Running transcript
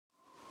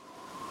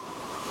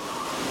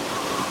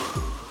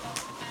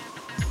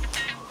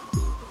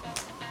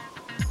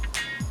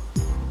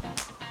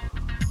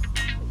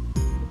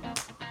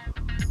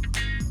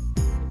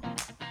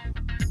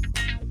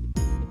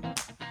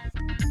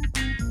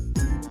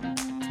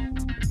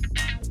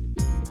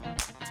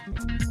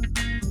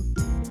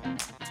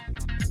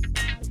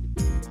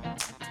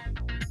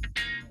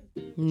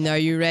Are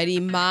you ready,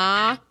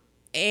 Ma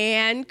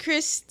and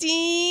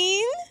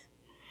Christine?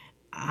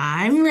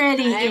 I'm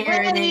ready, I'm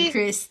Erin ready. and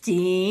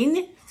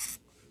Christine.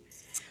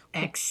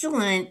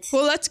 Excellent.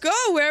 Well, let's go.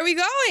 Where are we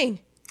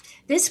going?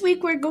 This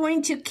week we're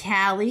going to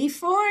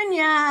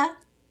California.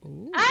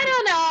 Ooh. I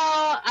don't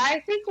know.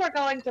 I think we're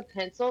going to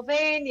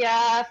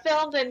Pennsylvania,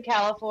 filmed in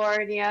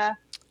California.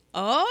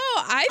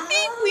 Oh, I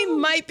think we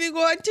might be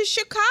going to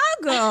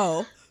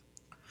Chicago.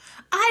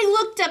 I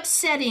looked up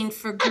setting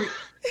for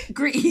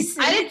Greece.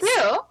 I did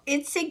too.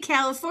 It said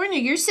California.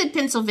 You said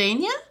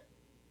Pennsylvania?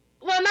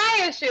 Well,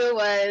 my issue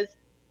was,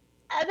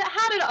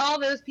 how did all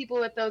those people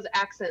with those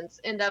accents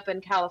end up in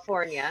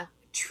California?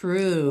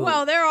 True.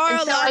 Well, there are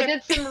And a so lot I of...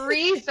 did some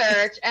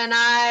research, and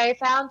I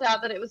found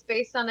out that it was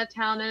based on a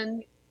town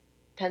in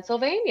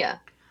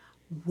Pennsylvania.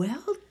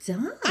 Well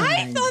done.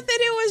 I thought that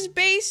it was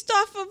based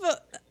off of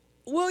a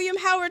William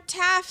Howard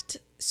Taft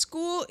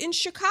school in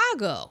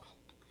Chicago.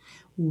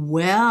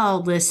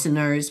 Well,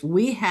 listeners,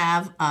 we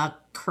have a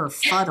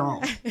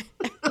kerfuddle.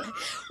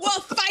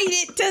 We'll fight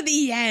it to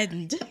the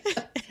end.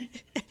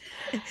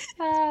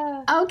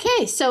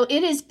 Okay, so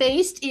it is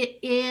based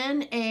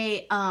in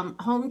a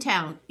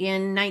hometown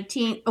in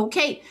 19...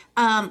 Okay,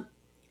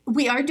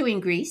 we are doing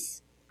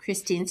Greece,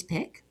 Christine's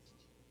pick.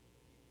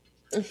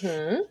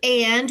 Mm-hmm.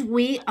 And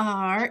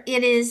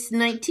it is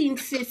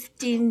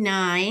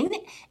 1959,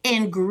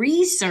 and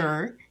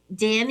Greaser,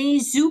 Danny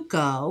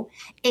Zuko,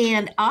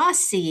 and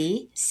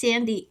Aussie,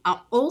 Sandy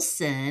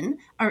Olsen,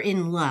 are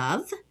in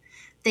love.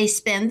 They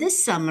spend the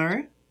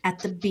summer at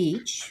the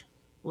beach.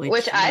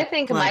 Which I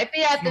think might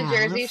be at the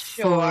Jersey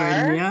Shore.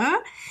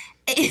 And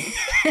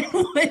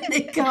when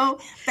they go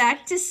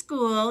back to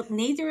school,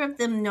 neither of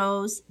them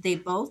knows they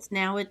both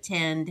now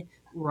attend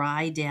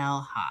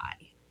Rydell High.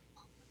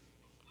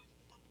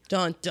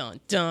 Dun, dun,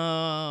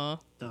 dun.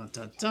 Dun,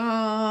 dun,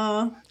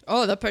 dun.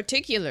 Oh, the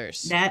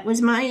particulars. That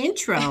was my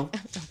intro.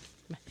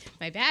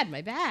 My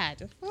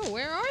bad. Oh,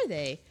 where are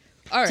they?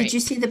 All right. Did you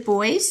see the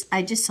boys?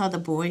 I just saw the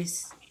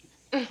boys.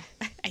 I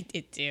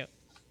did too.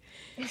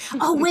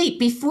 Oh, wait.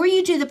 Before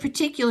you do the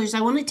particulars,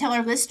 I want to tell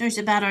our listeners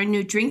about our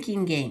new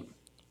drinking game.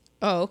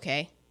 Oh,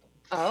 okay.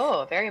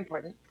 Oh, very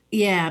important.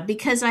 Yeah,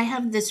 because I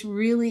have this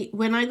really,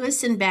 when I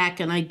listen back,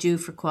 and I do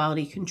for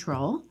quality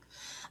control,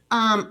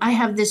 I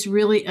have this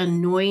really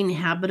annoying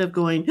habit of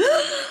going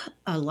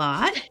a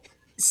lot.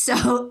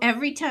 So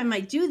every time I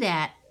do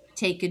that,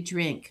 take a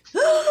drink.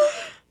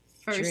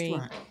 First Drink.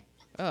 one.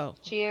 Oh,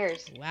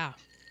 Cheers. wow.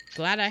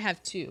 Glad I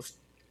have two.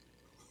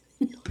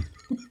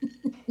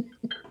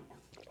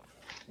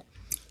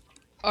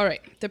 All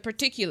right, the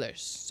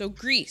particulars. So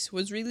Grease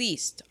was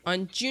released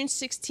on June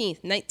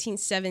 16th,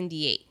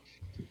 1978.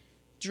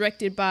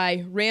 Directed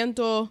by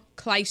Randall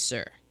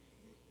Kleiser.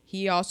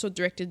 He also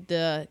directed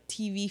the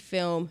TV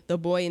film The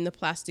Boy in the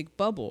Plastic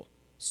Bubble,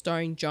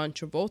 starring John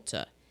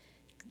Travolta.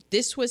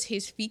 This was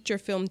his feature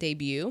film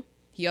debut.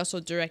 He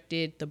also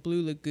directed The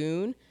Blue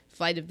Lagoon,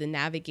 Flight of the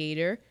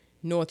Navigator,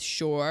 North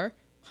Shore,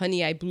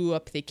 Honey, I Blew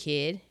Up the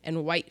Kid,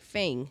 and White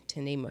Fang,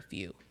 to name a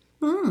few.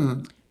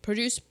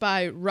 Produced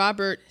by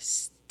Robert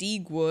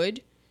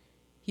Stigwood.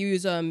 He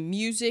was a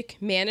music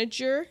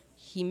manager.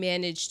 He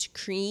managed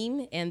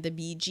Cream and the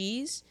Bee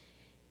Gees.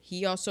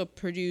 He also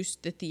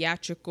produced the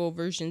theatrical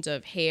versions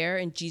of Hair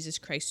and Jesus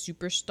Christ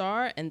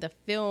Superstar, and the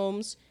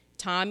films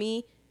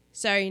Tommy,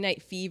 Saturday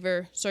Night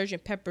Fever,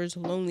 Sgt. Pepper's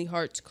Lonely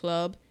Hearts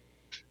Club,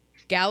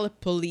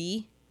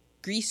 Gallipoli,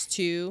 Grease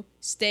 2,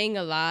 Staying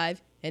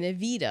Alive, and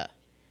Evita.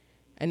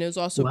 And it was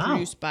also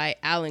produced by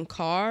Alan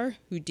Carr,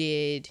 who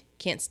did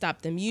Can't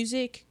Stop the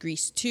Music,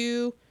 Grease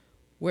 2,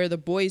 Where the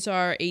Boys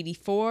Are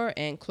 84,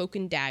 and Cloak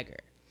and Dagger.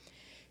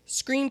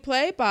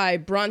 Screenplay by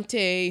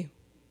Bronte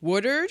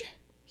Woodard.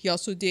 He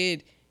also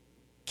did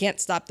Can't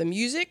Stop the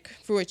Music,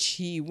 for which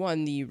he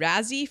won the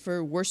Razzie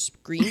for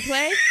Worst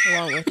Screenplay,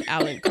 along with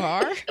Alan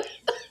Carr.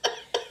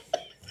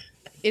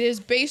 It is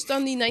based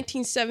on the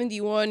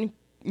 1971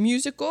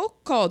 musical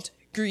called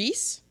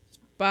Grease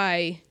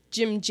by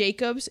Jim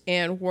Jacobs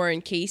and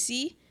Warren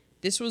Casey.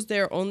 This was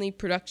their only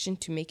production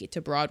to make it to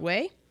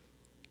Broadway.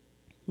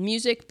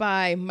 Music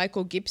by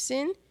Michael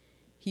Gibson.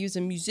 He was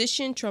a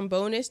musician,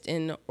 trombonist,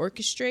 and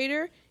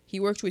orchestrator. He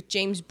worked with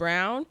James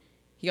Brown.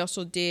 He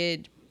also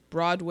did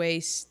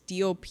Broadway's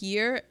Steel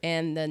Pier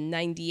and the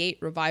 98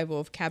 revival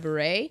of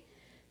Cabaret.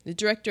 The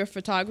director of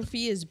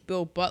photography is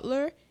Bill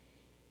Butler.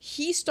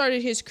 He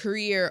started his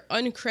career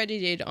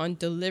uncredited on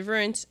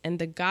Deliverance and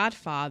The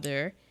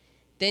Godfather.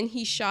 Then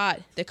he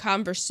shot The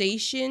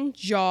Conversation,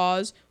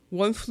 Jaws,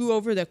 One Flew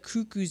Over the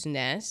Cuckoo's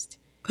Nest.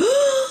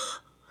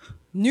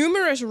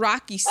 Numerous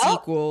Rocky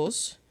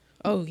sequels.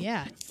 Oh,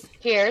 yeah.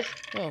 Cheers.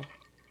 Oh.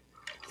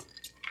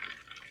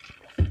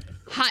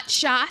 Hot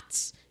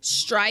Shots,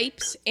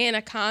 Stripes,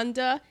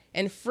 Anaconda,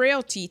 and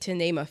Frailty, to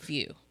name a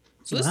few.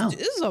 So this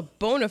is a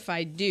bona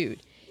fide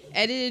dude.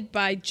 Edited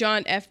by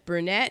John F.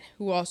 Burnett,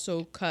 who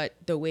also cut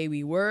The Way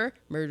We Were,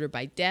 Murder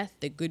by Death,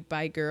 The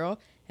Goodbye Girl,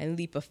 and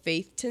Leap of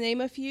Faith, to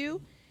name a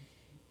few.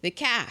 The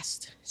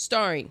cast,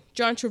 starring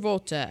John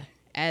Travolta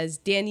as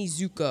Danny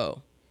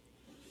Zuko.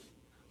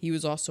 He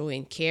was also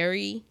in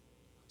Carrie,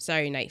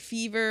 Saturday Night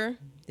Fever.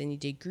 Then he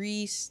did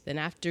Grease. Then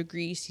after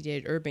Grease, he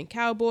did Urban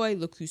Cowboy,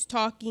 Look Who's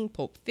Talking,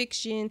 Pulp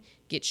Fiction,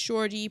 Get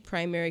Shorty,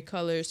 Primary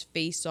Colors,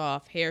 Face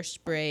Off,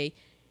 Hairspray,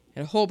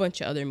 and a whole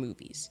bunch of other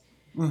movies.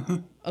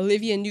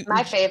 Olivia Newton.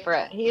 My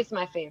favorite. He's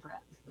my favorite.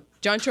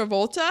 John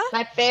Travolta?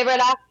 My favorite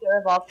actor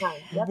of all time.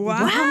 Yep.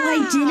 Wow. Wow,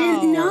 I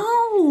didn't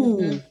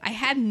know. I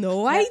had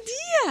no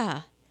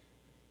idea.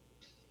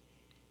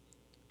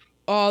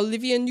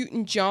 Olivia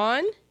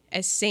Newton-John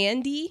as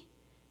Sandy.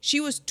 She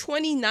was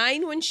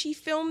 29 when she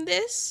filmed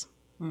this.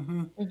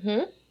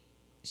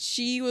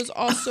 She was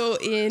also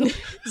in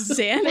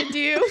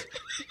Xanadu.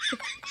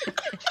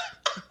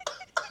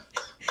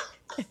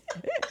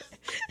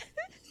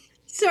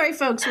 Sorry,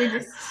 folks, we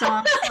just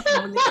saw something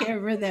on the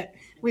camera that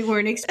we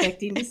weren't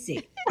expecting to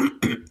see.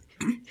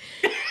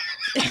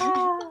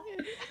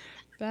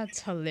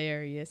 That's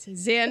hilarious.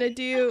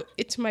 Xanadu,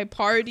 It's My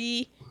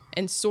Party,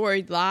 and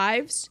Sordid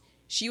Lives.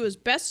 She was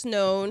best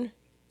known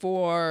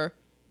for,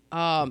 in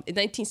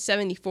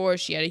 1974,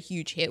 she had a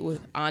huge hit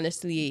with I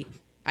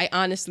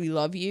Honestly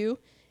Love You.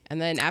 And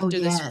then after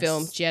this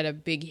film, she had a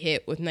big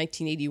hit with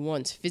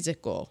 1981's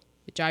Physical,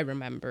 which I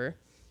remember.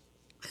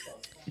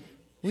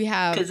 We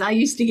have... Because I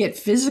used to get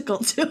physical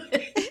to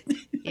it.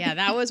 Yeah,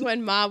 that was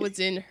when Ma was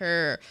in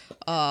her,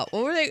 what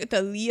were they,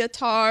 the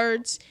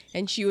leotards,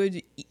 and she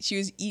was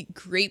eat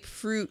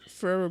grapefruit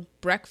for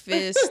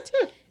breakfast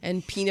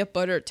and peanut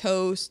butter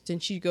toast,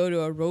 and she'd go to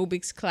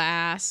aerobics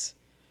class.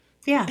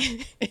 Yeah,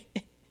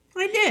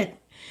 I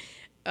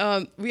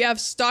did. We have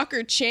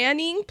Stalker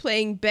Channing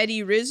playing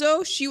Betty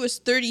Rizzo. She was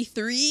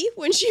 33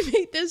 when she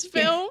made this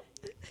film.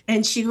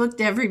 And she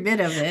looked every bit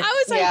of it.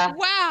 I was like,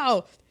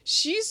 wow,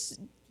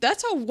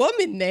 that's a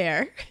woman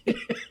there.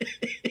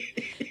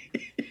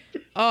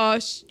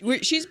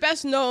 She's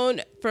best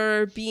known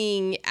for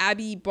being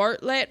Abby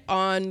Bartlett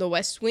on The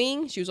West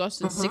Wing. She was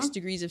also in 6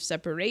 Degrees of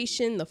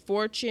Separation, The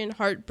Fortune,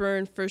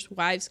 Heartburn, First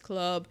Wives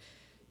Club,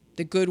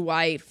 The Good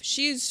Wife.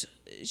 She's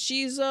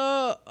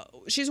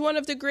one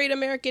of the great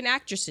American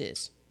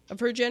actresses of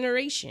her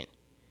generation.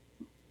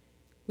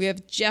 We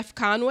have Jeff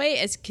Conway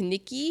as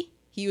Kaniki.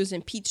 He was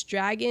in Pete's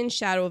Dragon,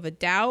 Shadow of a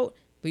Doubt,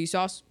 but he's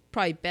also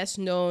probably best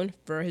known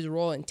for his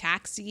role in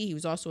Taxi. He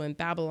was also in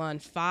Babylon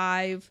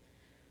 5.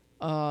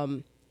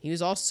 He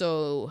was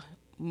also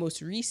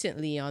most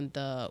recently on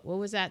the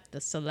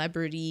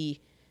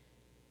celebrity.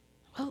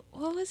 What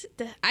was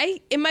it?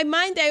 In my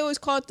mind, I always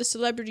call it the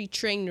Celebrity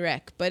Train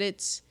Wreck, but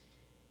it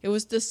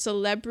was the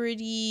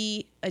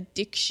Celebrity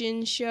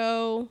Addiction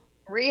Show.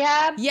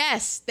 Rehab?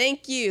 Yes,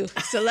 thank you.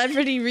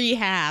 Celebrity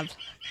Rehab.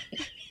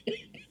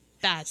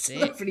 That's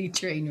Celebrity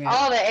train wreck.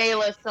 All the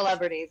A-list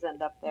celebrities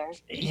end up there.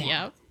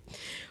 Yep.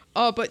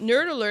 But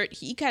Nerd Alert,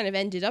 he kind of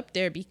ended up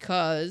there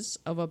because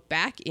of a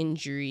back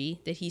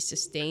injury that he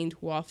sustained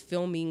while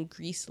filming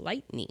Grease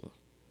Lightning.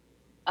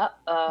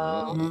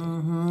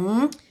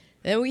 Uh-oh.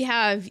 Then we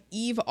have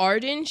Eve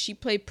Arden. She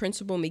played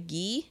Principal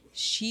McGee.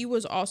 She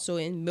was also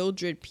in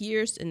Mildred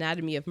Pierce,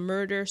 Anatomy of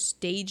Murder,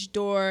 Stage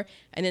Door.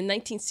 And in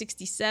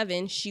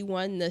 1967, she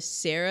won the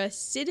Sarah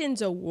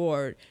Siddons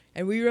Award.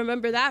 And we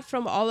remember that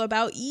from All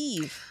About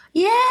Eve.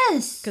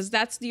 Yes. Because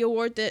that's the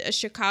award that a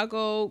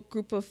Chicago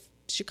group of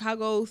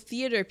Chicago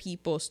theater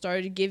people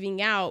started giving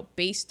out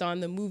based on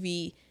the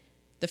movie,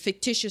 the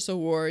fictitious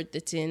award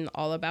that's in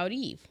All About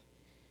Eve.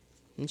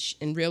 And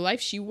in real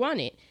life, she won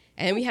it.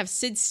 And we have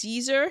Sid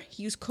Caesar.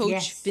 He was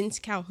Coach Vince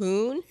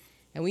Calhoun.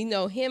 And we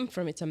know him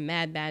from It's a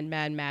Mad, Mad,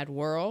 Mad, Mad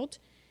World.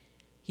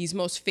 He's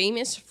most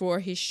famous for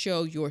his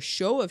show, Your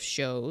Show of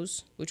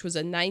Shows, which was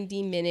a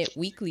 90-minute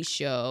weekly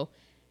show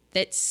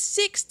that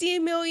 60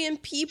 million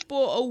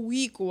people a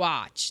week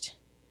watched.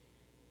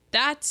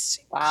 That's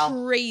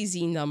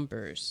crazy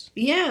numbers.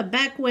 Yeah,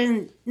 back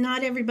when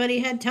not everybody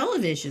had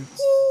televisions.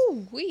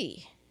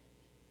 Woo-wee.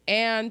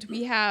 And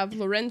we have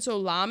Lorenzo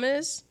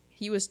Lamas.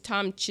 He was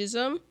Tom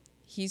Chisholm.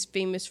 He's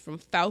famous from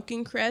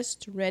Falcon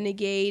Crest,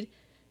 Renegade,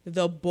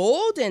 The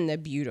Bold and the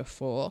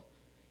Beautiful.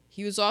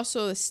 He was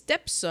also the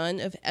stepson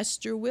of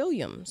Esther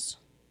Williams.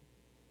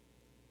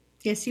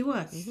 Yes, he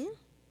was.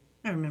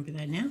 I remember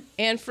that now.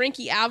 And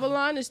Frankie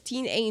Avalon is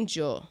Teen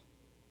Angel.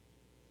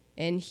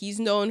 And he's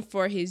known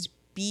for his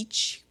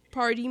beach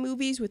party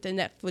movies with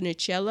Annette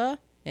Funicello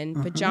and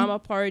Pajama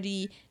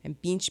Party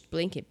and Beach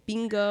Blanket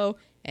Bingo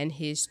and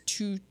his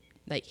two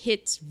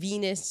hits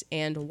Venus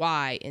and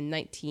Y in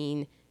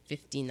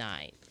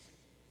 1959.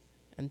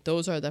 And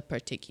those are the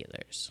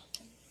particulars.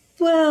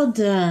 Well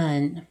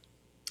done.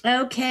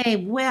 Okay,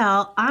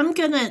 well, I'm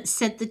going to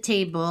set the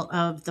table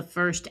of the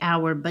first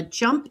hour, but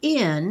jump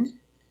in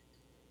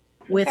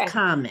with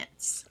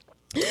comments.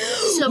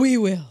 So, we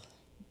will.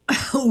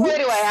 Where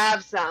do I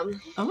have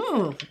some?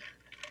 Oh.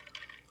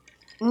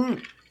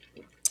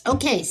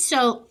 Okay,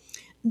 so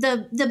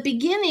the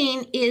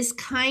beginning is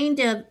kind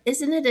of,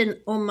 isn't it an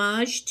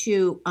homage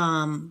to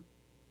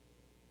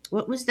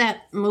what was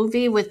that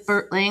movie with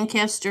Burt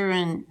Lancaster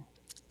and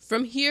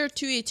From Here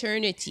to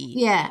Eternity.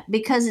 Yeah,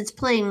 because it's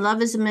playing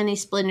Love is a Many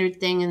Splendored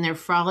Thing and they're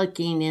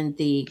frolicking in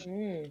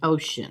the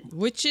ocean.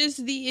 Which is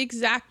the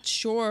exact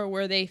shore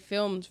where they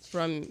filmed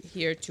From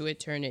Here to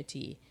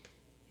Eternity.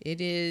 It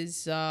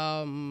is,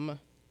 I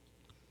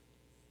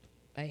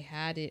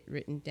had it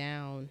written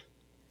down.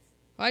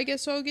 I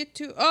guess I'll get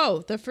to,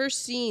 the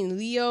first scene,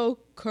 Leo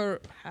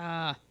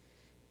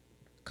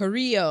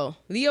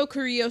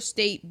Carrillo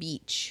State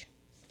Beach.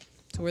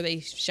 It's where they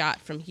shot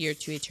From Here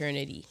to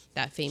Eternity,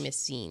 that famous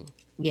scene.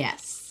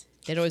 Yes.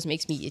 That always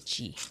makes me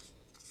itchy.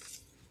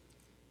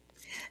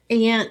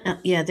 And,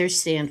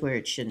 there's sand where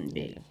it shouldn't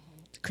be.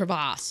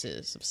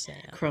 Crevasses of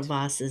sand.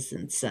 Crevasses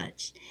and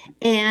such.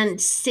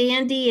 And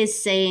Sandy is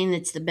saying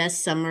it's the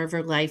best summer of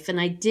her life. And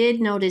I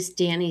did notice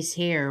Danny's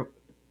hair.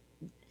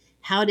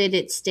 How did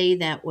it stay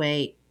that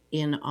way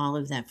in all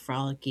of that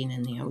frolicking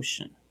in the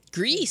ocean?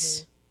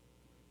 Grease.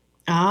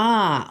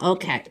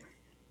 Okay.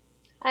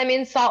 I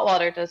mean, salt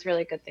water does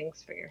really good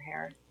things for your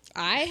hair.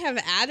 I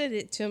have added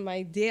it to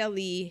my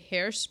daily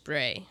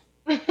hairspray.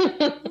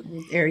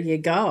 There you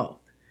go.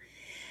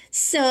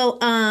 So,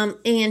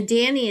 and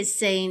Danny is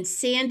saying,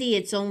 Sandy,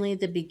 it's only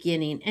the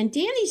beginning. And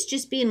Danny's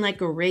just being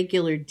like a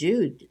regular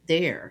dude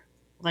there.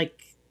 Like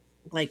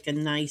a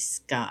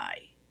nice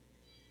guy.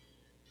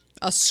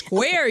 A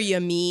square, you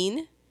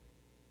mean?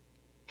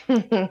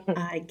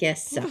 I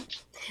guess so.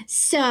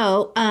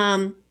 So,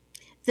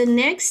 the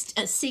next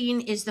scene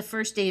is the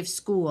first day of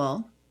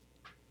school.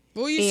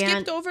 Well, you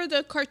skipped over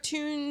the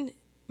cartoon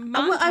montage.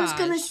 Well, I was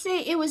going to say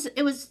it was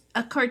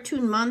a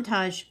cartoon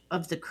montage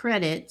of the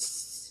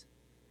credits,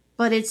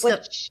 but it's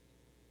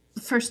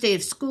the first day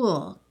of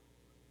school.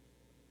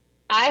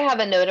 I have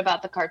a note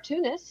about the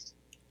cartoonist.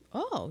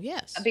 Oh,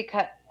 yes.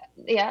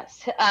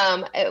 Yes,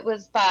 it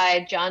was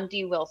by John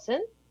D.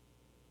 Wilson.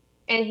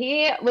 And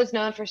he was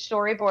known for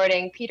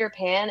storyboarding Peter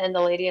Pan and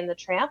The Lady and the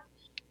Tramp,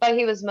 but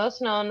he was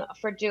most known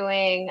for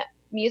doing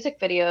music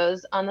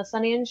videos on the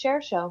Sonny and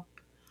Cher show.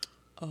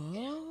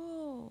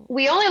 Oh.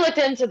 We only looked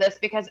into this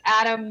because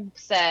Adam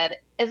said,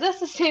 is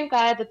this the same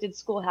guy that did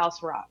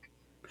Schoolhouse Rock?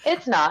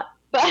 It's not,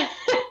 but...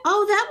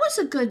 Oh, that was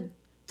a good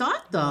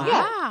thought, though.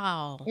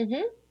 Wow.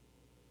 Mm-hmm.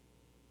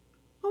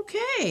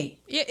 Okay.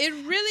 Yeah, it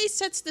really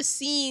sets the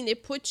scene.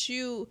 It puts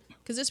you...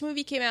 Because this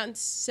movie came out in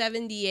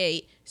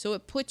 1978, so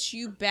it puts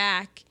you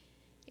back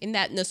in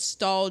that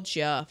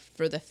nostalgia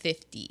for the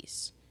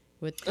 50s.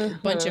 With a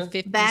bunch of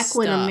 50s Back stuff.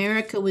 when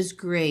America was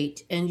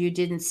great and you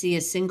didn't see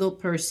a single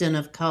person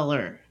of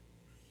color.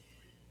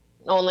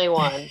 Only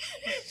one.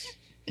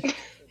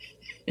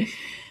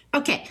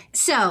 Okay,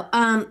 so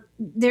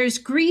there's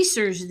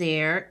greasers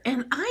there,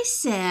 and I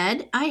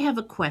said, I have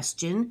a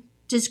question.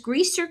 Does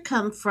greaser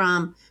come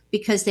from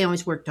because they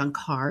always worked on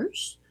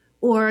cars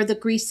or the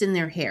grease in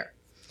their hair?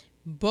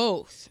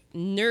 Both.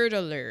 Nerd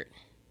alert.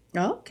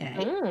 Okay.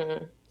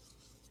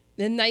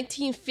 The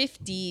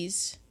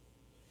 1950s,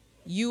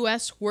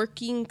 U.S.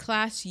 working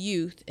class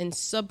youth and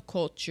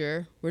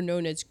subculture were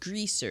known as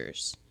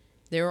greasers.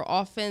 They were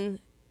often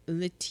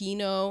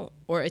Latino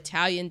or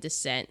Italian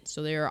descent,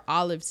 so they were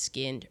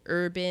olive-skinned,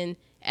 urban,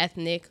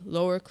 ethnic,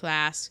 lower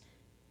class.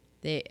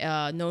 They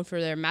known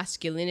for their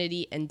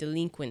masculinity and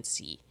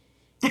delinquency,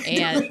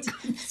 and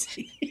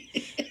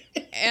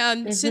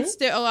since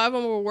a lot of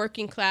them were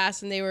working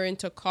class and they were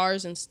into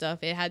cars and stuff,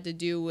 it had to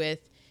do with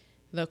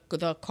the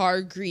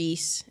car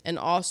grease, and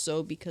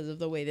also because of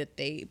the way that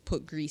they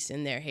put grease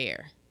in their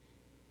hair.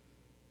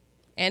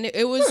 And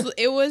it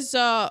was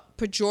a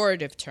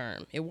pejorative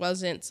term. It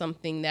wasn't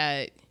something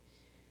that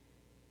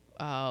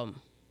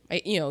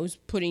it was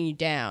putting you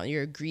down.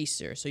 You're a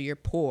greaser, so you're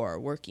poor,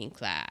 working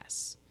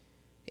class.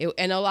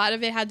 And a lot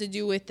of it had to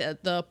do with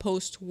the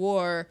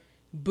post-war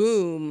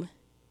boom.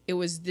 It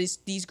was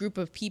these group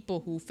of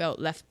people who felt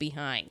left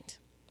behind.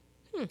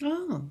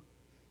 Oh,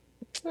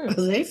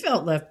 they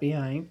felt left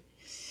behind.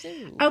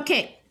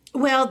 Okay,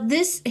 well,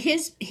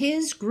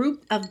 his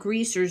group of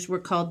greasers were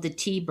called the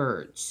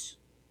T-Birds,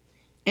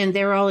 and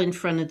they're all in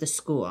front of the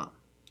school.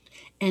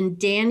 And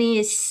Danny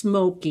is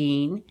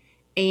smoking,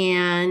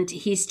 and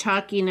he's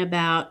talking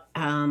about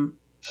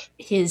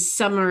his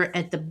summer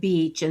at the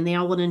beach, and they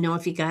all want to know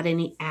if he got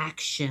any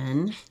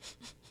action.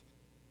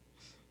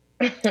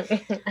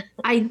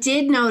 I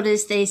did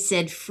notice they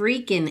said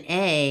freaking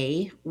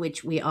A,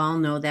 which we all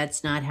know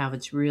that's not how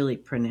it's really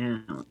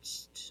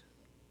pronounced.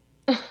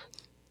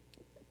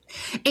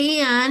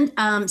 And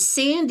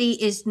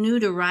Sandy is new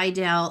to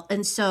Rydell,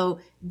 and so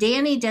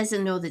Danny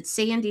doesn't know that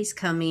Sandy's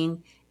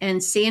coming,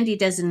 and Sandy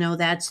doesn't know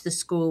that's the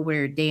school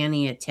where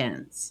Danny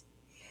attends.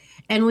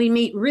 And we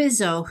meet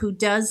Rizzo, who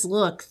does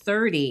look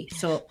 30,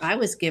 so I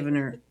was giving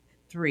her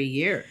 3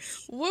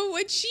 years. Well,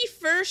 when she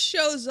first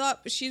shows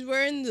up, she's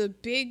wearing the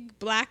big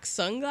black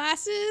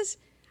sunglasses.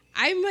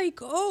 I'm like,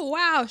 oh,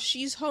 wow,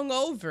 she's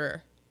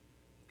hungover.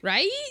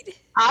 Right?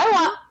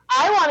 I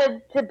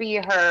wanted to be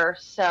her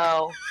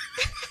so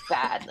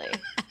badly.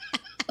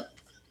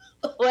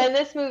 When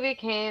this movie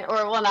came,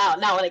 or well,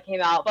 not when it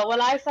came out, but when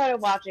I started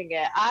watching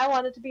it, I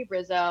wanted to be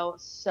Rizzo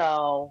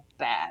so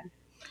bad.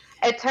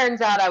 It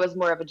turns out I was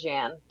more of a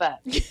Jan, but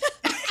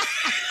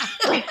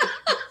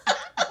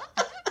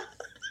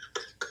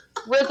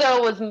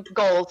Rizzo was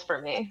goals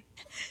for me.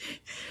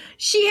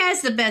 She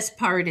has the best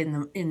part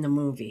in the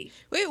movie.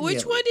 Wait,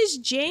 which really. one is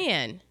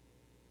Jan?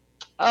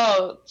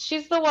 Oh,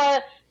 she's the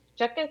one.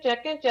 Jacket.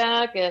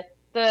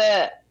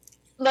 The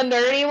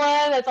nerdy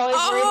one that's always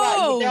worried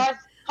about. They're always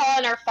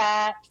calling her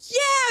fat.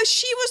 Yeah,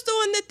 she was the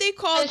one that they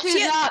called. And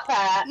she's not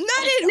fat.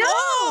 Not at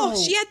all.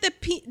 She had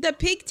the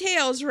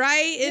pigtails,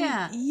 right? And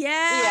Yeah.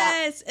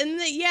 Yes.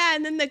 Yeah.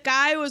 And then the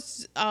guy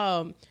was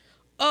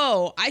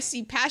oh, I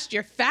see past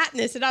your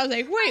fatness, and I was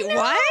like, wait,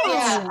 what?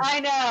 Yeah, I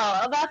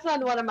know. That's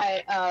on one of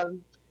my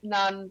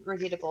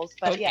non-repeatables,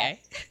 but okay.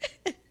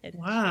 yes.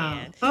 Wow.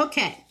 Man.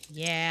 Okay.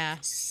 Yeah.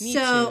 Me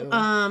So,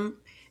 too.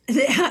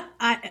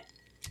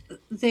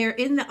 they're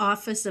in the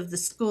office of the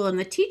school, and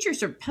the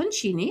teachers are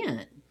punching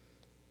in,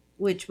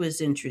 which was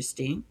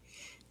interesting.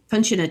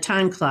 Punching a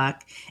time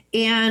clock.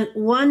 And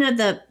one of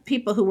the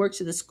people who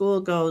works at the school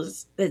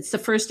goes, it's the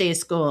first day of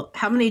school.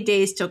 How many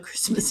days till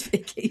Christmas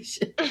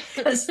vacation?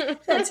 Because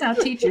that's how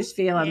teachers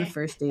feel on the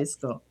first day of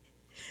school.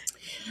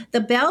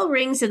 The bell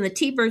rings and the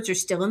T-Birds are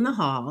still in the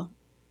hall.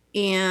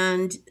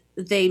 And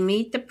they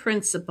meet the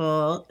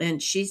principal, and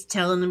she's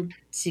telling them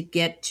to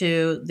get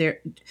to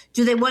their.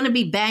 Do they want to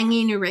be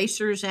banging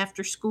erasers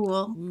after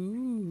school?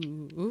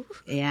 Ooh.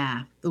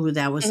 Yeah. Ooh,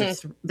 that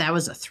was that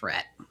was a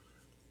threat.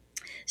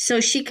 So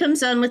she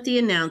comes on with the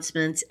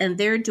announcements, and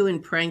they're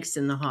doing pranks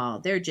in the hall.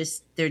 They're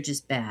just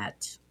bad.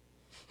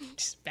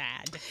 Just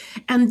bad.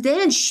 And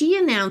then she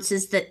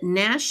announces that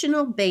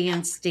National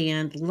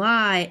Bandstand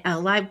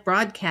live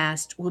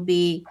broadcast will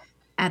be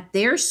at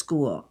their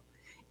school.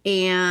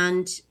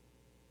 And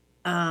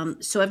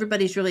so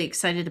everybody's really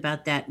excited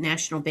about that.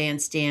 National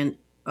Bandstand,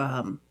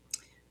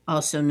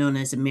 also known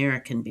as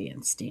American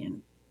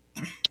Bandstand.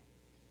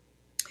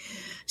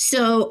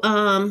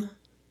 So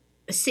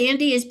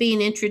Sandy is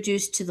being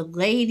introduced to the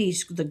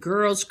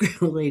girls group,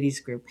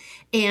 ladies group,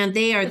 and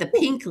they are the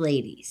Pink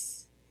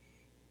Ladies.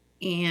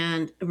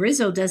 And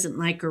Rizzo doesn't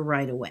like her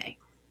right away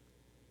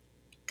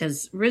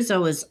because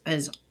Rizzo is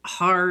as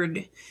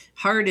hard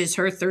as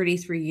her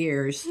 33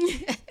 years.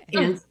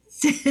 And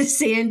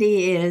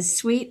Sandy is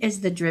sweet as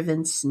the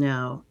driven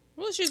snow.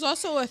 Well, she's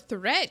also a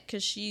threat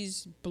because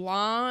she's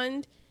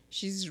blonde.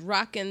 She's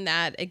rocking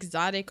that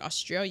exotic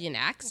Australian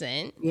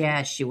accent.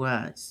 Yeah, she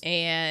was.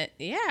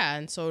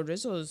 And so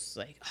Rizzo's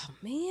like, oh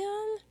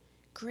man,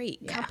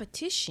 great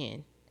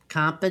competition.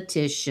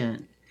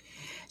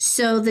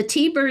 So the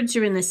T-Birds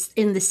are in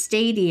the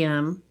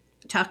stadium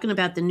talking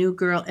about the new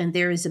girl, and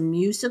there is a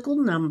musical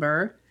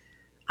number.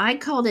 I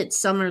called it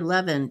Summer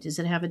Levin. Does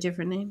it have a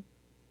different name?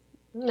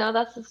 No,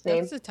 that's the name.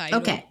 That's the title.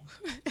 Okay.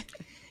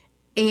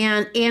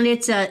 and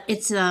it's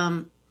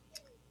a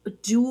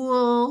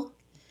dual.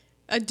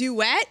 A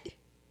duet?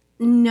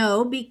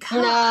 No,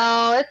 because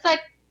No, it's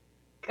like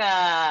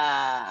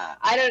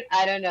I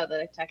don't know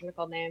the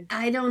technical name.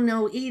 I don't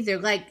know either.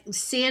 Like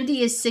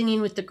Sandy is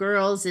singing with the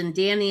girls and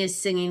Danny is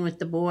singing with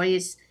the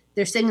boys.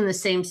 They're singing the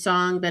same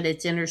song, but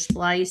it's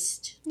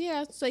interspliced.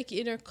 Yeah, it's like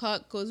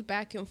intercut, goes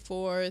back and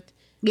forth.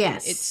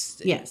 Yes.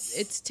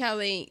 It's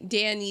telling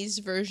Danny's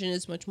version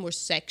is much more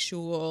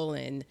sexual,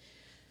 and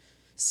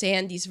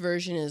Sandy's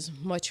version is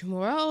much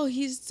more, oh,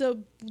 he's the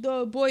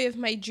boy of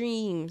my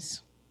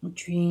dreams.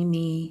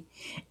 Dreamy.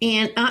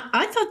 And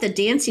I thought the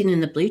dancing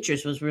in the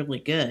bleachers was really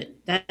good.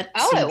 That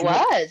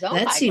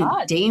seemed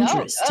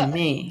dangerous to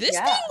me. This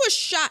thing was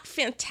shot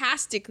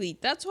fantastically.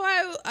 That's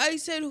why I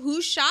said,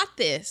 who shot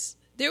this?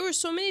 There were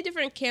so many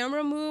different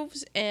camera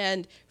moves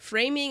and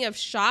framing of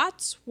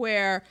shots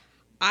where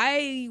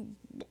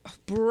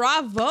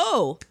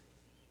bravo.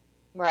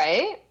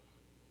 Right?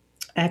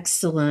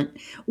 Excellent.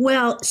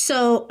 Well,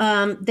 so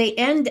they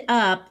end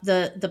up,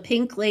 the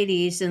Pink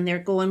Ladies, and they're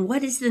going,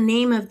 what is the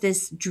name of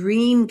this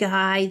dream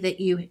guy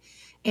that you...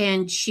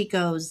 And she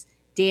goes,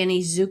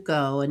 Danny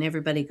Zuko, and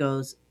everybody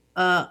goes,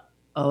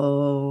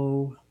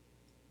 uh-oh.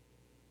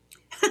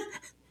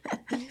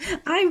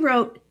 I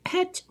wrote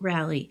pet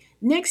rally.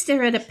 Next,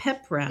 they're at a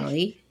pep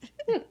rally.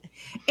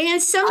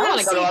 And somehow... I want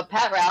to go to a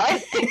pet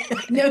rally.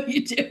 I know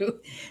you do.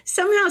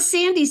 Somehow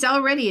Sandy's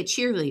already a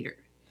cheerleader.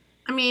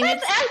 I mean, okay,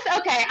 I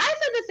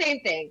said the same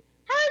thing.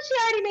 How did she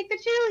already make the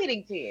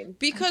cheerleading team?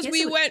 Because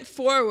we went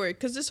forward,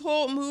 because this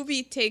whole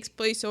movie takes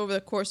place over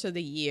the course of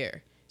the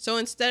year. So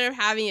instead of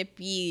having it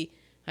be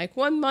like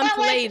 1 month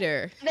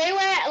later. They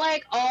went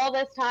like all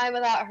this time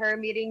without her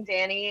meeting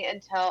Danny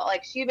until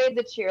like she made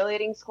the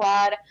cheerleading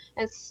squad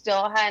and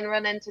still hadn't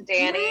run into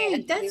Danny. Right,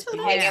 and that's what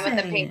hanging I'm with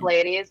the saying. Pink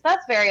Ladies.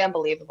 That's very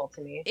unbelievable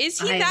to me. Is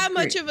he that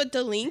much of a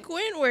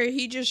delinquent where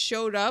he just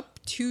showed up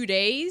 2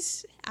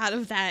 days out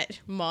of that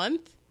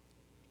month?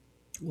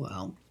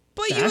 Well,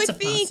 but you would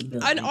think,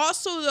 and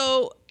also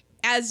though,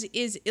 as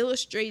is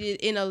illustrated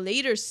in a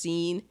later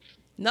scene,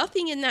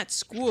 nothing in that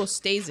school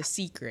stays a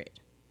secret.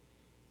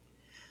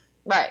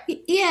 Right.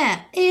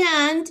 Yeah,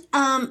 and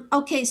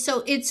okay,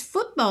 so it's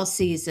football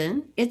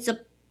season. It's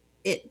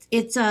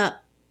a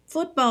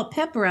football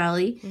pep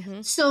rally.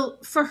 Mm-hmm. So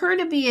for her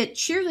to be a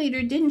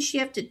cheerleader, didn't she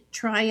have to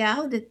try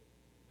out?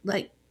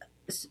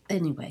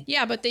 Anyway.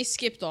 Yeah, but they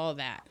skipped all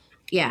that.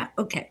 Yeah.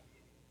 Okay.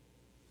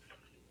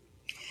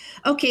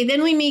 Okay,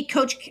 then we meet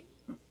Coach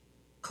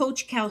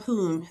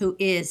Calhoun, who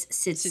is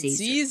Sid Caesar.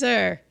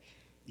 Caesar.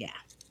 Yeah.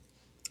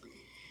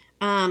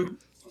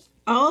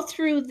 All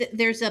through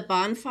there's a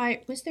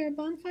bonfire. Was there a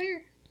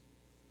bonfire?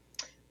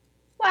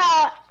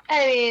 Well,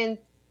 I mean,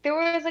 there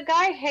was a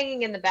guy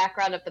hanging in the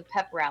background of the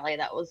pep rally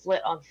that was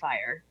lit on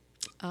fire.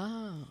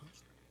 Oh.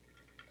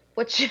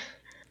 Which,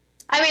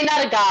 I mean,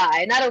 not a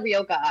guy, not a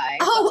real guy.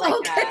 Oh,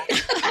 okay.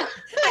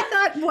 I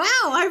thought,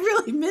 wow, I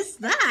really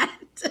missed that.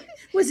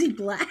 Was he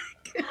black?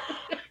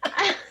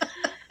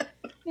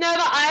 No,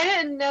 but I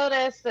didn't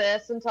notice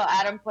this until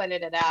Adam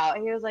pointed it out.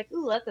 He was like,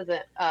 ooh, that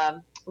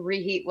doesn't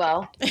reheat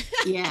well.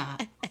 Yeah.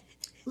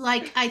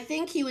 Like, I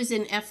think he was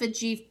in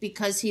effigy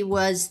because he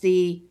was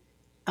the...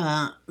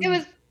 it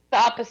was the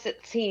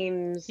opposite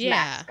team's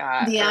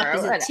mascot. The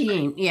opposite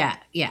team. Yeah,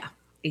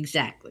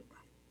 exactly.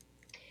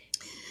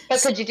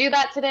 But could you do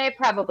that today?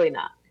 Probably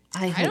not.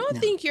 I don't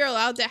think you're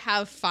allowed to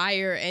have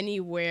fire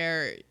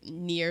anywhere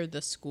near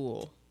the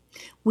school.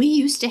 We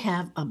used to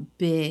have a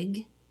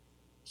big,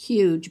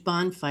 huge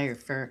bonfire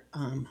for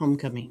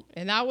homecoming.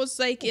 And that was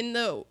like in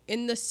the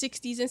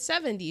 60s and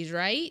 70s,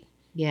 right?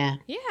 Yeah.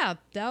 Yeah,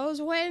 that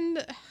was when,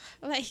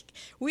 like,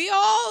 we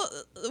all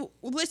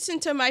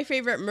listened to My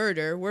Favorite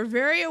Murder. We're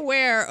very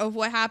aware of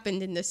what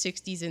happened in the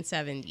 60s and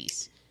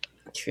 70s.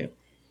 True.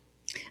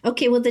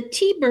 Okay, well, the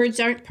T-Birds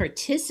aren't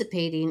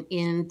participating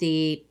in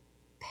the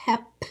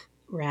pep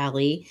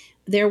rally.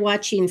 They're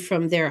watching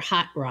from their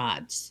hot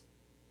rods.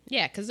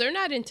 Yeah, because they're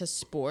not into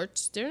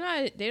sports. They're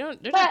not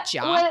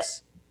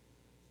jocks.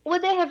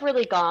 Would they have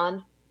really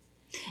gone?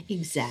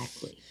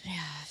 Exactly.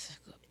 Yeah, that's a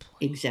good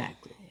point.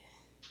 Exactly.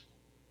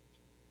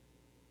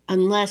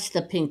 Unless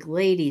the Pink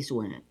Ladies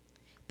went.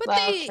 But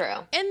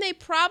true. And they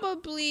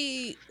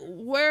probably,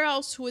 where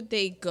else would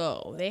they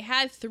go? They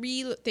had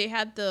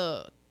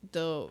the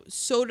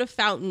soda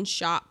fountain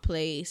shop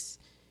place.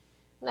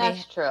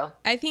 That's true.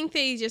 I think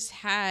they just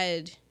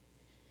had,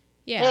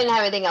 They didn't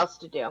have anything else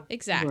to do.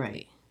 Exactly.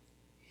 Right.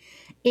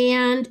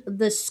 And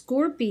the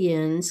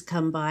Scorpions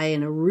come by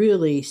in a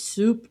really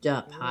souped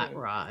up hot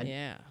rod.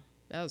 Yeah,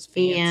 that was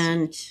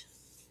fancy.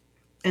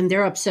 And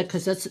they're upset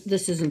because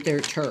this isn't their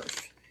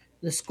turf.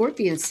 The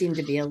Scorpions seem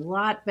to be a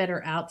lot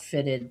better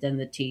outfitted than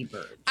the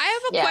T-Birds. I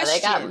have a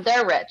question.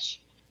 They're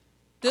rich.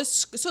 The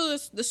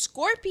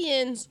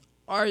Scorpions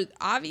are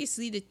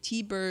obviously the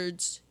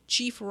T-Birds'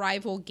 chief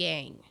rival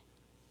gang.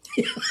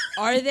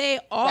 Are they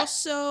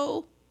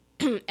also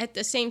at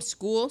the same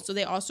school? So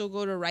they also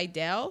go to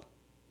Rydell?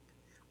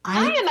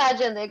 I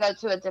imagine they go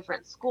to a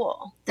different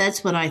school.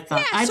 That's what I thought.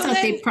 Yeah, I thought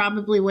they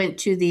probably went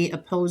to the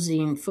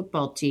opposing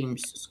football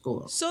team's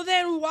school. So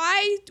then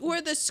why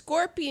were the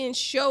Scorpions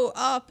show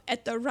up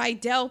at the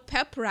Rydell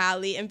pep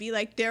rally and be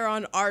like, they're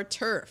on our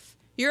turf?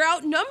 You're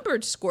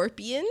outnumbered,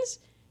 Scorpions.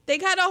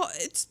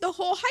 It's the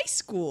whole high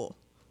school.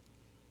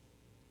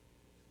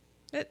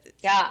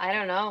 Yeah, I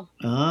don't know.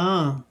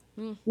 Oh.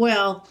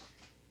 Well,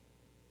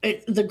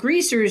 the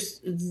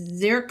Greasers,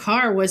 their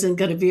car wasn't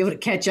going to be able to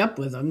catch up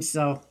with them,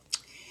 so...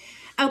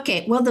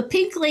 Okay, well, the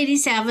Pink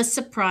Ladies have a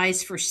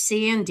surprise for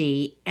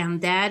Sandy,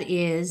 and that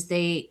is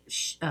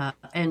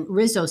and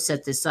Rizzo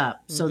set this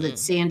up so that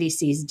Sandy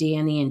sees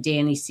Danny and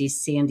Danny sees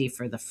Sandy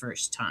for the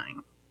first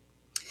time.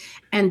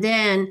 And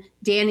then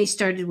Danny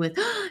started with,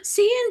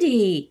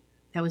 Sandy!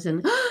 That was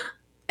and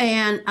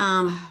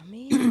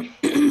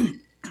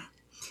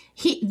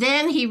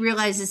he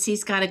realizes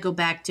he's got to go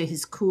back to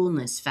his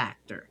coolness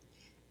factor.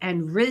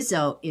 And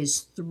Rizzo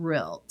is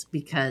thrilled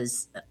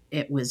because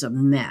it was a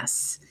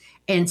mess.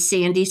 And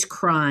Sandy's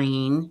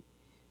crying.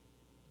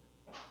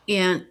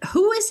 And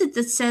who is it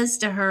that says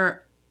to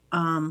her,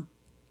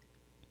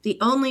 the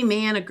only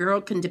man a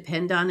girl can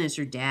depend on is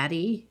her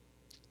daddy?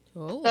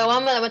 Oh. The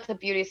one that went to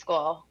beauty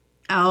school.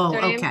 Oh,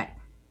 okay.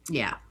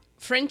 Yeah.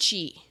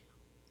 Frenchie,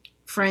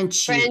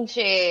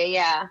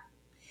 yeah.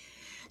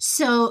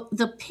 So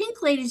the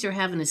Pink Ladies are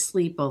having a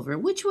sleepover,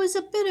 which was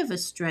a bit of a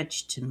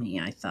stretch to me,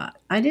 I thought.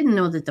 I didn't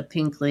know that the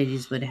Pink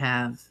Ladies would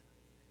have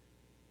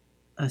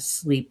a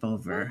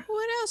sleepover.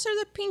 What else are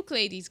the Pink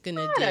Ladies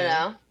gonna do? I don't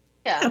know.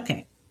 Yeah.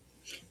 Okay.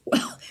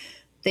 Well,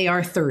 they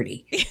are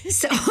 30.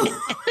 So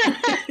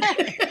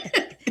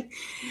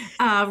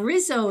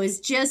Rizzo is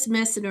just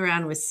messing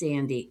around with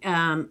Sandy.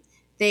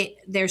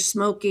 They're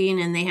smoking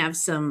and they have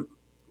some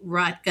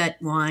rot gut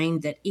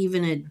wine that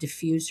even a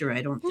diffuser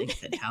I don't think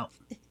could help.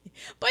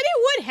 But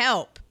it would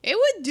help. It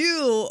would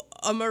do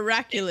a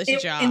miraculous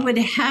job. It would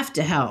have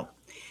to help.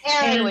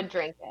 Aaron would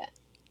drink it.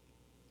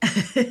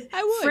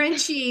 I would.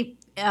 Frenchie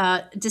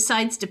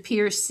decides to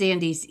pierce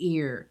Sandy's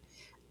ear.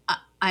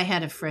 I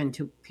had a friend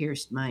who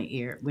pierced my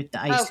ear with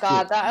the ice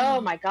God! cube.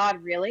 Oh my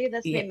God! Really?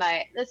 This made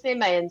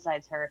my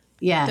insides hurt.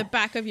 Yeah. The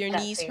back of your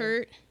knees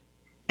hurt.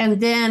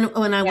 And then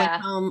when I went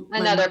home,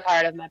 another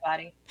part of my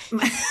body.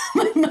 My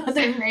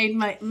mother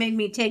made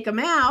me take them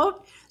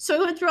out, so I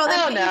went through all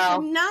that pain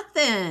for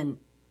nothing.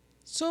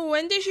 So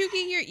when did you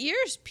get your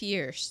ears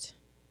pierced?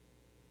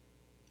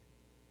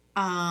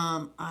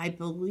 I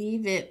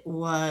believe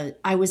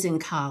I was in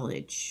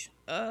college.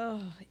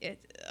 I'm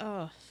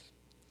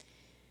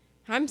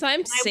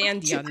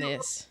Sandy on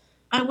this.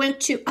 I went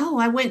to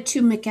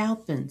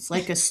McAlpin's,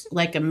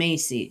 like a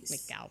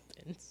Macy's.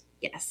 McAlpin's.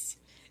 Yes.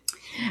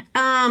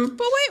 But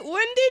wait,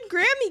 when did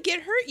Grammy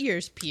get her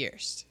ears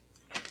pierced?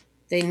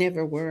 They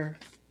never were.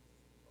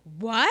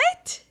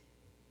 What?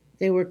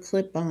 They were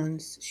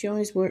clip-ons. She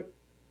always wore.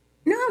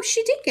 No,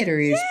 she did get her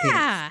ears pierced.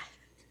 Yeah.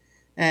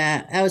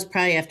 That was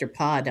probably after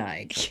Pa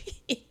died.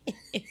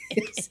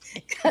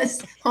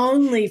 Because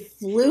only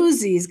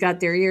floozies got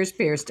their ears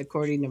pierced,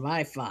 according to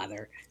my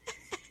father.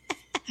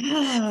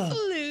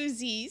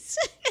 Floozies.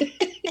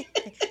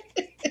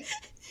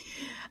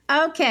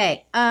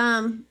 Okay.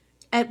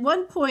 At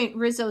one point,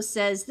 Rizzo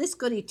says, "This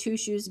goody two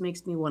shoes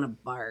makes me want to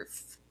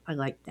barf." I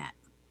like that.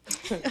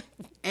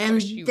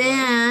 And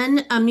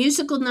then a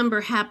musical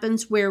number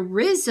happens where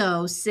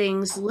Rizzo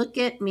sings "Look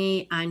at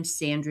Me, I'm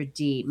Sandra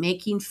Dee,"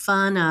 making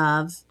fun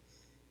of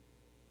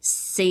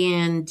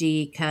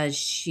Sandy because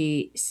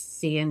she's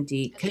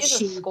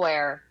a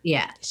square.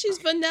 Yeah, she's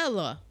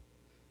vanilla.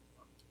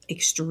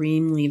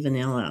 Extremely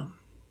vanilla.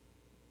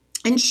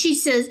 And she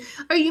says,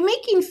 "Are you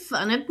making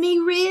fun of me,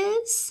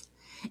 Riz?"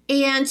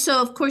 And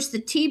so, of course, the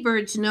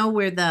T-Birds know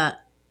where the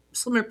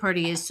slumber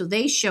party is, so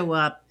they show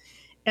up,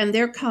 and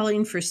they're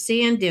calling for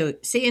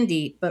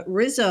Sandy. But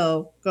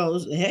Rizzo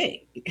goes,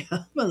 "Hey,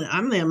 I'm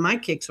gonna have my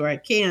kicks where I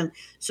can."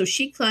 So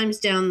she climbs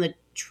down the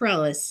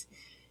trellis,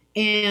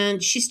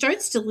 and she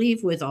starts to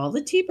leave with all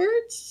the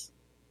T-Birds.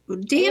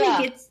 But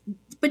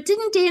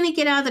didn't Danny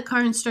get out of the car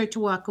and start to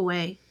walk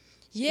away?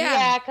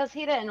 Yeah, because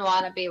he didn't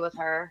want to be with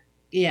her.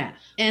 Yeah,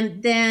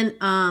 and then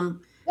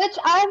which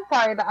I'm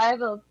sorry, but I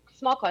have a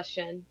small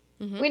question.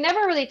 Mm-hmm. We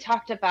never really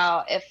talked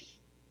about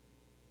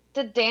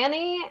did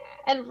Danny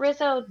and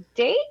Rizzo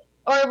date,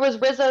 or was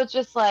Rizzo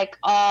just like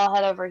all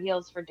head over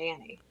heels for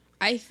Danny?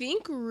 I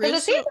think Rizzo.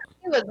 It seems like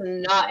he was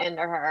not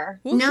into her.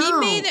 Well, he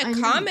made a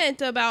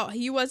comment about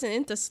he wasn't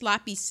into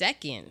sloppy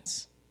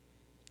seconds,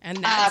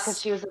 and that's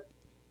because she was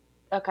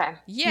okay.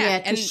 Yeah,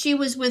 because she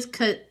was with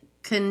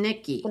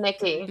Kenickie.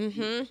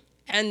 Mm-hmm.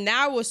 And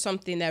that was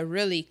something that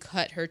really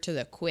cut her to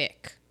the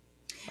quick.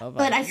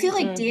 But I feel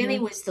like Danny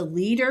was the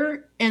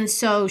leader, and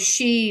so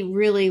she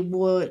really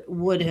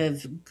would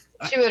have.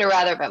 She would have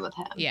rather been with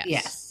him.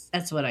 Yes,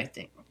 that's what I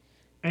think.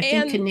 I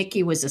think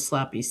Kenickie was a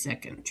sloppy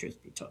second,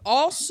 truth be told.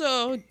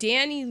 Also,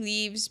 Danny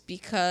leaves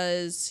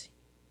because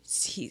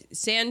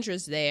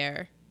Sandra's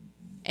there,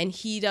 and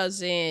he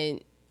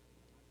doesn't.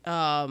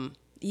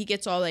 He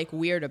gets all like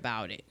weird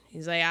about it.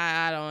 He's like,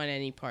 I don't want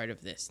any part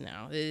of this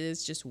now.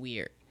 It's just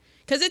weird.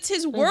 Because it's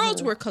his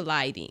worlds were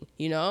colliding,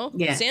 you know?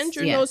 Yes,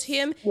 Sandra knows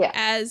him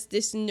as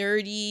this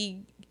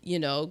nerdy,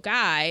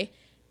 guy.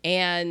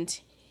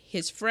 And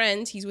his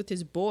friends, he's with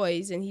his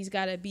boys, and he's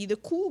got to be the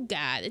cool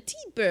guy, the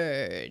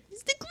T-Bird.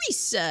 He's the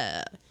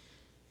greaser.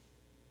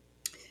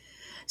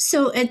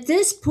 So at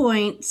this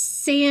point,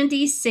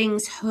 Sandy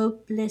sings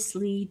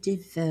 "Hopelessly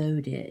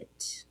Devoted."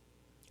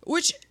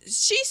 Which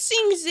she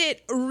sings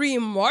it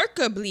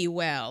remarkably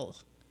well.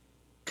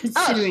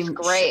 Considering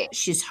great.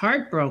 She's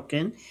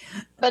heartbroken.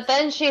 But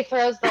then she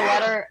throws the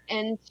letter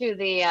into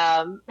the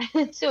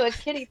into a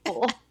kiddie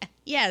pool.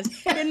 Yes,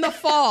 in the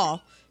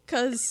fall,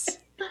 because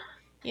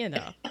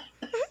Nerd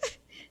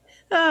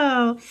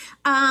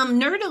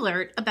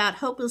alert about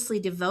 "Hopelessly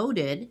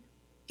Devoted."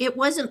 It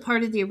wasn't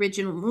part of the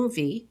original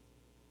movie.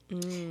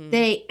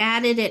 They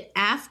added it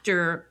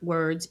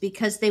afterwards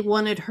because they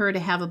wanted her to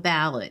have a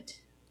ballad.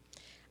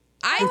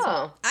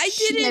 I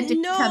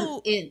didn't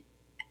know in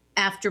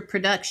after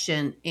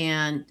production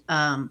and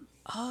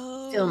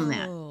film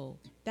that.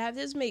 That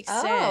does make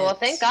sense. Oh, well,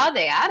 thank God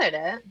they added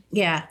it.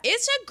 Yeah.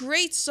 It's a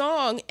great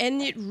song,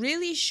 and it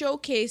really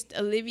showcased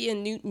Olivia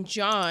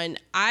Newton-John.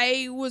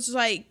 I was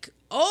like,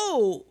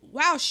 oh,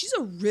 wow, she's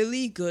a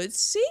really good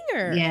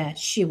singer. Yeah,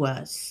 she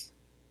was.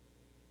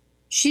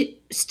 She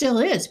still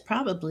is,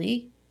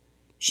 probably.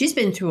 She's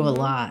been through a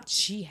lot.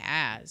 She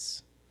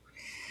has.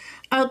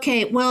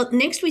 Okay, well,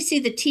 next we see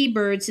the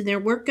T-Birds, and they're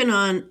working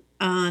on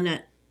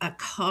a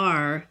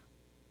car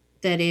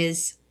that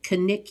is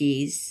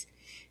Kenickie's.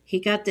 He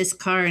got this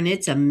car, and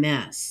it's a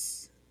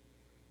mess.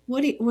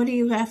 What are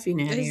you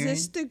laughing at, Is Erin?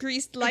 this the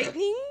Greased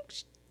Lightning?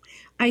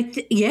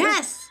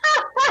 Yes.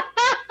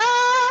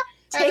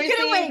 Take it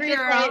away,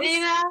 girls.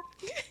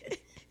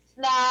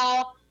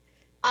 Now,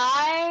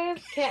 I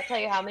can't tell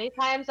you how many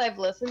times I've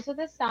listened to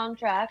this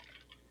soundtrack.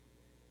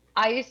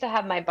 I used to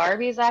have my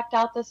Barbies act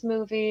out this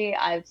movie.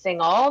 I'd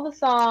sing all the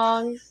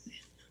songs.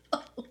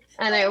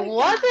 And it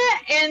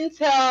wasn't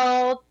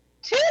until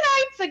 2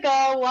 nights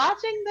ago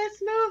watching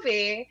this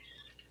movie,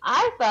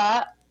 I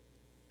thought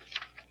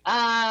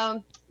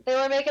they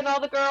were making all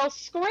the girls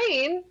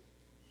scream.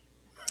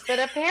 But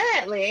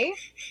apparently,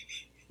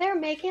 they're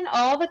making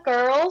all the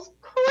girls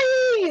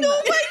scream.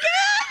 Oh my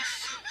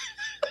gosh!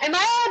 Am I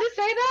allowed to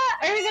say that?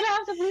 Are you going to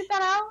have to bleep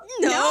that out?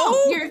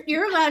 No,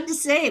 you're allowed to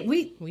say it.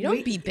 We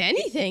don't beep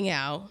anything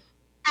out.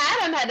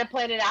 Adam had to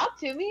point it out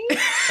to me.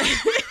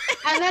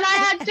 And then I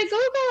had to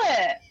Google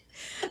it.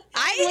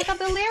 I look up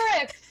the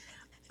lyrics.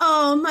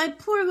 Oh, my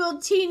poor little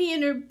teeny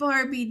and her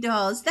Barbie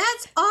dolls.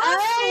 That's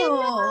awful.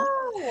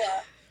 I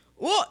know.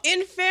 Well,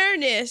 in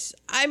fairness,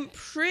 I'm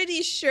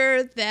pretty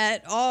sure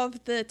that all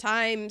of the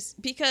times,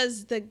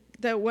 because the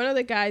one of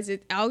the guys,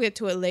 I'll get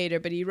to it later,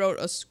 but he wrote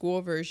a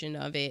school version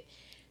of it.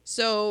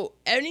 So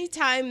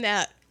anytime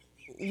that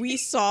we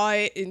saw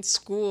it in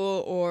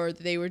school or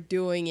they were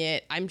doing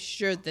it, I'm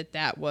sure that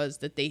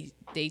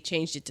they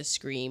changed it to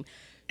Scream.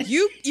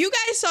 You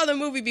guys saw the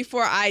movie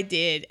before I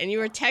did, and you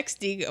were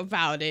texting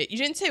about it. You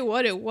didn't say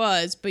what it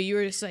was, but you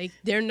were just like,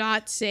 they're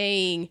not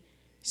saying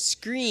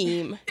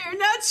Scream. They're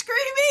not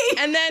screaming.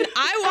 And then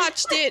I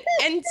watched it,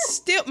 and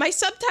still my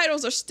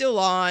subtitles are still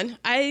on.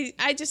 I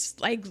just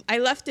like I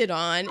left it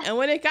on, and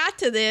when it got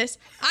to this,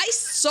 I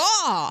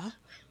saw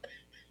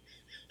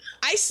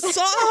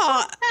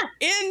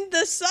in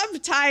the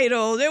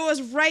subtitle it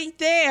was right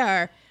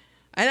there,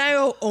 and I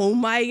go, oh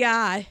my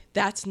god,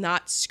 that's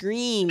not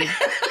Scream.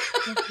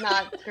 It's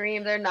not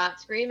Scream. They're not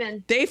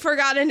screaming. They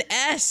forgot an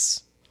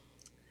S.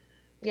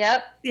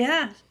 Yep.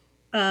 Yeah.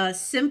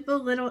 Simple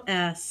little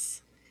S.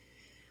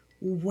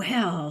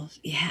 Well,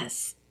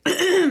 yes. They're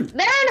in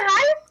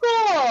high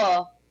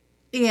school.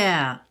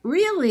 Yeah,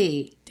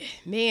 really.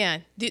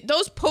 Man,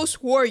 those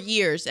post-war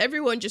years,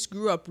 everyone just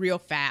grew up real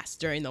fast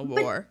during the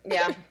war.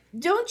 Yeah.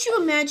 Don't you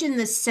imagine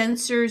the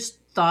censors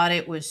thought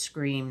it was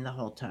Scream the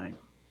whole time?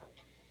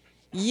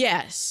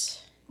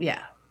 Yes.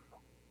 Yeah.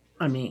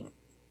 I mean,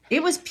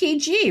 it was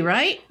PG,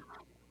 right?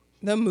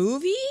 The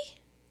movie?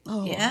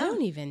 Oh, Yeah. I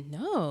don't even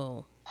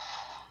know.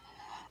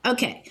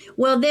 Okay.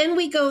 Well, then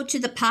we go to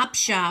the pop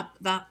shop,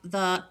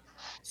 the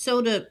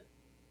soda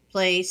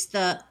place,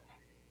 the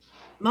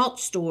malt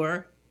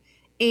store,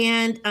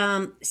 and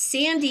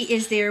Sandy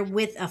is there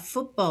with a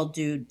football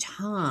dude,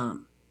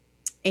 Tom,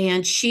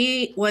 and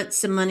she wants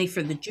some money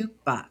for the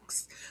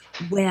jukebox.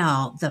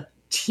 Well, the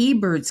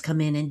T-Birds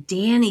come in, and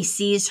Danny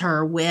sees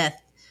her with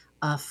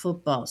a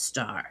football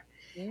star,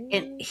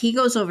 and he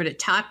goes over to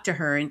talk to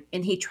her,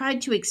 and he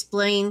tried to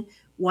explain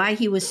why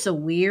he was so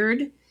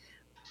weird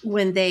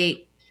when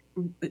they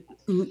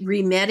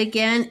re-met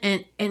again,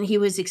 and he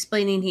was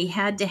explaining he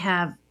had to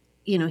have,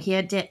 he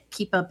had to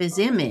keep up his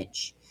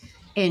image,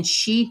 and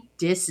she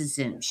disses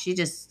him. She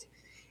just,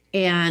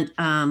 and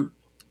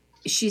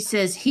she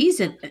says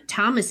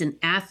Tom is an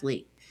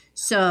athlete,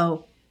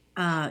 so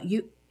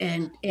Tanny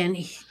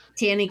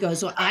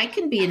goes, well, I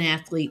can be an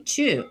athlete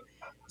too.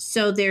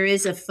 So there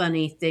is a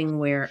funny thing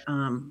where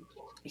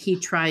he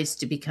tries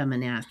to become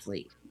an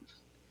athlete,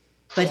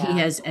 but he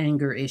has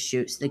anger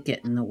issues that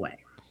get in the way.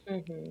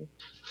 Mm-hmm.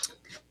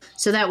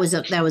 So that was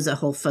a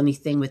whole funny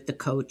thing with the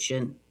coach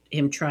and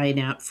him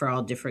trying out for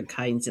all different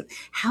kinds of.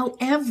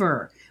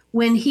 However,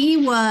 when he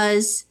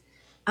was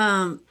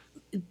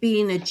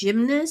being a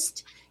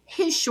gymnast,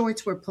 his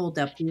shorts were pulled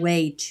up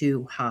way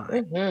too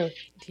high. Mm-hmm.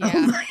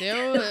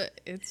 Yeah,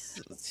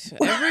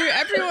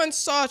 everyone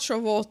saw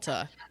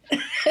Travolta.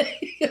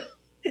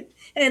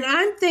 And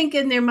I'm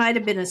thinking there might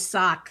have been a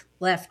sock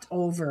left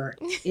over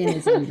in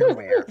his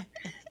underwear.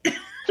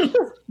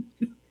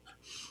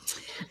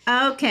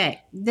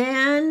 Okay,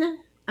 then.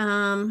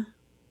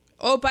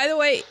 Oh, by the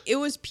way, it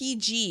was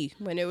PG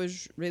when it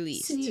was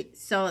released.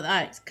 So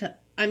that's,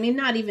 I mean,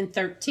 not even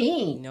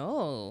 13.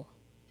 No,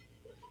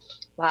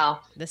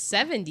 Wow. the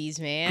 70s,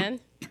 man,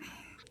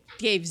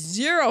 gave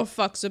zero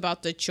fucks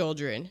about the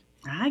children.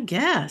 I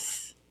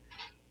guess.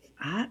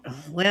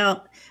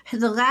 Well,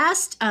 the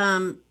last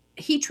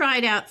he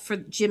tried out for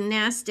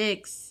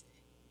gymnastics,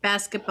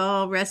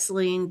 basketball,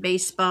 wrestling,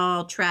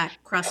 baseball, track,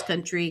 cross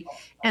country,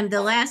 and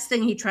the last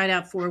thing he tried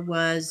out for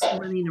was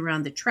running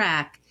around the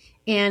track.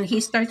 And he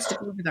starts to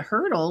go over the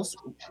hurdles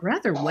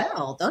rather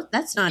well.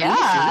 That's not easy.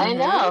 I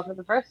know, for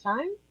the first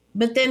time.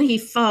 But then he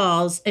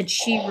falls, and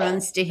she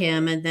runs to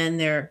him, and then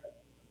they're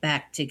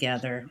back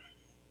together.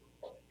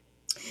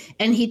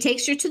 And he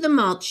takes her to the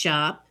malt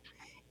shop,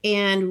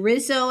 and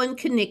Rizzo and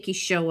Kanicki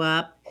show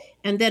up,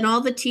 and then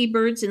all the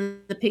T-Birds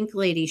and the Pink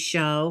Lady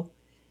show.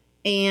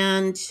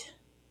 And,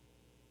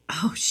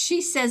 oh,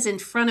 she says in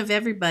front of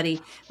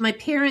everybody, my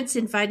parents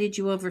invited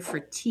you over for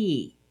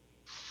tea.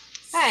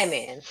 I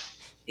mean.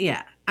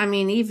 Yeah. I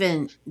mean,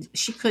 even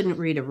she couldn't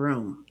read a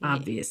room,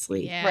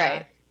 obviously. Yeah.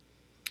 Right.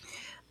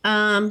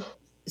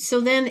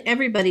 So then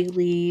everybody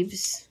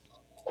leaves.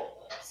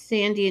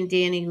 Sandy and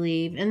Danny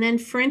leave. And then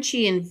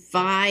Frenchie and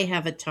Vi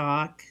have a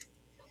talk.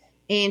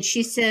 And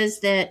she says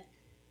that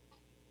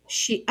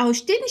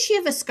didn't she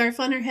have a scarf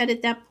on her head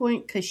at that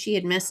point? Because she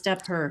had messed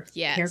up her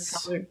hair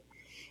color.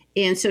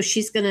 And so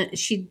she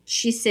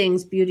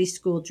sings Beauty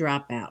School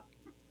Dropout.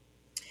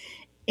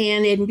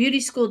 And in Beauty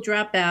School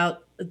Dropout,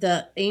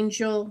 the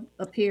angel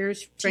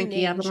appears,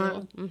 Frankie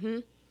Avalon. Mm-hmm.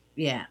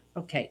 Yeah,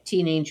 okay.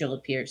 Teen Angel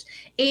appears.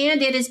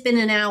 And it has been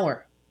an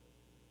hour.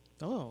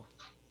 Oh.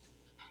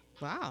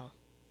 Wow.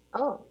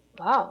 Oh,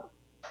 wow.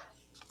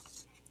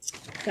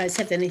 Guys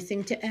have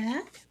anything to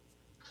add?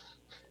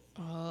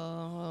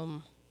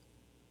 No,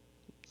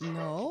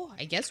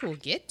 I guess we'll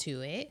get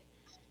to it.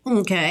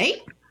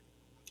 Okay.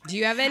 Do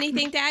you have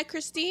anything to add,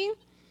 Christine?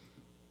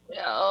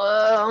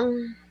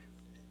 No,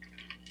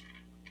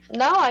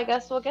 I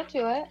guess we'll get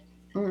to it.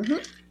 Mm-hmm.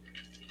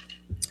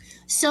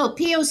 So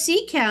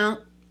POC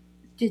count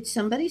Did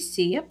somebody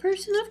see a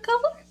person of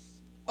color?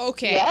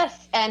 Okay.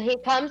 Yes, and he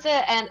comes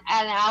in an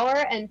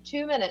hour and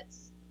 2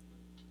 minutes.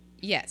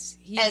 Yes.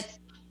 It's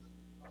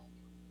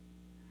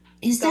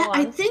Is Go that?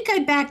 I on. think I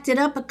backed it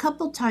up a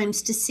couple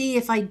times to see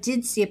if I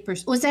did see a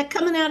person. Was that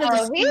coming out of the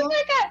he's school?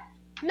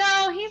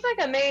 he's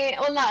like a main.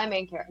 Well, not a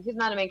main character. He's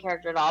not a main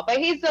character at all. But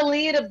he's the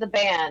lead of the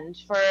band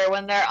for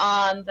when they're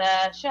on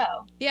the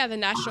show. Yeah, the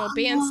National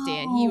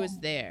Bandstand. He was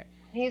there.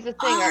 He's a singer.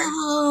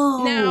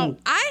 Oh. Now,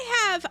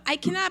 I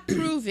cannot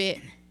prove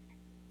it,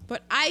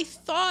 but I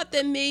thought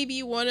that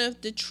maybe one of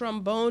the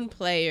trombone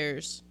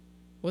players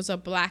was a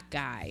black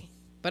guy.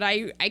 But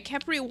I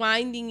kept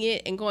rewinding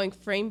it and going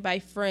frame by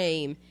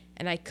frame,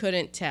 and I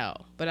couldn't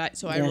tell. But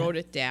I wrote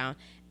it down.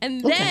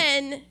 And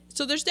then,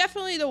 so there's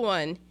definitely the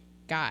one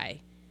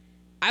guy.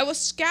 I was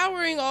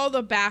scouring all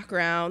the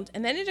background,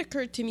 and then it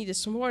occurred to me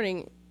this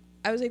morning.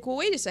 I was like, well,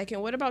 wait a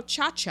second. What about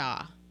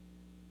Cha-Cha?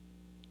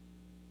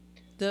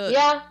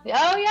 Yeah.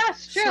 Oh, yeah,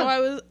 it's true.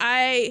 So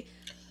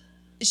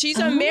she's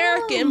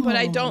American, but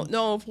I don't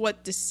know of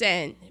what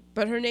descent.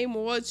 But her name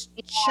was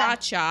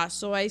Cha-Cha,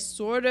 so I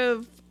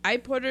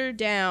put her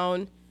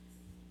down.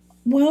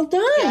 Well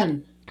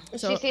done.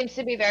 So, she seems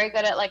to be very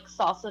good at like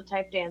salsa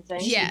type dancing.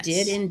 yes. She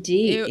did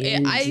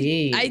indeed.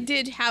 I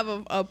did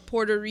have a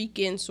Puerto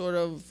Rican sort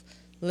of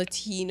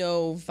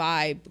Latino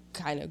vibe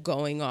kind of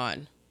going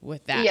on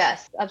with that.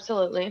 Yes,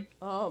 absolutely.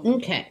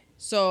 Okay.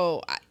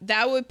 So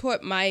that would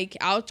put Mike.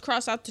 I'll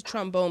cross out the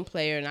trombone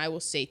player, and I will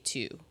say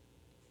 2.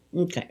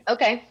 Okay.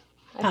 Okay.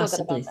 I feel good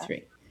Possibly about that.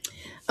 3.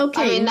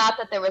 Okay. I mean, not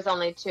that there was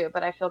only 2,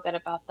 but I feel good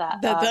about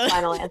that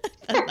final answer.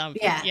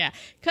 Yeah.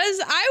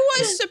 Because I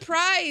was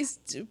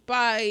surprised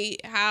by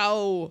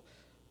how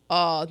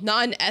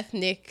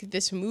non-ethnic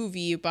this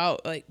movie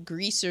about like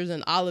greasers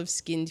and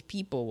olive-skinned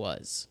people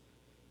was.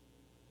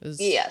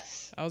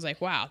 Yes. I was like,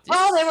 wow.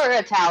 Well, they were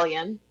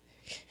Italian.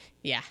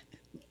 Yeah.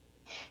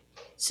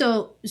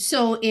 So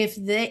if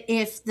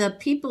the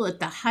people at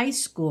the high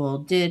school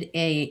did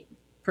a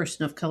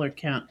person of color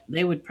count,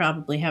 they would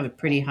probably have it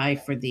pretty high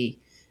for the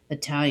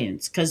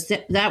Italians, because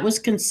that was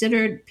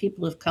considered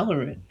people of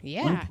color at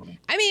one point.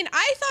 I mean,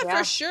 I thought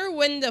for sure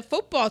when the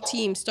football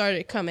team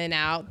started coming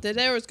out that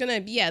there was going to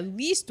be at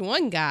least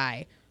one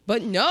guy,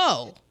 but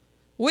no,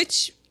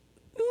 which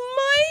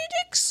might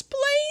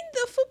explain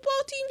the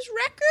football team's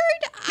record.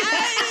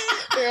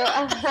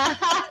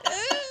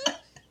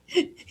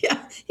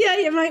 Yeah,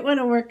 you might want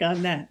to work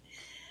on that.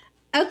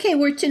 Okay,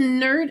 we're to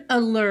nerd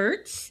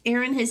alerts.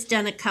 Erin has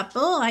done a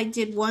couple. I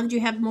did one. Do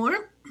you have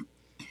more?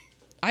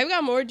 I've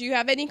got more. Do you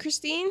have any,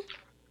 Christine?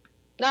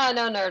 No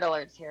nerd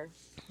alerts here.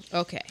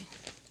 Okay.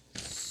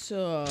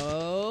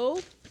 So,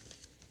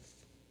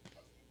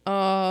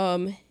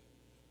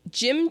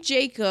 Jim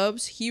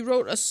Jacobs, he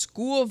wrote a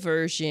school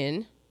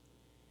version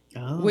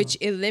which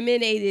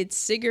eliminated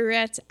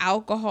cigarettes,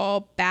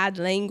 alcohol, bad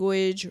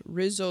language,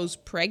 Rizzo's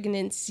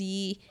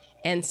pregnancy,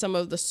 and some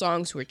of the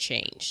songs were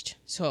changed.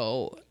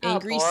 So in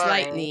Grease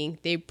Lightning,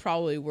 they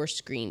probably were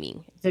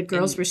screaming. The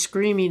girls were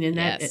screaming in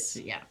that Yes.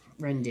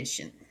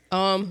 rendition.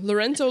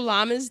 Lorenzo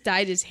Lamas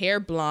dyed his hair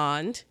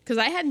blonde because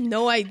I had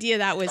no idea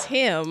that was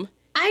him.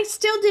 I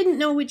still didn't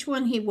know which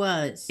one he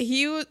was.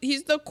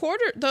 He's the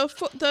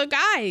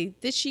guy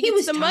that she He gets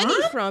was the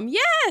money Tom? from.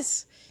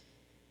 Yes.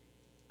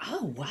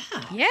 Oh, wow.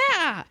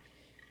 Yeah.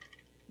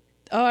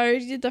 Oh, I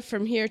already did the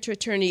From Here to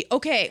Eternity.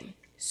 Okay,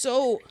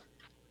 so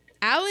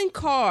Alan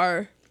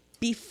Carr,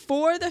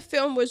 before the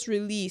film was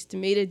released,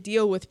 made a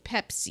deal with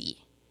Pepsi.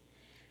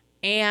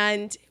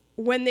 And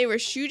when they were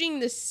shooting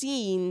the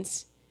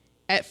scenes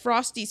at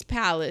Frosty's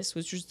Palace,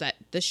 which was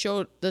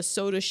the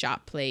soda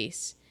shop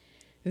place,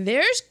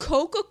 there's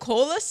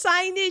Coca-Cola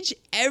signage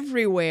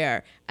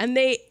everywhere. And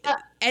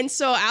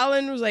so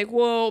Alan was like,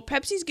 well,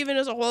 Pepsi's giving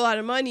us a whole lot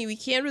of money. We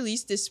can't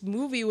release this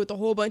movie with a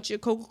whole bunch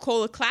of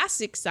Coca-Cola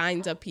classic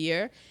signs up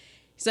here.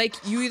 He's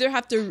like,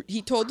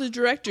 he told the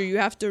director, you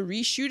have to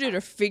reshoot it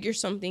or figure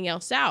something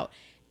else out.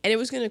 And it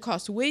was going to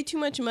cost way too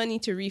much money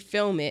to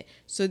refilm it.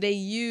 So they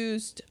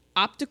used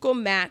optical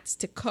mats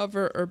to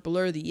cover or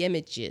blur the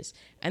images.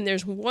 And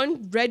there's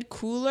one red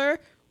cooler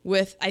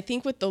with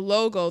the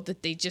logo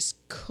that they just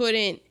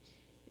couldn't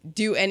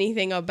do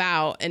anything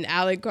about. And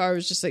Alan Carr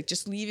was just like,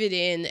 just leave it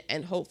in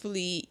and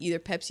hopefully either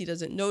Pepsi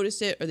doesn't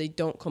notice it or they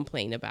don't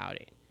complain about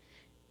it.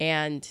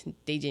 And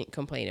they didn't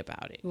complain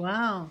about it.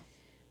 Wow.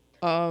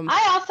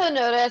 I also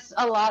noticed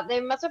a lot.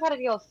 They must have had to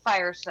deal with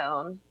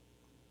Firestone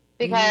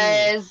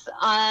because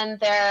on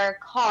their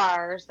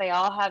cars they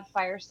all had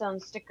Firestone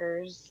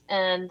stickers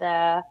and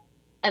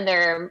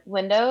their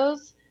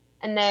windows,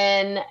 and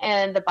then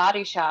in the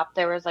body shop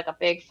there was like a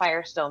big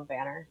Firestone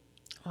banner.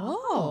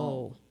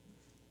 Oh,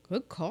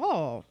 good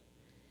call.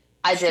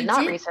 I did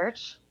not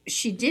research.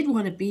 She did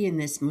want to be in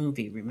this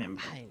movie,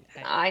 remember?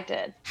 I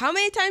did. How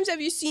many times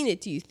have you seen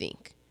it, do you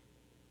think?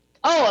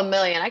 Oh, a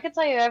million. I could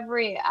tell you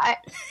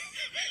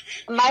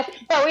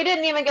but we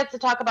didn't even get to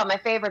talk about my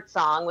favorite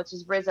song, which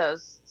is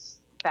Rizzo's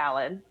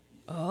ballad.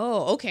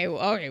 Oh, okay.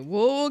 Well, okay.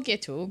 We'll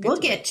get to it. We'll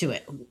get to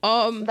it.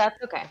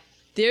 That's okay.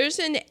 There's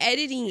an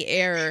editing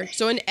error.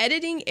 So an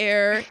editing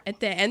error at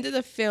the end of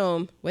the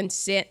film when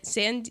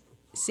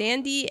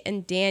Sandy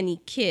and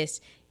Danny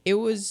kiss,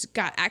 it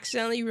got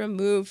accidentally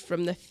removed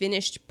from the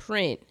finished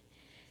print,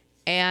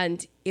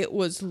 and it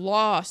was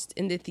lost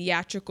in the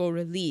theatrical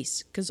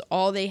release because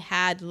all they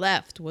had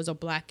left was a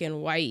black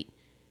and white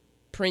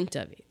print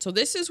of it. So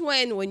this is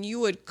when you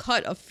would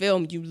cut a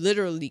film, you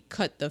literally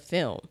cut the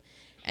film,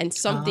 and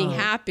something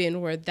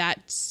happened where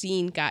that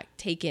scene got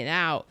taken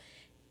out,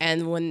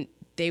 and when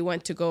they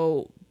went to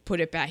go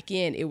put it back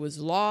in, it was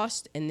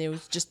lost, and there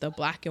was just the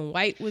black and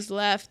white was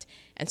left.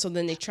 And so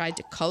then they tried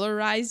to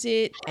colorize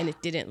it, and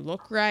it didn't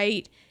look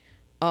right.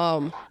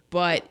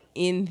 But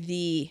in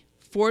the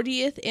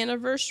 40th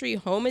anniversary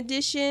home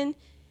edition,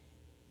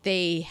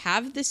 they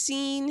have the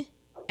scene,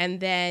 and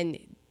then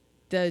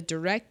the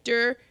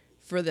director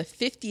for the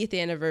 50th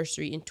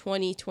anniversary in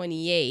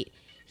 2028,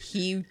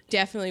 he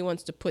definitely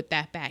wants to put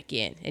that back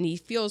in, and he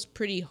feels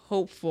pretty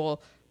hopeful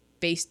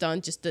based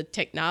on just the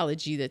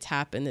technology that's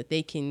happened that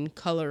they can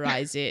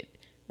colorize it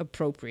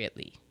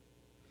appropriately.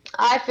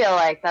 I feel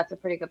like that's a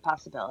pretty good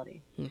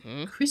possibility.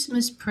 Mm-hmm.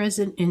 Christmas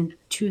present in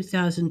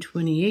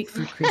 2028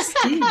 for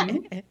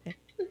Christine.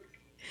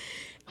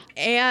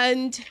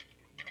 And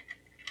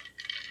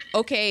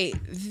okay,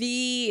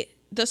 the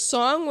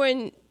song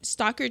when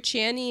Stockard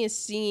Channing is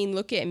singing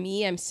 "Look at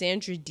Me, I'm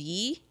Sandra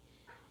Dee,"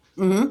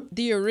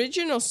 the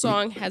original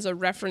song has a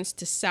reference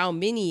to Sal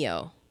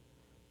Mineo,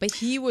 but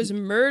he was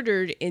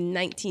murdered in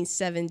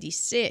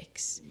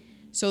 1976.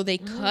 So they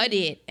cut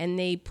it and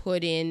they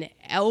put in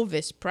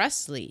Elvis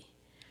Presley.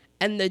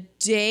 And the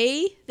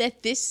day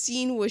that this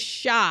scene was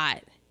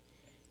shot,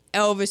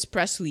 Elvis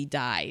Presley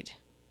died.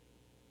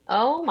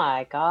 Oh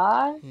my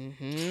God.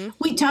 Mm-hmm.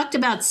 We talked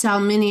about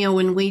Sal Mineo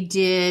when we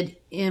did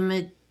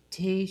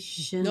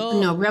Imitation.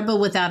 No, Rebel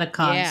Without a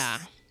Cause. Yeah.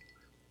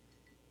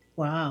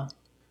 Wow.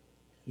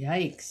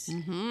 Yikes.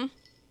 Mm-hmm.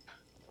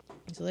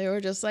 So they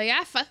were just like,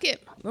 fuck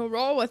it. We'll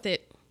roll with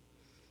it.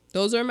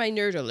 Those are my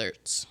nerd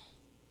alerts.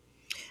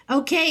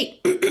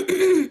 Okay.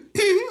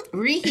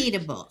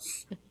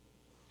 Reheatables.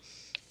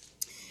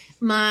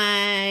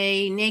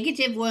 My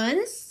negative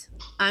ones.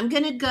 I'm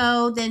going to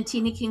go, then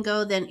Tina can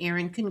go, then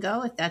Aaron can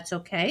go, if that's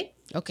okay.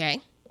 Okay.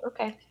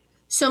 Okay.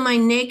 So my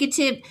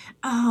negative,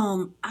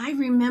 I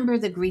remember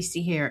the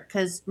greasy hair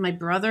because my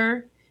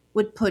brother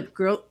would put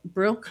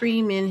Brill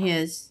cream in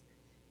his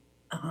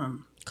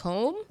Comb?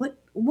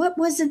 What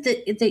was it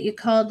that you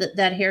called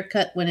that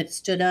haircut when it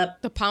stood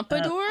up? The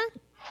pompadour?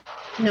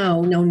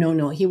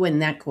 No. He wasn't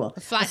that cool. A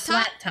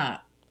flat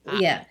top.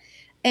 Yeah.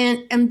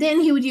 And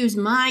then he would use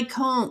my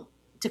comb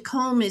to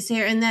comb his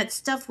hair, and that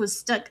stuff was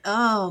stuck.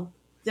 Oh,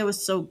 that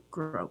was so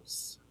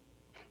gross.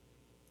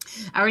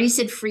 I already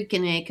said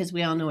freaking A because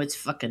we all know it's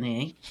fucking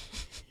A.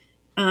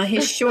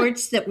 His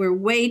shorts that were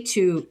way.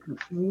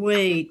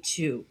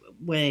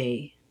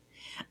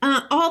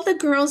 All the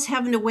girls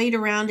having to wait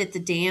around at the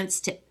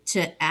dance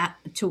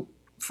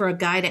for a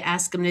guy to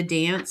ask them to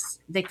dance.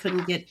 They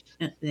couldn't get.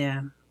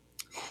 Yeah.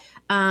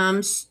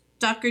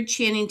 Stockard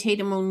Channing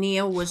Tatum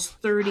O'Neal was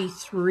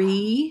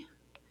 33.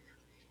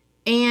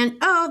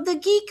 And the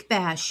geek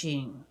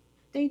bashing.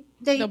 They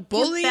the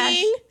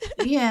bullying?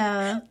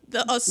 Yeah.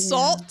 The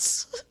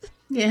assaults?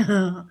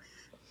 Yeah.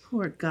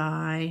 Poor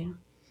guy.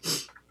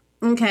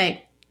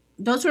 Okay.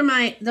 Those were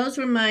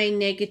my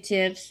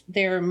negatives.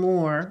 There are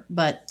more,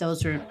 but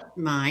those are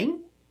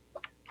mine.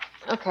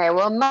 Okay,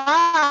 well,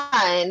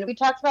 mine, we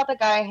talked about the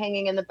guy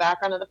hanging in the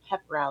background of the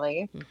pep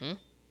rally. Mm-hmm.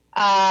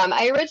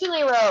 I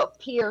originally wrote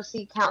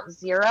POC count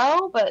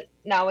 0, but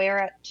now we are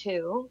at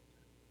 2.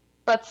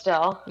 But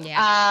still.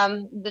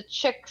 Yeah. The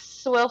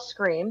chicks will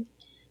scream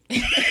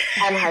in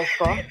high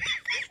school.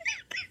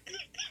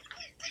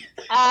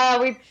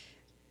 We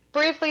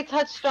briefly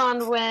touched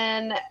on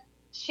when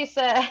she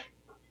said,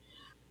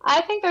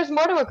 I think there's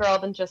more to a girl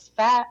than just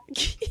fat.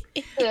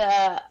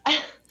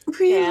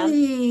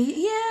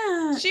 Really?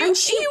 Yeah. She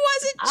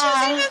wasn't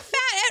even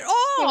fat at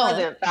all. She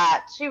wasn't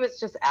fat. She was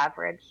just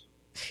average.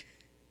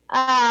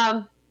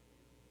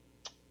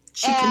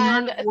 She could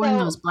not have worn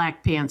those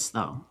black pants,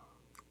 though.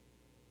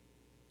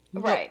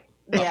 Right.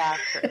 Yeah,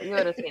 sure. You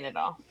would have seen it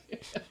all.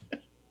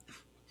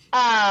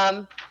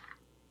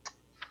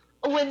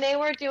 When they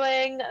were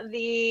doing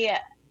the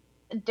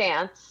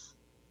dance,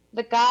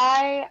 the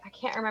guy, I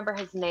can't remember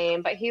his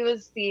name, but he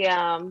was the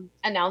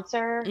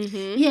announcer.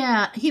 Mm-hmm.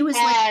 Yeah, he was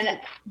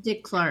like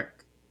Dick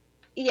Clark.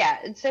 Yeah,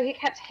 and so he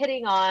kept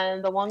hitting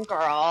on the one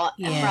girl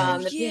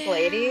from the Pink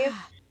Ladies.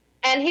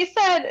 And he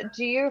said,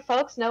 do you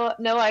folks know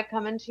I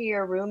come into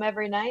your room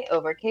every night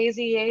over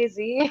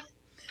KZAZ?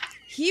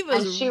 She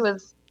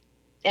was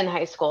in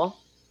high school.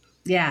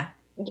 Yeah.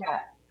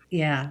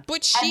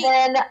 But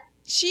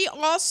she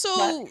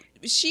also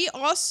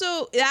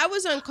that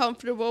was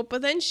uncomfortable,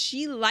 but then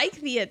she liked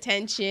the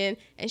attention,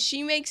 and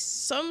she makes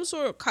some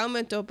sort of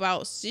comment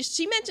about,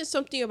 she mentioned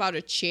something about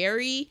a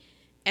cherry,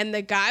 and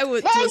the guy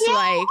was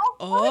like,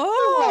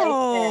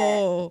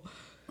 oh.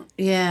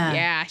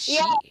 Yeah. She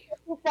said,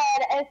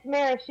 it's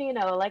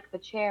maraschino, like the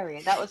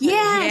cherry. That was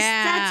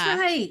that's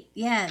right.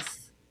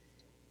 Yes.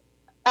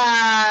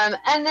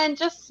 And then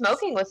just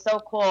smoking was so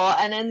cool.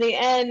 And in the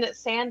end,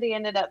 Sandy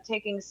ended up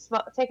taking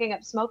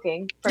up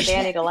smoking for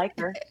Danny to like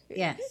her.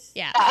 Yes.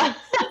 Yeah. Uh,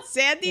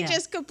 Sandy Yeah.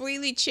 just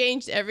completely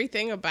changed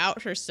everything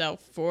about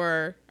herself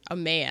for a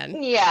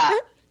man. yeah.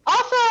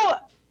 Also,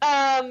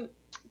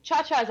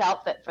 Cha-Cha's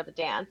outfit for the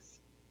dance.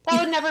 That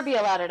would never be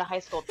allowed at a high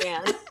school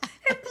dance.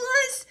 And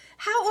plus,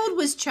 how old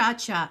was Cha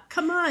Cha?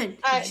 Come on.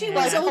 She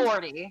Like was old.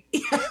 40.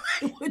 Yeah,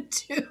 I would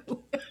too.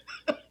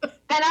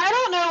 And I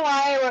don't know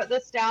why I wrote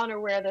this down or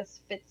where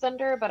this fits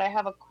under, but I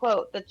have a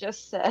quote that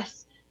just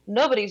says,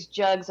 "Nobody's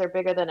jugs are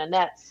bigger than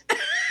Annette's."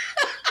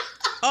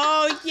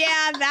 Oh,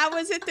 yeah, that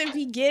was at the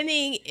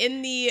beginning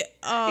in the...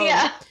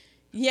 Yeah.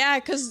 Yeah,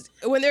 because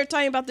when they were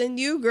talking about the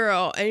new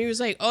girl, and he was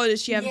like, oh,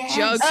 does she have Yes.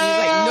 jugs? He was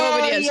like,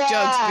 nobody has Oh,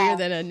 jugs yeah. bigger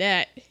than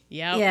Annette.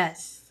 Yep.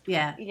 Yes.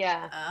 Yeah.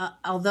 Yeah.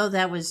 Although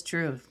that was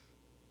true.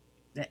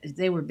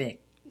 They were big.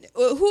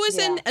 Who was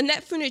Yeah. in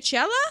Annette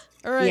Funicello?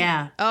 Or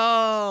Yeah.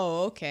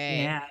 Oh,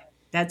 okay. Yeah.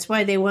 That's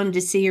why they wanted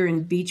to see her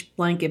in Beach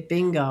Blanket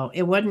Bingo.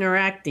 It wasn't her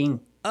acting.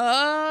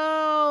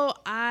 Oh,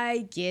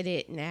 I get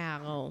it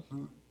now.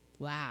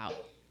 Wow.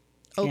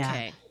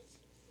 Okay.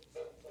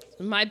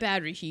 My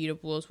bad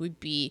reheatables would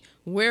be,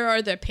 where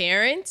are their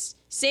parents?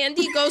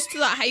 Sandy goes to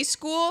the high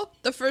school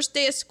the first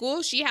day of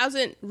school. She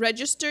hasn't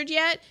registered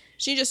yet.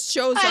 She just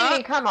shows I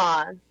mean, up, come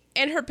on.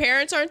 and her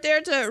parents aren't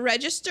there to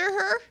register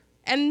her.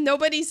 And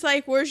nobody's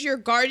like, where's your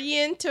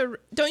guardian to...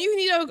 Don't you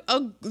need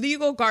a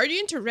legal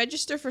guardian to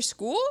register for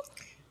school?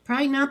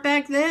 Probably not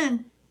back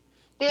then.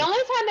 The only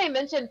time they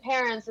mention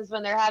parents is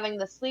when they're having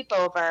the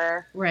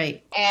sleepover,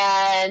 Right.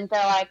 and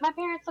they're like, "My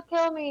parents will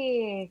kill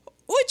me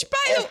Which,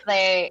 by the if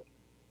they."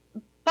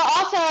 But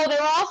also, they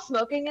were all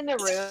smoking in the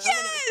room, and it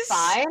Yes! was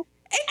fine.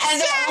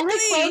 And they only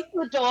Exactly.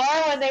 closed the door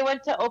when they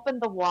went to open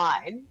the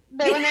wine.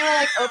 When they were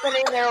like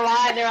opening their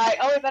wine, they're like,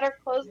 "Oh, we better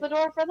close the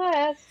door for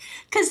this."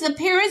 Because the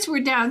parents were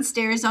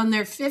downstairs on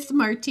their fifth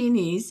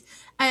martinis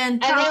and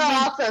And they were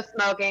probably also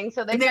smoking,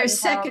 so they their couldn't tell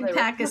second they were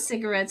pack of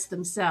cigarettes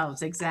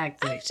themselves. I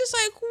Exactly. was just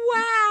like,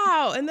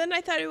 wow. And then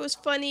I thought it was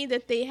funny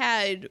that they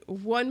had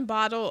one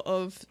bottle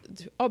of,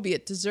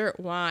 albeit dessert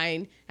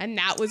wine, and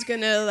that was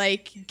going to,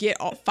 like, get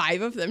all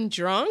 5 of them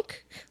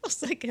drunk. I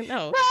was like,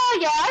 no. Oh,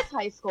 yeah, it's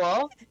high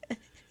school.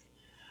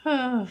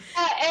 Oh,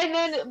 And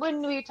then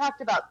when we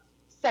talked about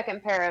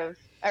second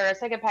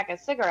pack of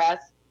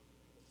cigarettes,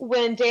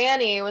 when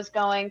Danny was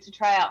going to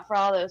try out for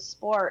all those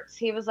sports,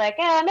 he was like,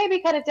 "Yeah, maybe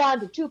cut it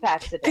down to 2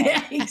 packs a day."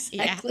 yeah,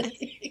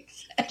 exactly.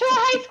 To a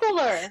high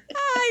schooler.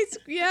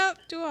 Yep,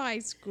 to a high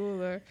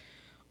schooler.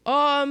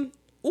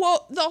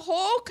 Well, the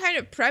whole kind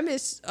of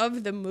premise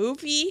of the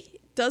movie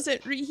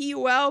doesn't reheat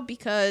well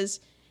because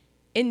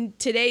in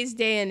today's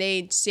day and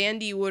age,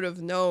 Sandy would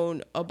have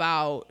known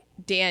about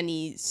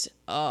Danny's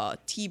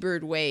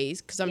T-Bird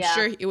ways because I'm Yeah.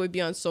 sure it would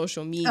be on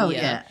social media. Oh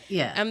yeah,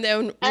 yeah. And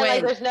then And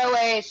like, when there's no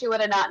way she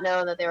would have not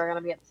known that they were going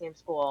to be at the same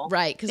school.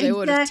 right, because they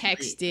would have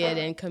Exactly. texted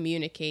and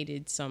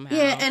communicated somehow.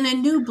 Yeah, and a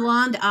new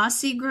blonde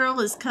Aussie girl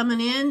is coming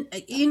in.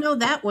 You know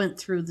that went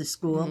through the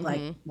school Mhm.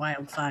 like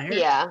wildfire.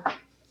 Yeah.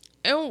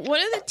 And one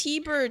of the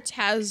T-Birds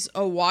has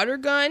a water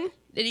gun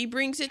that he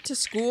brings it to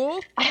school.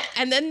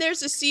 And then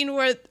there's a scene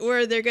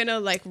where they're gonna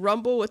like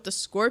rumble with the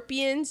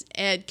scorpions,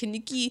 and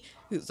Kaneki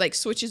like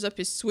switches up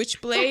his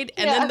switchblade,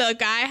 and then Yeah. the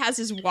guy has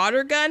his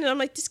water gun, and I'm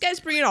like, this guy's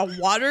bringing a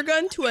water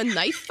gun to a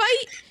knife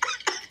fight?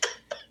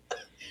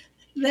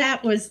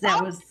 That was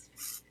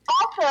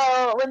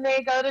Also, when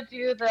they go to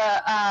do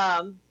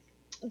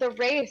the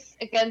race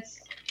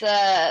against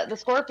the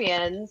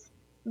scorpions,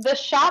 the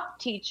shop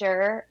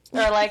teacher or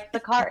like the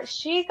car,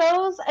 she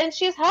goes and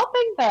she's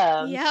helping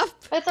them. Yep.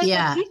 It's like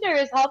Yeah. the teacher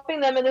is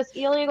helping them in this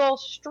illegal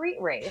street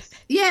race.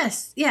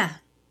 yes, yeah.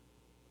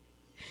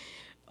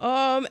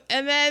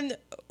 And then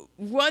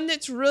one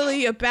that's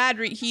really a bad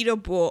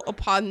reheatable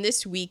upon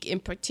this week in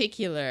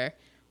particular,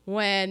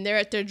 when they're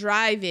at their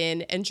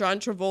drive-in and John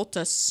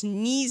Travolta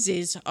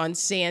sneezes on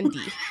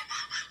Sandy.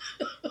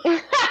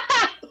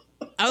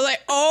 I was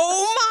like,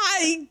 oh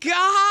my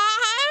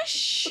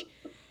gosh!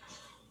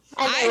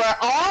 And they were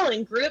all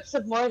in groups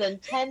of more than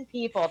 10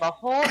 people the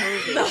whole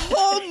movie. The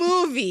whole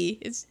movie.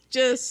 It's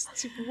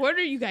just, what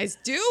are you guys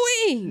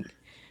doing?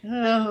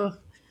 Oh,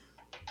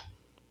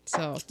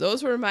 So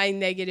those were my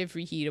negative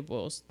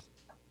reheatables.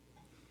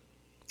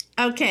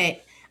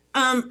 okay.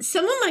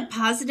 Some of my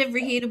positive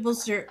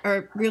reheatables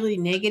are really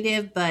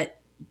negative, but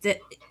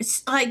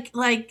it's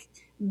like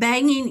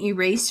banging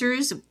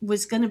erasers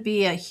was going to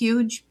be a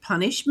huge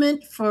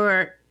punishment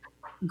for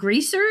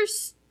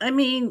greasers. I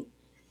mean,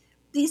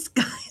 these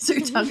guys are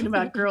talking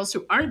about girls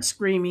who aren't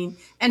screaming,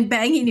 and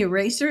banging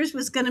erasers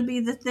was going to be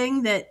the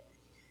thing that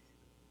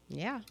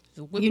Yeah.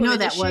 you know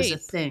that was a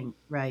thing,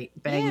 right?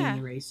 Banging Yeah.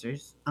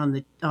 erasers on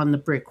the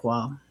brick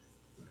wall.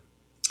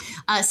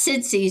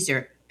 Sid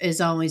Caesar is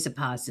always a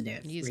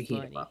positive. He's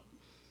reheatable.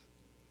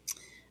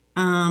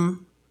 funny.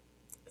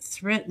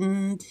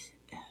 Threatened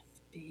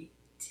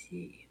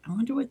FBT. I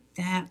wonder what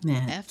that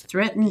meant. FB.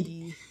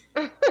 Threatened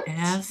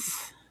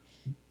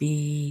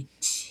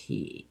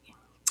FBT.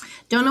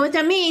 Don't know what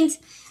that means.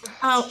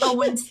 Oh,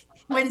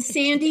 when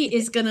Sandy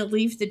is going to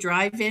leave the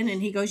drive-in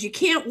and he goes, "You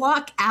can't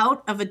walk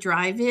out of a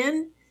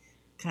drive-in,"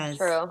 because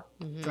True.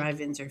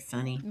 drive-ins are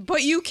funny.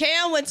 But you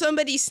can when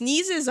somebody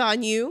sneezes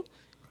on you.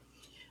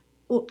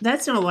 Well,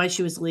 that's not why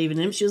she was leaving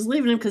him. She was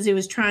leaving him because he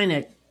was trying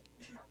to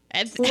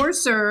At,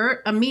 force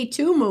her a Me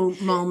Too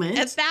moment.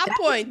 at that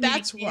point,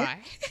 that's why.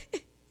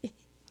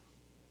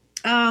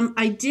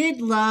 I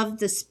did love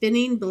the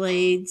spinning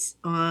blades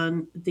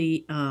on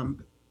the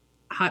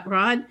hot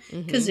rod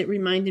because it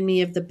reminded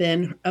me of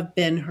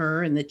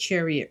Ben-Hur and the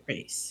chariot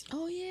race.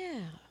 Oh,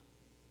 yeah.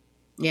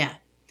 Yeah.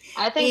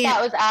 I think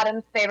that was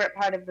Adam's favorite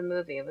part of the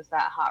movie, was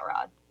that hot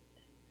rod.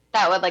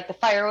 That would, like, the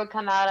fire would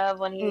come out of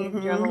when he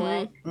drove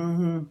away.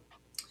 Mm-hmm.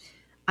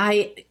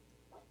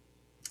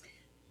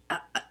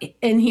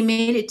 And he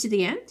made it to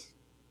the end?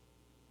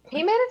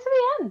 He made it to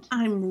the end.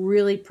 I'm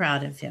really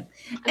proud of him.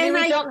 I mean,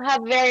 we don't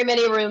have very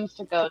many rooms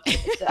to go to.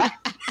 So.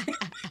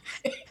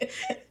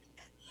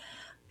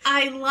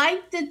 I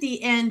like that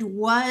the end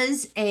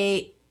was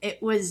a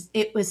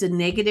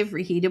negative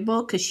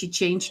reheatable because she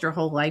changed her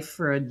whole life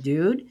for a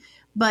dude.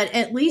 But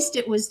at least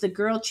it was the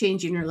girl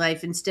changing her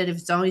life instead of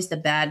it's always the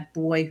bad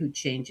boy who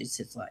changes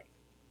his life.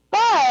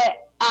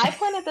 But I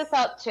pointed this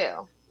out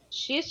too.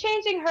 She's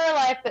changing her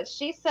life, but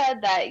she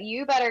said that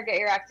you better get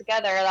your act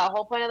together. That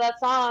whole point of that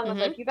song was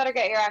like, you better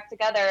get your act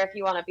together if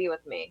you want to be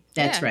with me.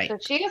 That's right. So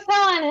she was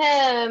telling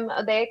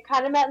him they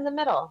kind of met in the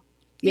middle.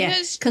 Yeah,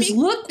 because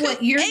look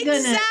what you're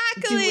going to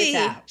do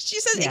without. She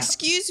says,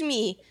 excuse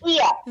me.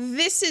 Yeah.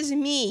 This is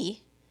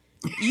me.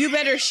 You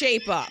better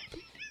shape up.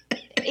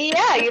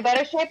 Yeah, you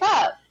better shape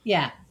up.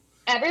 Yeah.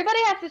 Everybody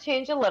has to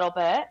change a little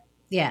bit.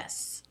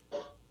 Yes.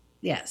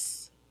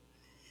 Yes.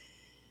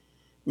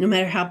 No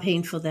matter how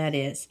painful that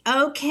is.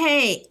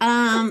 Okay.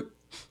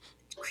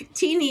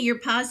 Tina, your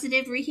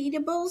positive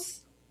reheatables?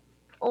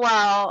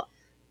 Well,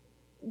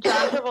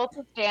 John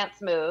Travolta's dance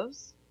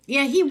moves.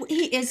 Yeah, he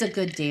is a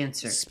good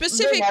dancer.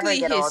 Specifically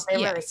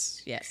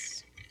his,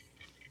 yes.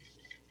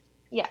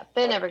 Yeah,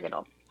 they never get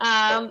old.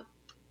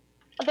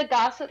 The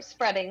gossip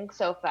spreading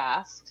so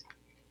fast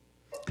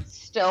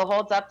still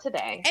holds up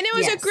today. And it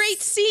was a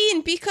great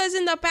scene because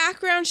in the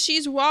background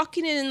she's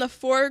walking and in the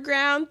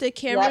foreground the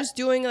camera's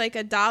doing like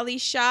a dolly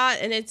shot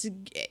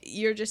and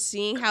you're just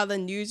seeing how the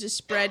news is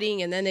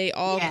spreading and then it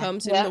all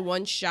comes into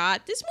one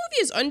shot. This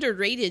movie is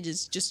underrated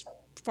as just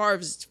far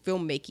as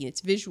filmmaking, it's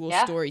visual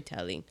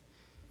storytelling.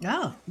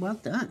 Oh, well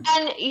done.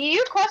 And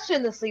you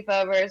questioned the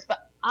sleepovers,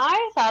 but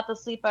I thought the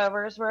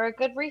sleepovers were a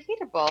good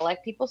reheatable.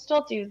 Like people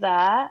still do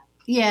that.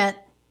 Yeah.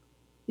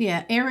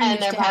 Yeah, Aaron and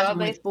used they're to have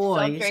probably with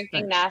boys, still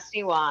drinking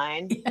nasty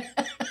wine.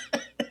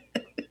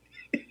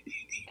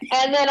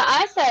 And then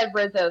I said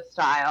Rizzo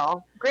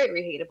style, great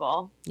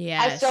reheatable. Yeah,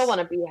 I still want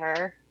to be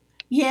her.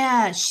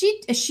 Yeah,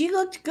 she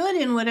looked good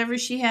in whatever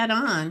she had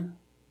on.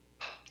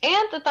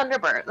 And the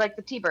Thunderbird, like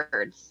the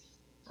T-Birds.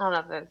 I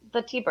don't know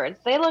the T-Birds.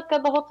 They look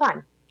good the whole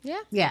time.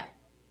 Yeah. Yeah.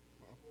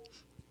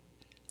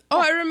 Oh,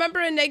 I remember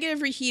a negative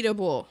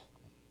reheatable.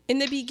 In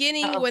the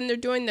beginning, when they're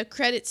doing the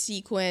credit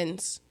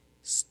sequence,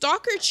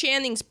 Stalker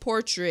Channing's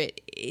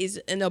portrait is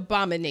an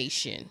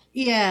abomination.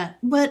 Yeah,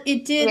 but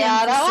it did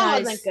emphasize... that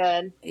one wasn't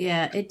good.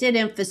 Yeah, it did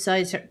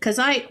emphasize her. Because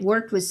I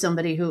worked with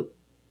somebody who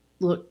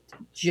looked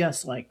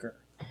just like her.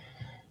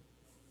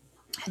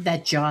 Had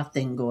that jaw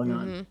thing going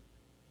on.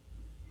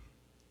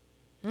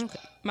 Okay.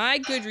 My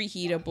good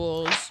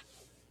reheatables,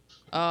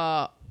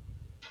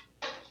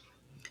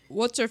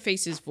 what's her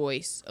face's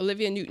voice?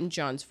 Olivia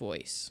Newton-John's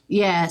voice.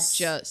 Yes.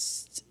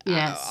 Yes.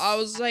 I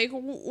was like,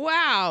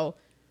 wow.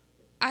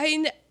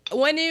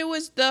 When it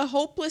was the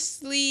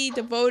Hopelessly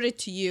Devoted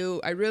to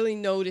You, I really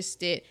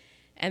noticed it.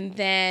 And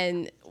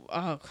then,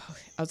 I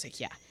was like,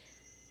 yeah.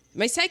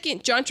 My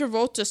second, John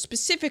Travolta,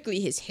 specifically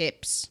his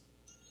hips.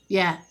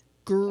 Yeah.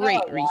 Great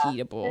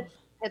reheatable.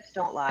 Hips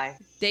don't lie.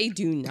 They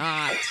do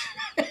not.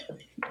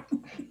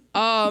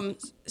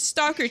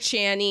 Stalker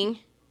Channing.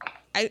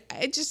 I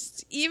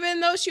just,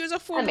 even though she was a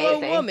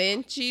full-blown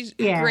woman, she's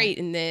great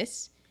in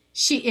this.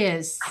 She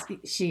is.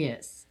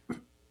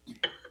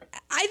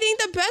 I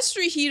think the best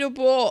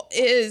reheatable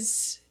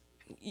is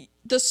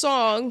the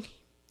song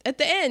at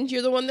the end,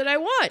 You're the One That I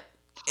Want.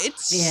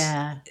 That's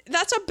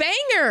a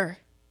banger.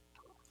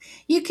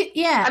 You could,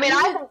 yeah. I mean,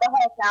 I think the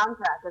whole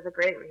soundtrack is a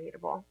great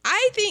reheatable.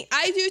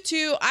 I do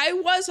too. I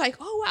was like,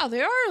 oh wow,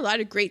 there are a lot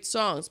of great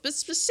songs, but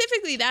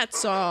specifically that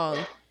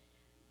song,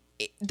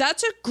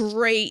 that's a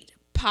great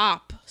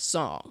pop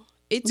song.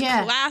 It's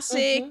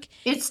classic.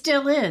 It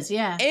still is,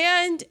 yeah.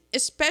 And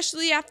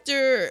especially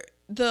after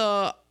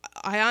the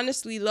I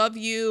Honestly Love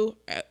You,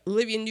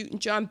 Olivia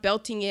Newton-John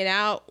belting it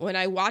out. When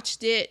I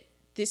watched it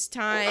this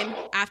time,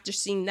 after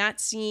seeing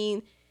that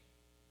scene,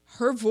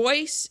 her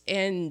voice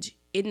and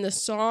in the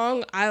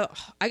song, I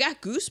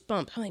got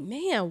goosebumps. I'm like,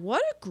 man,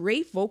 what a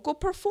great vocal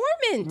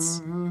performance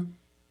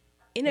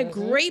in a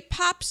great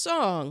pop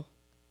song.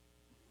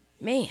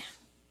 Man.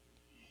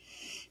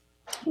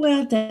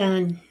 Well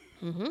done.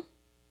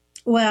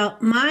 Well,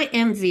 my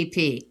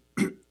MVP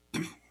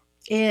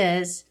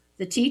is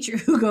The teacher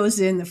who goes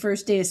in the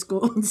first day of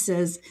school and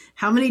says,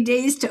 "How many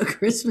days till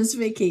Christmas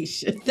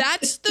vacation?"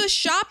 That's the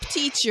shop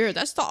teacher.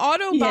 That's the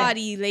auto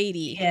body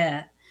lady.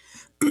 Yeah.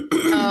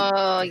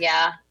 Oh,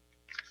 yeah.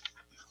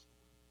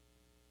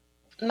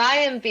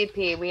 My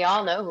MVP, we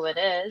all know who it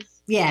is.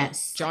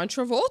 Yes. John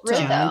Travolta.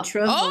 Rizzo. John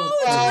Travolta.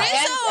 Oh,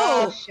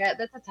 it's Rizzo. Shit,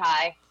 that's a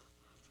tie.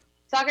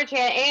 Soccer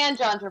Chan and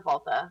John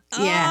Travolta.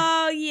 Yeah.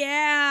 Oh,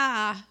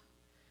 yeah.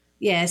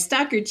 Yeah,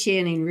 Stockard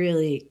Channing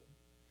really.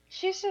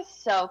 She's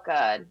just so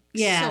good.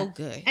 Yeah. So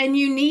good. And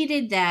you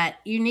needed that.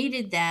 You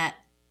needed that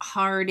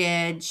hard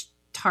edge,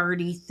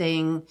 tardy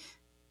thing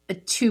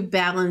to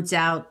balance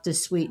out the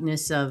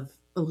sweetness of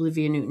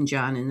Olivia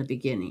Newton-John in the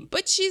beginning.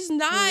 But she's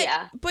not.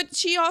 Yeah. But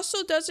she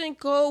also doesn't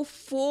go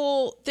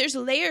full. There's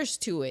layers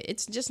to it.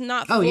 It's just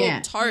not Oh, full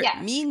yeah. tart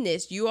Yes.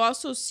 meanness. You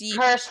also see.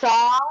 Her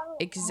song.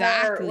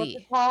 Exactly. What's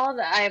it called?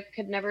 I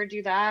could never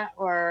do that.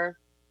 Or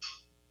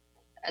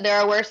there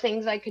are worse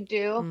things I could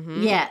do.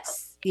 Mhm.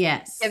 Yes.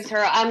 Yes. Gives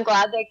her. I'm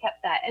glad they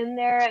kept that in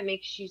there. It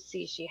makes you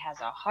see she has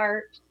a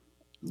heart.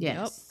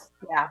 Yes.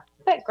 Yeah.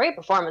 But great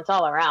performance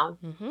all around.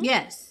 Mhm.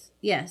 Yes.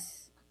 Yes.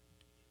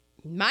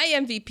 My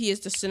MVP is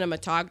the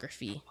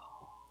cinematography.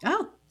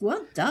 Oh,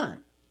 well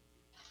done.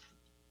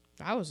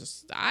 I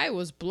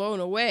was blown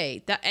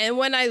away. And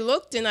when I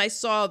looked and I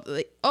saw,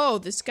 like, oh,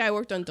 this guy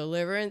worked on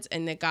Deliverance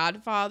and The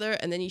Godfather,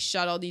 and then he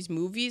shot all these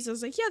movies. I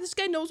was like, yeah, this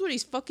guy knows what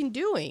he's fucking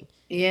doing.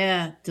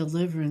 Yeah.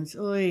 Deliverance.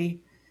 Oy.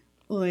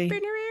 Oy.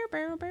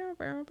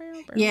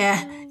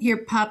 Yeah. Your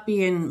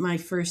puppy and my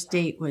first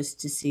date was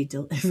to see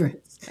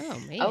Deliverance. Oh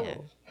man.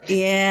 Oh.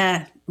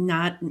 Yeah.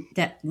 Not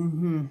that.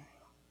 Mm-hmm.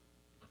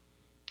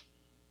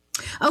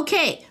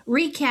 Okay.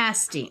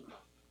 Recasting.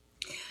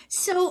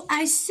 So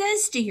I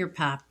says to your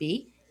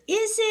poppy,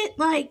 is it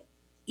like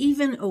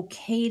even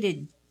okay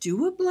to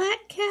do a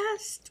black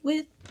cast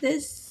with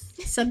this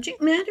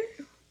subject matter?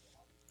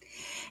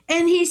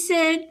 And he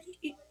said,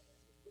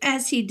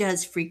 as he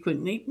does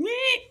frequently,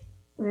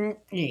 meh.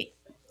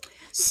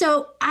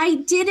 So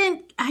I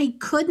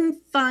couldn't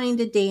find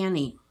a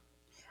Danny.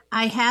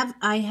 I have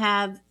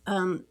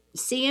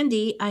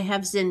Sandy, I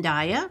have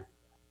Zendaya,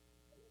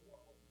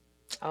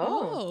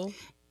 Oh.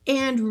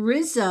 and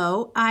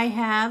Rizzo, I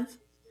have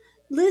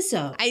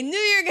Lizzo. I knew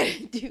you were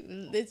gonna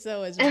do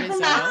Lizzo as Rizzo.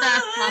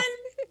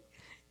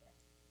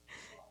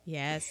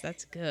 Yes,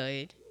 that's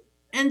good.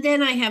 And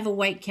then I have a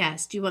white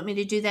cast. Do you want me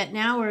to do that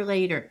now or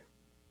later?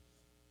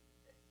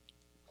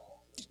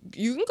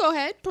 You can go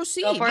ahead,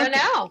 proceed. Go for it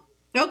now.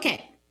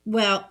 Okay.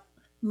 Well,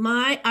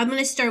 I'm going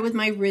to start with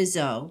my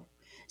Rizzo.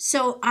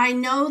 So I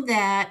know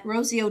that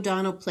Rosie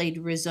O'Donnell played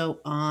Rizzo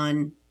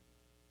on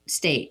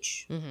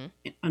stage Mm-hmm.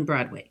 on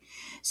Broadway.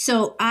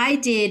 So I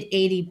did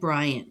Adie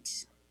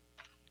Bryant.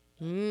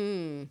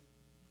 Mm.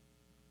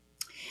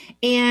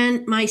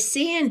 And my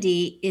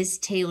Sandy is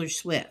Taylor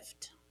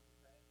Swift.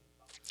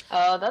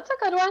 Oh, that's a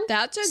good one.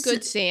 That's a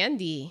good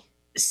Sandy.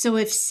 So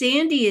if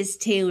Sandy is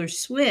Taylor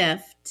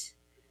Swift,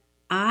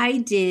 I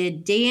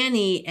did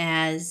Danny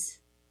as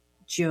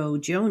Joe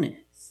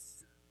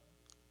Jonas.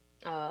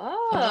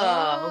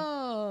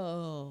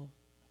 Oh.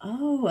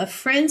 Oh, a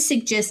friend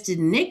suggested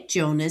Nick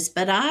Jonas,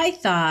 but I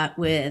thought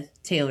with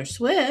Taylor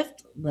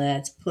Swift,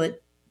 let's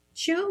put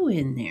Joe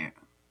in there.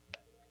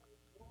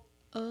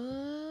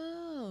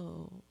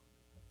 Oh.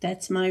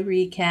 That's my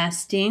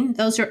recasting.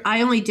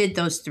 I only did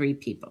those three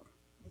people.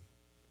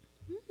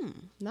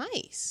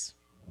 Nice.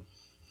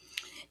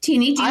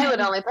 Teeny, do you I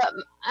would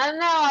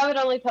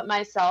only put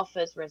myself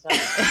as Rizzo.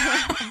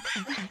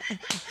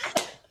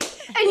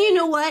 And you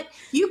know what?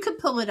 You could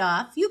pull it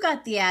off. You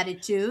got the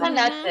attitude. And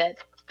that's it.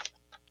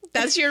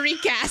 That's your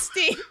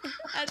recasting.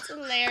 That's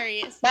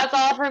hilarious. That's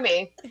all for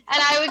me. And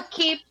I would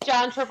keep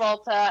John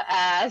Travolta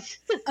as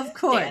Of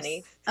course.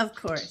 Danny. Of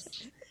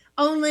course.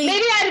 Only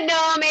Maybe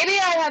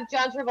I'd have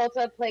John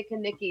Travolta play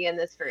Kaniki in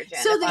this version.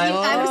 So that you-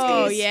 I was Oh,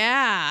 gonna-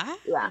 yeah.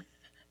 Yeah.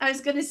 I was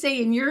going to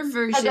say in your As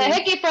version. a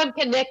hickey from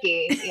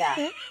Kaniki.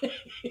 Yeah.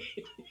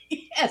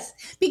 Yes,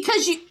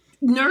 because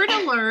nerd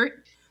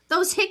alert,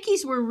 those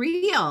hickeys were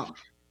real.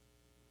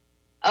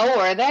 Oh,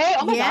 were they?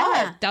 Oh my Yeah.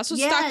 god. That's what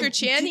Yeah, Stockard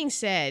Channing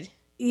said.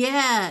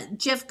 Yeah,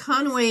 Jeff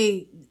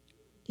Conway.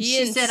 He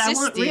She said, "I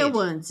want real insisted.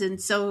 ones,"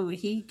 and so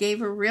he gave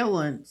her real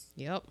ones.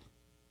 Yep.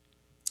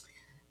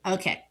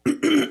 Okay.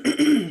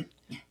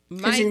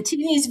 Because in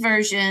Teeny's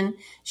version,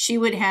 she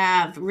would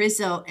have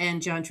Rizzo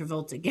and John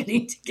Travolta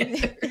getting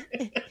together.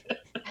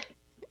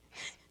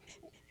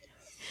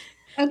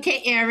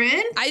 Okay,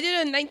 Erin. I did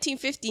a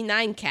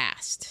 1959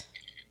 cast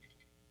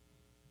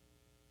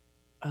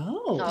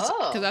Oh.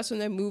 because that's when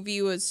the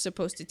movie was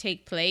supposed to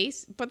take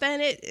place. But then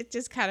it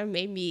just kind of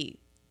made me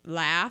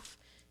laugh.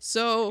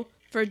 So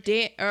for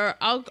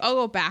I'll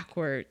go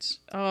backwards.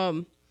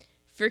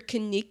 For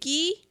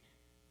Kaniki,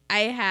 I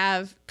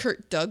have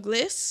Kirk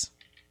Douglas.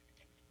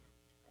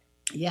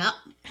 Yep.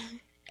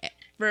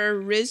 For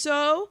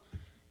Rizzo,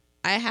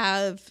 I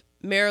have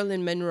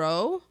Marilyn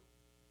Monroe.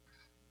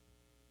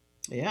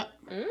 Yep.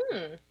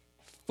 Mm.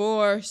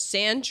 For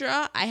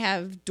Sandra, I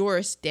have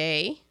Doris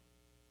Day.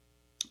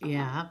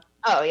 Yeah.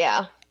 Oh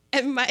yeah.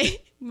 And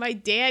my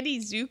daddy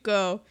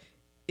Zuko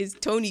is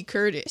Tony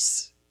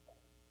Curtis.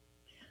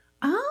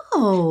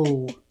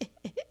 Oh.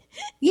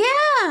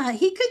 Yeah,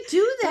 he could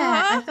do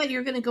that. Uh-huh. I thought you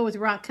were going to go with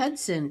Rock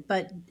Hudson,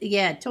 but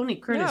yeah, Tony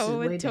Curtis is No,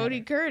 way with Tony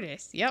better.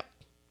 Curtis. Yep.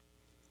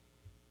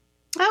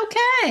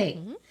 Okay.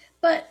 Mhm.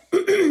 But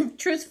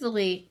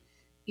truthfully,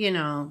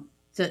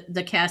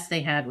 the cast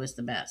they had was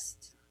the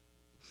best.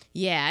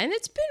 Yeah, and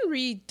it's been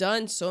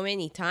redone so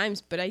many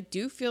times, but I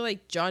do feel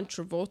like John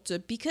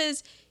Travolta,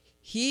 because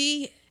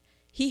he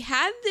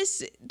had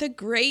the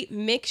great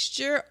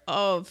mixture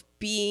of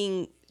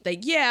being like,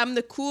 yeah, I'm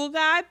the cool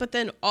guy, but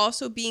then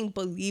also being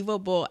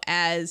believable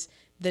as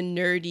the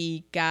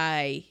nerdy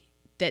guy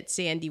that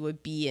Sandy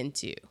would be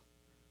into.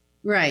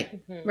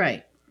 Right, Mhm.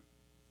 right.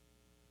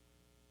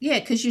 Yeah,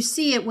 because you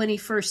see it when he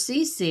first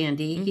sees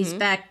Sandy. He's Mhm.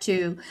 back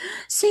to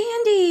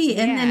Sandy,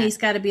 and then Yeah. he's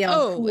got to be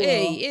all Oh, cool.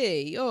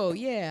 hey, oh,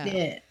 yeah.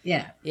 Yeah,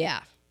 yeah.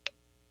 Yeah.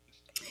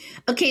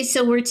 Okay,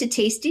 so we're to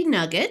Tasty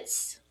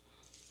Nuggets.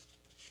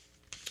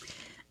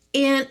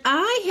 And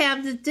I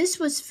have that this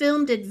was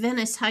filmed at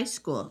Venice High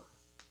School.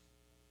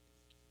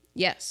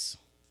 Yes.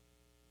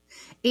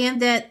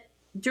 And that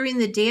during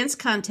the dance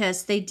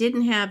contest, they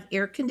didn't have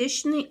air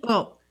conditioning.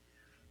 Oh,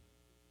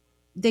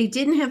 they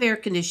didn't have air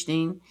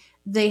conditioning.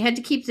 They had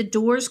to keep the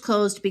doors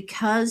closed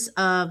because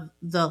of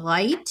the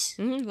light.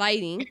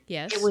 Lighting,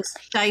 yes. It was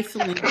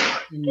stifling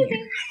in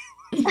there.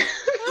 I'm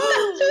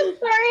so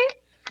sorry.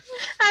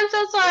 I'm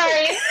so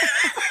sorry.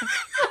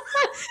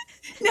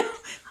 No,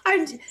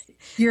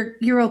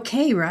 you're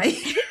okay, right?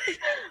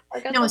 I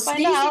guess No, we'll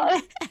find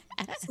out.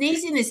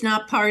 Sneezing is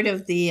not part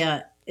of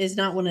the is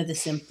not one of the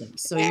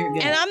symptoms. So you're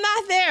good. And I'm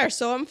not there,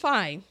 so I'm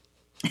fine.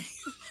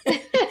 You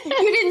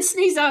didn't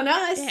sneeze on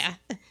us. Yeah.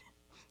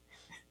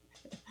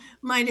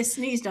 Might have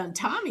sneezed on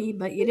Tommy,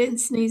 but you didn't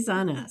sneeze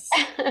on us.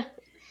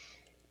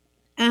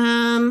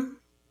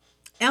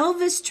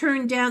 Elvis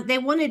turned down. They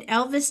wanted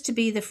Elvis to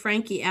be the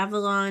Frankie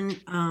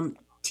Avalon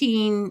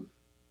teen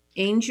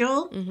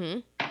angel, Mm-hmm.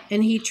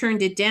 and he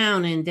turned it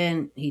down, and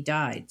then he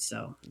died.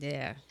 So,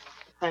 Yeah.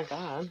 Thank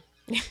God.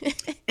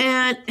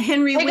 and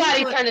Henry Thank God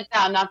he Winkler, turned it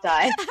down, not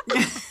die.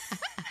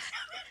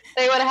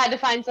 They would have had to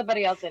find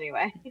somebody else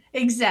anyway.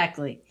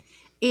 exactly,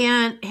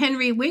 and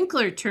Henry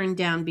Winkler turned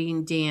down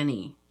being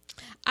Danny.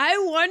 I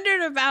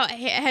wondered about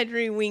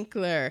Henry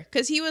Winkler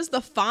because he was the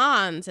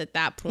Fonz at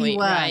that point, He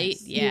was, right?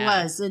 he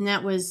was, and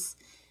that was,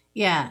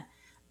 yeah.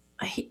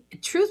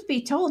 Truth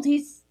be told,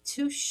 he's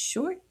too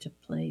short to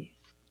play.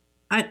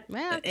 Well,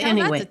 tell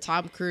Anyway. that to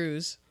Tom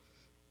Cruise.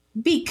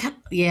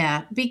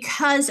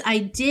 Because I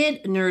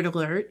did, nerd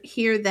alert,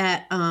 hear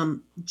that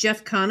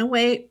Jeff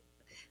Conaway,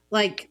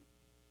 like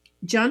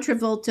John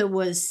Travolta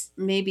was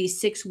maybe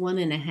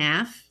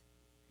 6'1.5",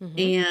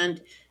 Mhm.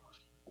 and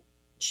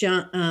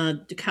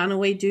the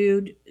Conaway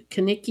dude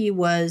Kanicki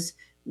was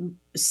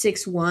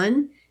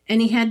 6'1",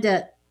 and he had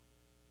to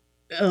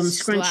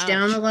scrunch Slouch.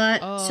 down a lot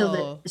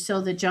Oh.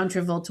 so that John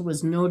Travolta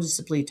was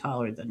noticeably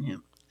taller than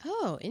him.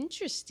 Oh,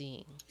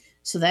 interesting.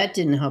 So that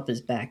didn't help his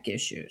back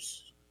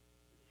issues.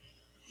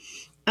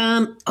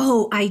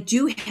 I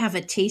do have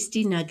a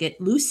tasty nugget.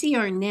 Lucy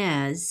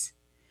Arnaz,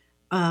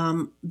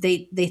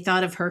 they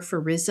thought of her for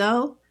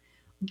Rizzo,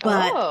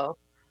 but Oh.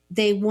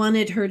 they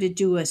wanted her to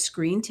do a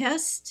screen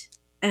test.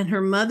 And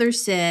her mother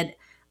said,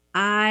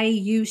 I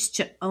used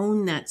to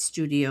own that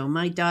studio.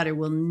 My daughter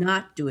will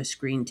not do a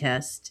screen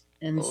test.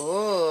 And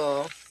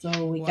Ooh.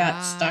 so we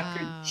got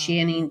Stockard Wow.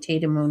 Channing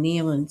Tatum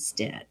O'Neal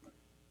instead.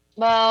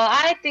 Well,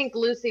 I think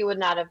Lucy would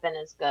not have been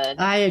as good.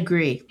 I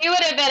agree. He would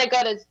have been as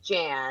good as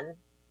Jan.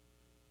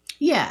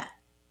 Yeah.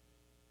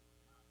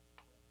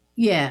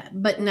 Yeah,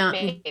 but not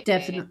Maybe.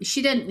 definitely.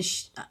 She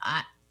didn't.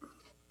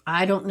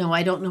 I don't know.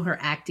 I don't know her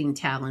acting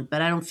talent,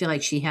 but I don't feel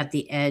like she had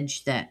the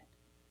edge that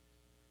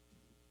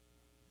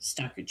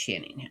Stockard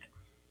Channing had.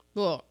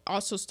 Well,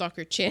 also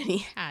Stockard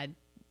Channing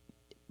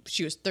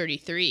she was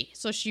 33,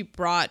 so she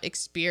brought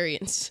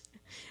experience.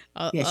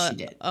 Yes, she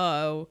did.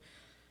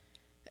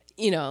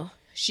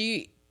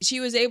 She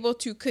was able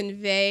to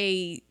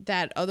convey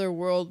that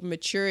otherworld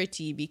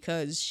maturity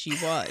because she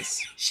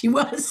was. She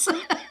was.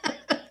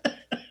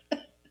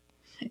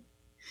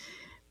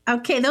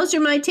 Okay, those are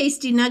my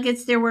tasty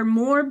nuggets. There were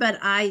more, but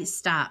I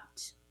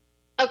stopped.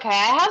 Okay,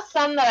 I have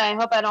some that I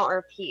hope I don't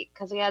repeat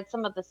because we had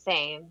some of the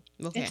same.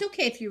 Okay. It's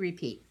okay if you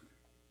repeat.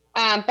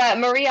 But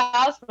Marie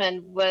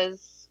Osmond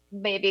was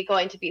maybe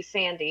going to be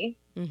Sandy.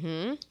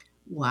 Mm-hmm.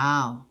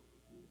 Wow.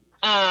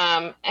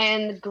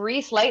 And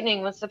Grease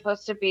Lightning was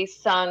supposed to be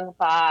sung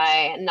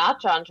by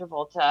not John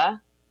Travolta,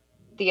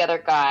 the other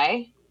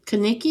guy,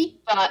 Kanicki?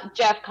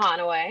 Jeff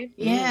Conaway.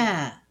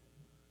 Yeah.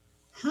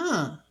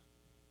 Huh.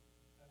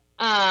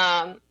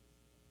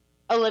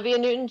 Olivia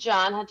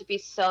Newton-John had to be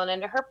sewn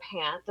into her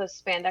pants,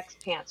 those spandex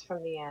pants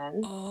from the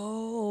end.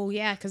 Oh,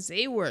 yeah, because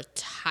they were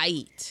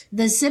tight.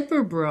 The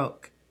zipper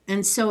broke.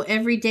 And so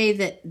every day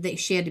that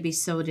she had to be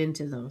sewed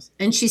into those.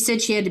 And she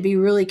said she had to be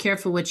really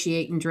careful what she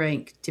ate and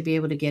drank to be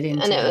able to get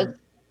into And it them. was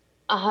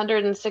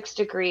 106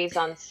 degrees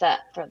on set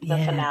for the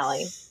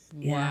finale.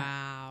 Yeah.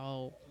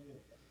 Wow.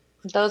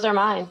 Those are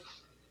mine.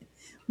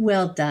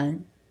 Well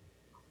done.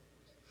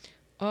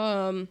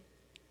 The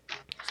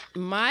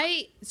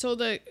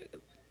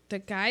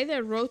guy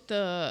that wrote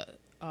the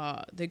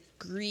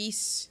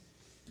Grease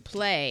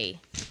play,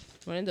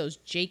 one of those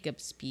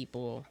Jacobs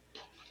people,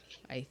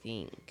 I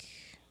think.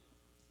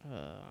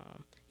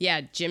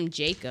 Jim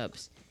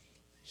Jacobs.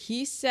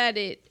 He said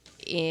it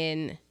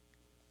in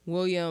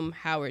William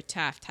Howard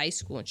Taft High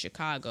School in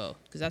Chicago,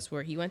 because that's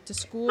where he went to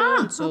school.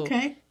 Oh,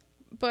 okay.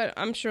 But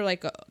I'm sure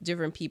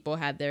different people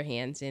had their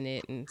hands in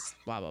it and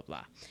blah, blah,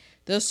 blah.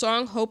 The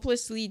song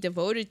Hopelessly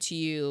Devoted to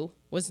You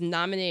was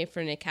nominated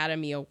for an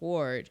Academy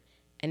Award,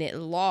 and it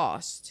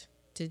lost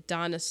to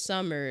Donna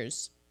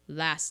Summer's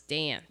Last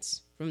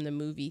Dance from the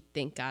movie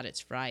Thank God It's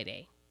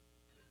Friday.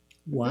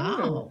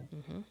 Wow.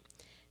 Mm-hmm.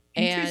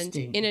 And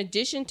in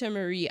addition to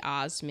Marie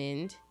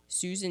Osmond,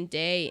 Susan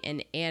Day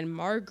and Anne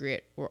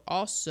Margaret were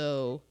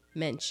also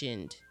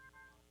mentioned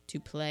to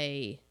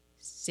play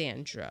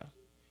Sandra.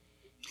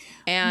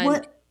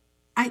 And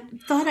I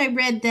thought I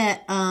read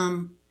that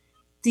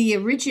the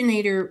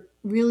originator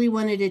really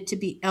wanted it to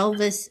be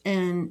Elvis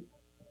and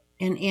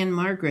Anne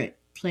Margaret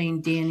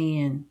playing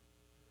Danny and.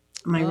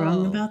 Am I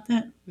wrong about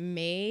that?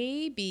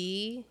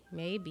 Maybe.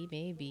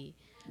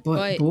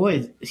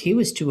 Boy, he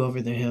was too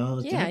over the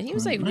hill. Yeah, he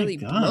was really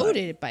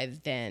bloated by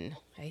then,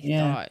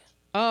 I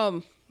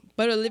thought.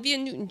 But Olivia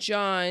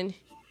Newton-John,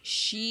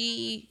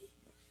 she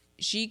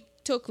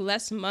took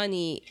less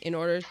money in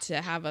order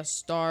to have a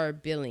star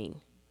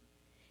billing.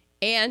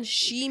 And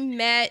she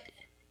met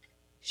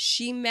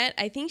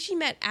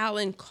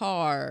Alan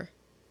Carr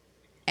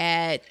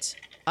at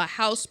a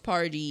house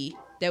party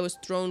that was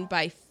thrown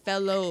by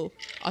fellow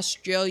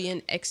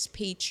Australian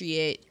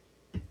expatriate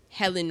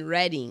Helen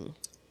Redding.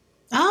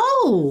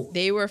 Oh!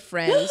 They were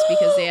friends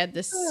because they had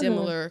this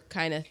similar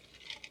kind of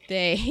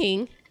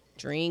thing.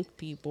 Drink,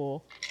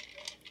 people.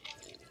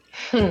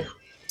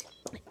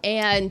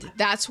 And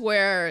that's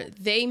where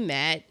they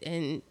met,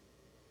 and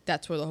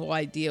that's where the whole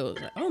idea was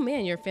like, oh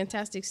man, you're a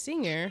fantastic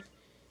singer.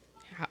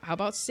 How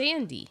about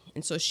Sandy?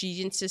 And so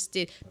she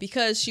insisted,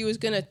 because she was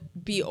going to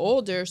be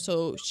older,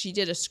 so she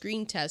did a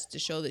screen test to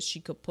show that she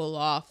could pull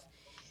off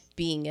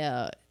being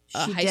a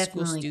high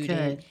school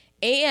student. Could.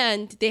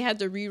 And they had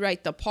to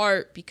rewrite the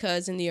part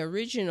because in the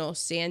original,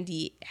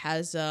 Sandy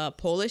has a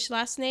Polish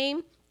last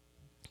name.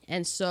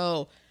 And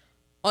so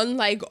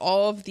unlike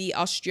all of the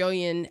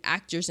Australian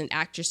actors and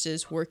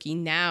actresses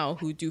working now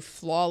who do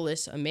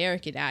flawless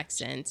American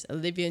accents,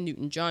 Olivia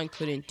Newton-John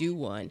couldn't do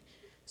one.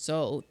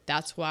 So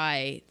that's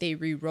why they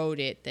rewrote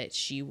it that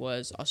she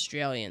was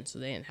Australian, so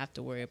they didn't have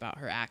to worry about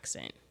her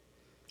accent.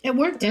 It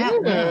worked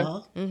out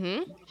well.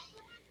 Mm-hmm.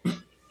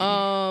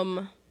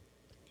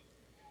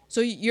 So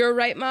you're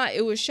right, Ma.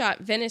 It was shot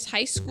Venice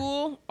High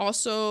School,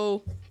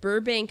 also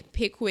Burbank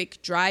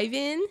Pickwick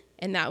Drive-In,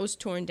 and that was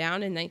torn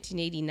down in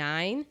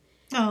 1989.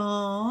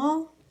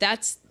 Aww.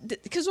 That's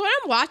because when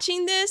I'm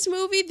watching this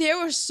movie, there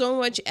was so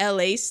much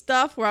LA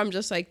stuff where I'm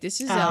just like,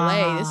 this is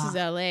LA, this is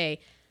LA.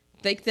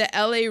 Like the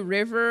LA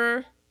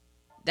River,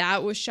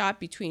 that was shot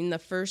between the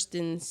 1st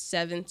and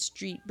 7th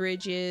Street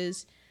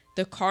bridges.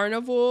 The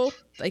carnival,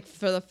 like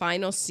for the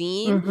final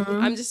scene,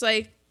 I'm just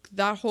like,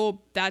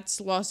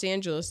 that's Los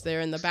Angeles there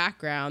in the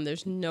background.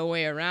 There's no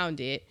way around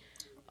it.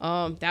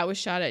 That was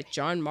shot at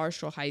John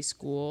Marshall High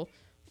School.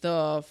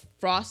 The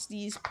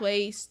Frosty's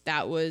place,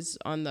 that was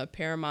on the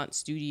Paramount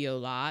studio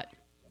lot.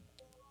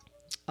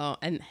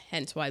 And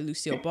hence why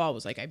Lucille Ball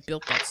was like, I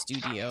built that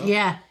studio.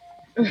 Yeah.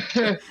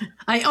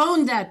 I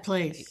own that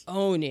place. I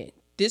own it.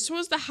 This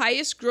was the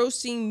highest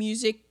grossing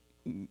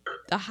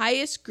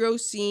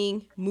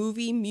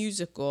movie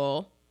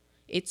musical.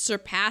 It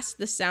surpassed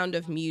The Sound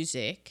of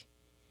Music.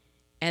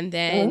 And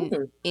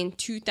then in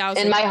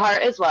 2000, in my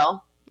heart as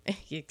well.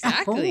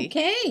 Exactly.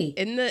 Okay.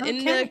 In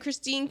the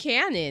Christine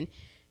canon.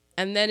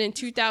 And then in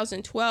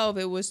 2012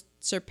 it was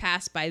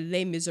surpassed by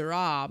Les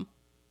Miserables.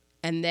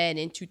 And then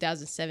in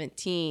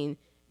 2017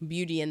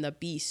 Beauty and the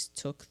Beast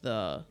took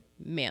the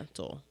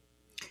mantle.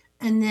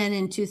 And then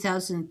in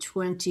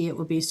 2020 it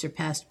will be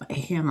surpassed by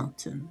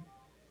Hamilton.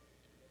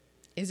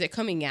 Is it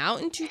coming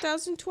out in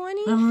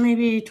 2020?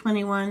 Maybe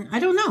 21. I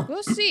don't know.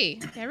 We'll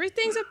see.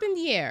 Everything's up in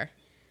the air.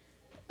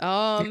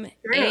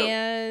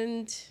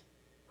 And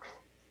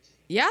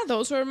yeah,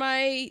 those were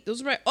my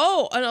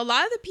and a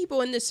lot of the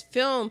people in this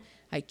film,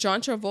 like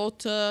John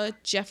Travolta,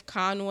 Jeff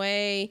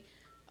Conway,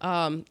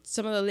 some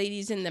of the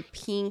ladies in the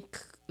Pink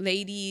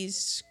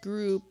Ladies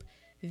group,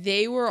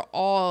 they were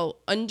all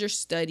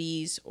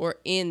understudies or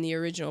in the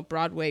original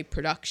Broadway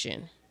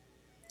production.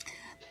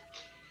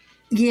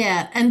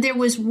 Yeah, and there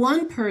was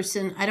one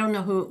person, I don't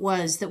know who it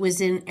was, that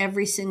was in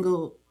every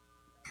single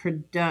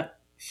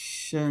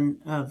production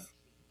of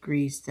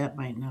Grease. That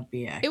might not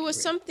be accurate. It was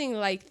something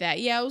like that.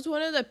 Yeah, it was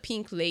one of the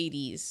Pink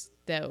Ladies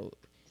that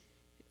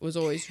was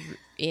always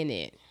in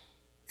it.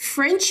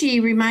 Frenchie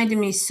reminded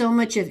me so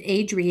much of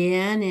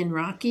Adrienne in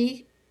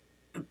Rocky.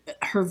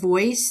 Her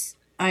voice,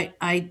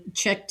 I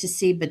checked to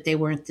see, but they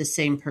weren't the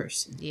same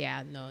person.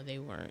 Yeah, no, they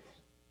weren't.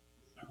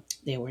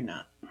 They were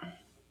not.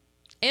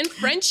 And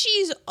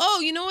Frenchie's,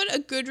 you know what? A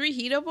good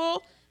reheatable?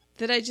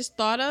 that I just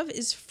thought of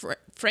is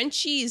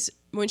Frenchie's,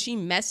 when she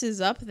messes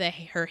up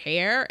her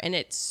hair and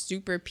it's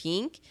super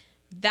pink.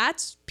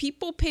 That's,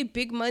 people pay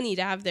big money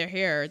to have their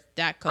hair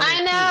that color.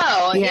 I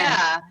know. Pink.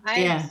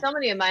 Yeah. So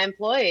many of my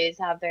employees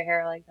have their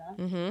hair like that.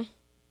 Mm-hmm.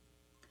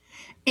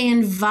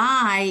 And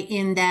Vi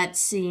in that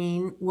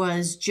scene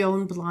was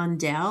Joan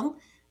Blondell,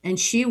 and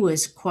she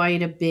was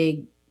quite a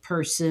big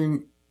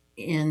person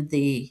in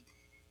the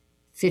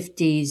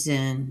 50s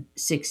and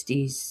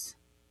 60s.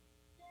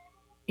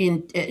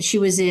 She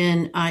was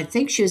in, I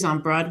think she was on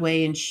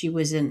Broadway, and she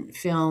was in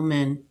film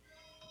and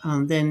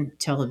then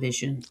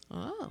television.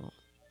 Oh,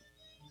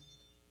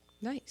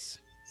 nice.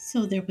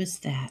 So there was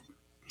that.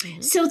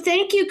 Mm-hmm. So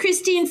thank you,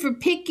 Christine, for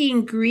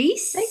picking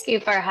Grease. Thank you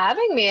for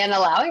having me and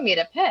allowing me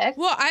to pick.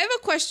 Well, I have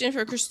a question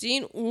for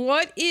Christine.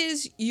 What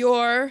is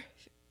your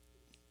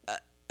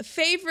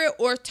favorite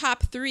or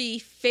top 3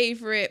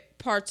 favorite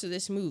parts of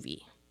this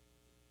movie?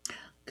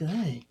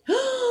 Good.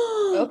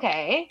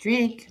 Okay.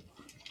 Drink.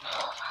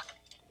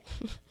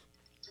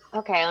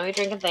 Okay, let me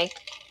drink and think.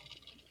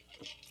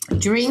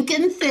 Drink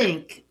and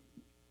think.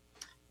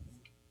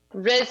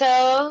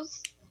 Rizzo's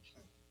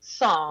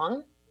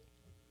song.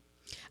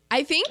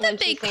 I think When that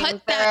they she sings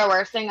cut "The that.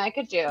 Worst Thing I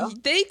Could Do."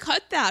 They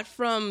cut that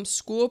from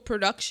school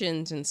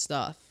productions and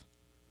stuff.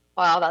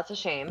 Wow, that's a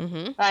shame.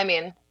 Mm-hmm. I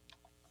mean,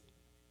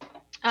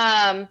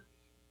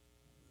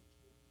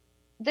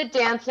 the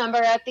dance number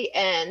at the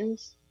end.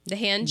 The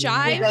hand They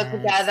jive. go Yes.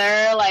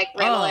 together like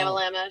Rama Oh. Lama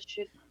Lama.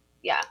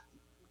 Yeah.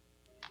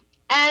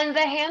 And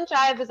the hand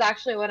jive is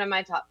actually one of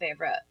my top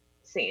favorite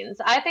scenes.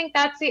 I think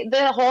that's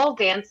the whole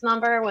dance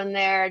number when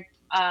they're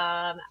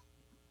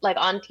like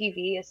on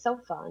TV is so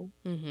fun.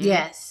 Mm-hmm.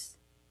 Yes.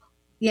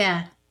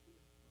 Yeah.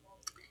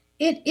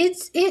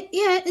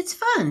 It's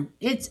fun.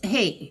 It's,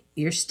 hey,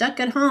 you're stuck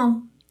at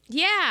home.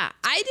 Yeah,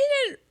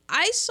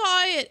 I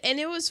saw it and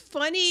it was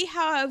funny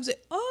how I was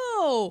like,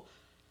 oh,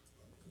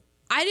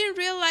 I didn't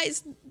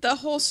realize the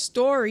whole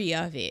story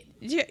of it.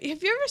 Have you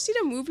ever seen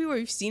a movie where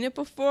you've seen it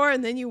before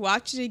and then you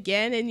watch it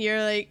again and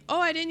you're like, oh,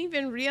 I didn't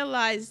even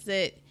realize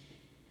that.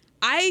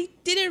 I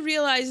didn't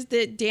realize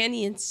that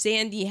Danny and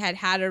Sandy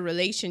had a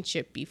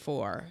relationship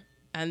before.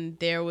 And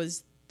there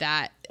was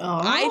that.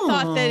 Oh. I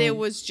thought that it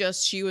was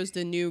just she was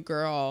the new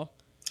girl.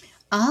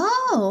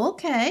 Oh,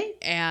 okay.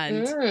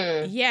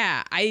 And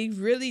yeah, I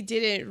really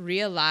didn't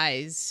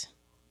realize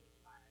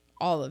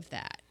all of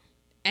that.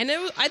 And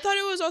I thought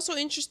it was also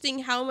interesting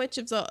how much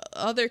of the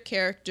other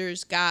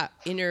characters got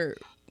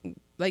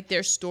like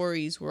their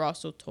stories were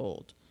also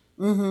told.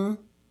 Mm-hmm.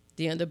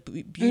 The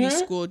beauty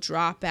school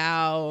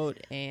dropout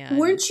and...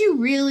 Weren't you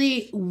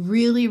really,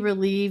 really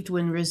relieved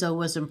when Rizzo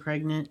wasn't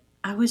pregnant?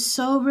 I was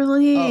so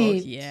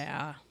relieved. Oh,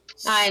 yeah.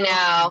 I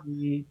know.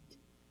 Relieved.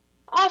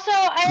 Also,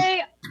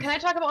 can I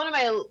talk about one of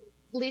my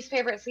least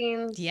favorite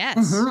scenes?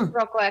 Yes. Mhm.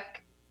 Real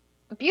quick.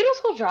 Beauty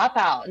School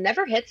Dropout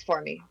never hits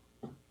for me.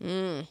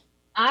 Mm.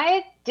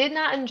 I did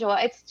not enjoy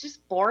it.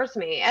 Just bores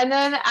me. And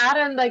then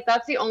Adam, like,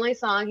 that's the only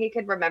song he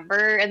could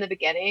remember in the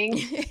beginning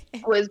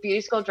was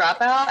Beauty School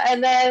Dropout.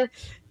 And then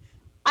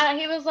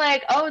he was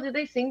like, oh, did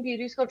they sing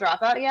Beauty School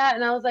Dropout yet?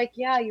 And I was like,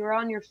 yeah, you were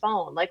on your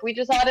phone. Like, we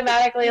just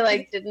automatically,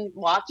 like, didn't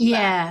watch that.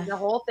 Yeah. The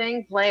whole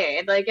thing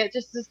played. Like, it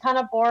just is kind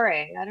of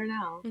boring. I don't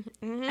know.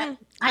 Mm-hmm.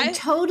 I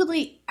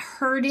totally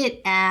heard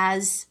it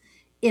as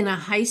in a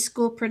high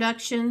school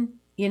production,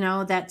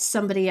 that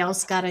somebody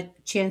else got a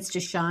chance to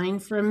shine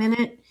for a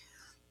minute.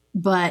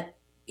 But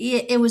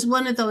it was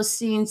one of those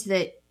scenes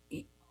that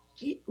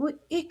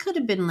it could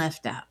have been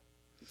left out.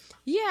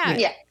 Yeah.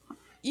 Yeah.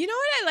 You know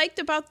what I liked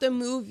about the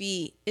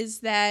movie is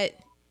that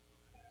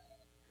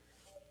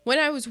when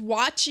I was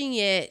watching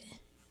it,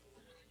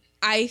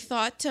 I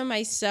thought to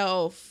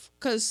myself,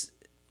 because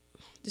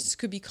this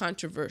could be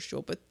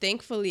controversial, but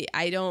thankfully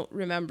I don't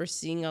remember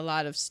seeing a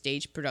lot of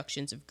stage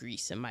productions of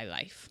Grease in my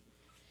life.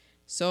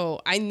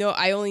 So I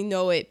only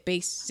know it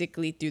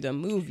basically through the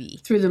movie.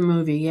 Through the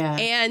movie, yeah.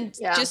 And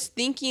Yeah. just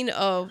thinking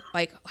of,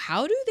 like,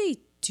 how do they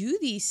do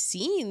these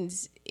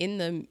scenes in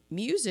the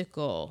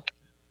musical?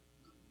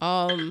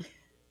 And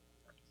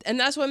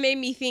that's what made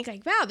me think,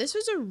 like, wow, this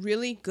was a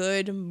really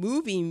good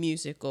movie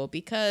musical,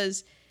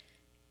 because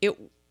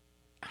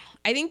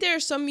I think there are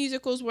some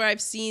musicals where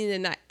I've seen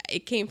and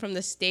it came from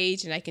the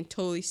stage and I can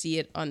totally see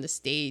it on the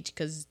stage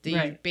because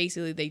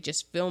they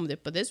just filmed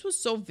it. But this was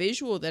so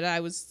visual that I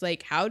was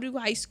like, how do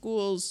high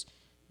schools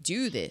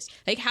do this?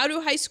 Like, how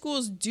do high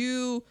schools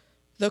do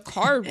the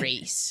car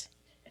race?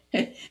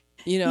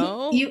 You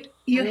know?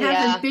 You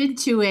haven't been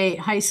to a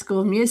high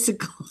school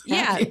musical.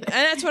 Yeah, and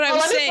that's what I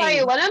was Let me saying. tell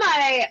you,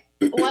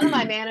 one of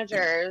my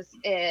managers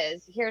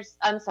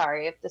I'm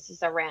sorry if this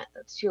is a rant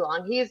that's too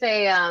long. He's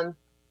a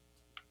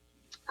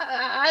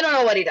I don't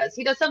know what he does.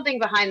 He does something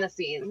behind the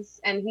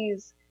scenes, and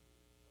he's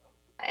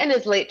in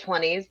his late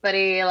 20s, but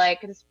he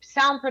like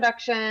sound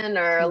production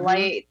or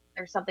light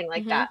or something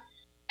like that.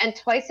 And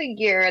twice a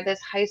year, this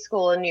high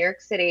school in New York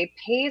City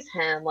pays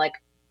him like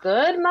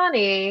good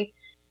money,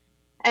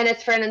 and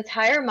it's for an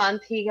entire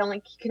month. He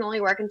can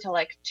only work until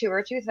like 2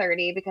 or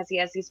 2:30 because he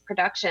has these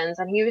productions.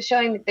 And he was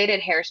showing they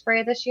did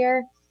Hairspray this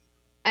year,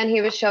 and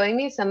he was showing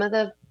me some of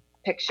the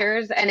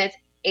pictures, and it's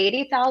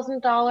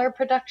 $80,000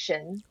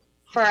 production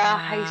for a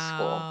high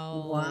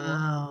school.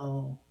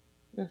 Wow.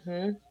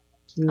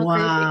 Mm-hmm.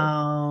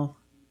 Wow.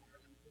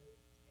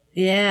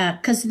 Yeah,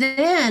 because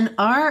then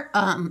our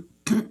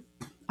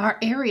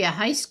area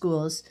high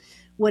schools,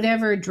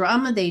 whatever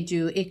drama they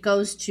do, it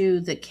goes to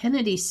the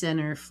Kennedy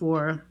Center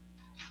for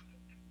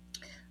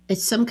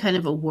it's some kind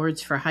of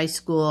awards for high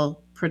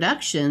school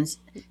productions,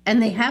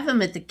 and they have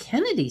them at the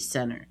Kennedy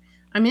Center.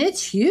 I mean,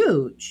 it's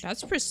huge.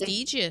 That's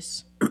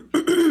prestigious.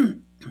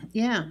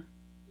 Yeah.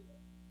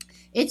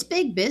 It's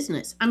big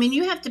business. I mean,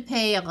 you have to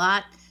pay a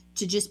lot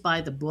to just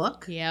buy the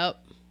book. Yep.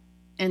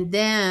 And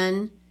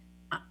then,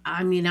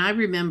 I mean, I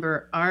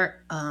remember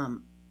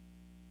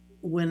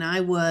when I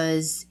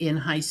was in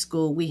high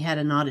school, we had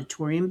an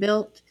auditorium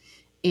built,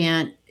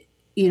 and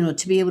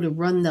to be able to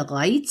run the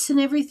lights and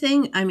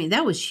everything. I mean,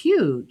 that was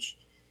huge.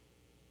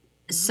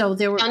 So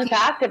there were Fun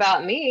fact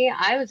about me,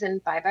 I was in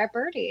Bye Bye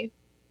Birdie.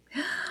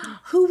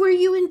 Who were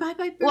you in Bye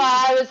Bye Birdie?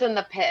 Well, I was in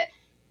the pit.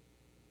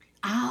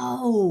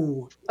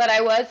 Oh. But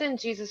I was in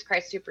Jesus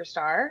Christ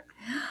Superstar.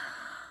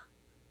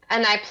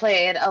 And I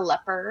played a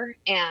leper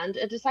and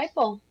a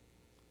disciple.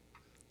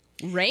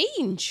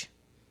 Range.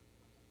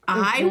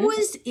 I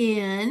was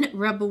in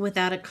Rebel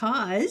Without a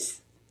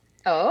Cause.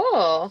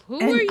 Oh. Who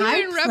were you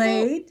in Rebel?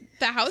 Played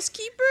The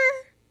housekeeper?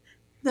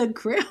 the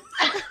grandma.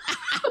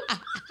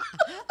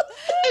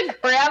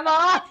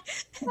 Grandma.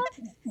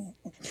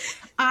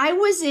 I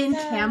was in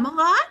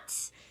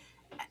Camelot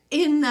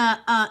in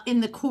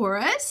the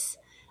chorus.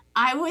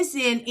 I was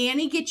in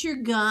Annie Get Your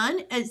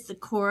Gun as the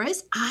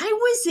chorus. I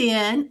was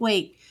in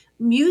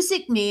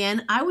Music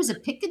Man. I was a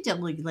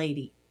Piccadilly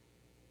lady.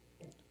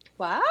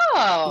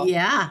 Wow.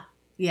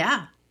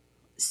 Yeah.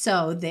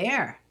 So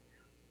there.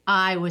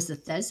 I was a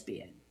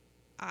thespian.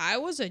 I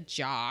was a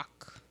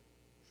jock.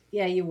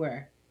 Yeah, you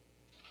were.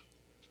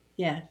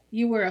 Yeah,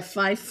 you were a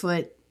 5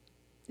 foot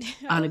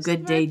on a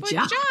good day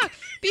jock.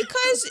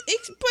 Because,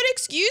 but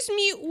excuse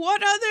me,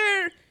 what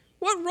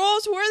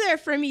roles were there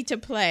for me to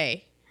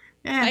play?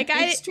 Yeah,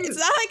 It's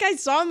not like I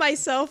saw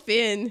myself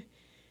in.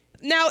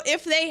 Now,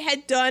 if they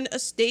had done a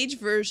stage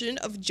version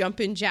of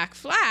Jumpin' Jack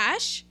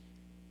Flash,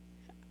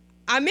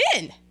 I'm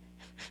in.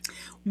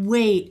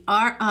 Wait,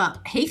 our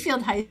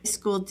Hayfield High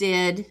School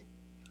did.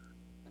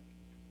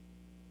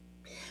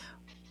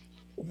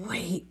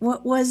 Wait,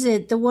 what was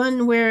it? The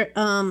one where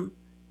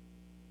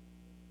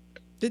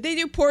Did they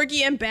do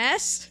Porgy and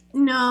Bess?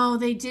 No,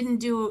 they didn't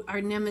do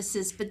Our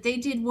Nemesis, but they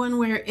did one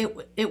where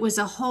it was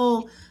a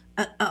whole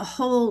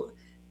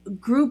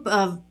group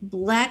of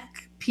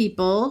black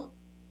people,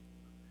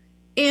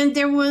 and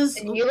there was.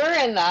 And you were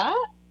in that?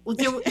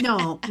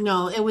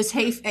 No, it was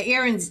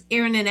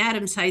Aaron and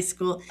Adams High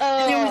School. Oh.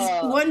 And there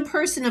was one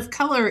person of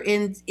color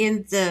in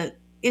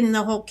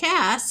the whole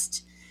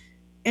cast,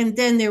 and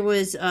then there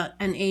was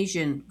an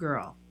Asian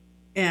girl,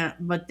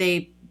 but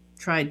they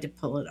tried to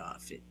pull it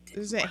off.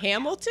 Was it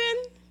Hamilton?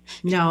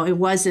 No, it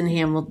wasn't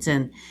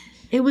Hamilton.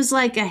 It was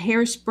like a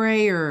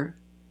Hairspray, or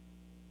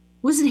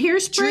was it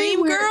Hairspray?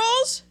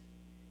 Dreamgirls?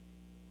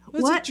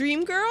 Was What? it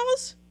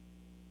Dreamgirls?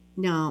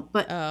 No,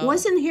 but Oh.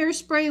 wasn't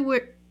Hairspray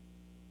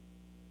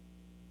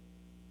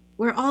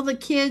where all the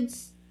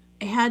kids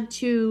had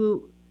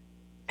to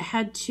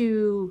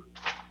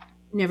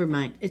never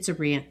mind. It's a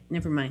rant.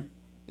 Never mind.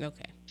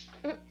 Okay.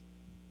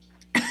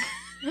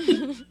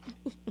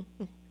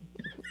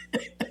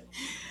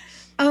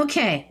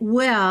 Okay,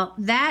 well,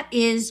 that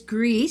is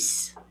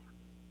Grease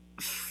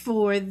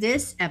for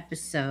this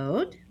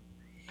episode.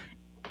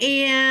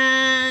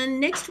 And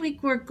next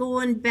week we're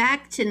going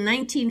back to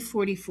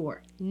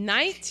 1944.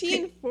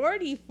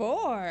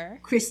 1944.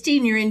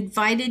 Christine, you're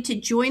invited to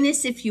join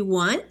us if you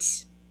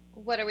want.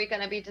 What are we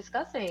going to be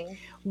discussing?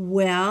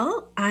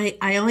 Well, I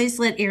always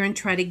let Erin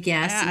try to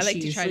guess. Yeah, and I like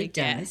she to try to usually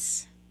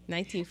guess.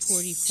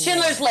 1944.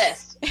 Schindler's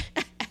List.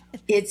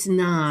 It's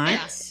not.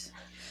 Yeah.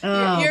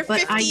 Oh, You're but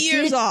 50 I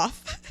years did,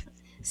 off.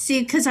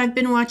 See, because I've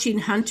been watching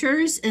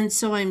Hunters, and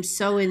so I'm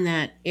so in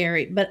that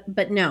area.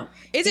 But no.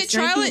 Is it It's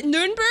Trial 19 at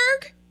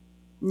Nuremberg?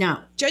 No.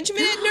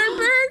 Judgment at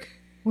Nuremberg?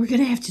 We're going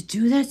to have to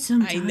do that I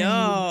sometime.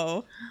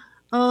 know.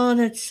 Oh,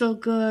 that's so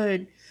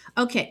good.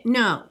 Okay,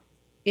 no,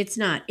 it's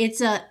not.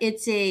 It's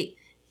a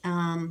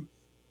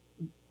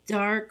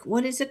dark,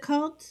 what is it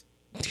called?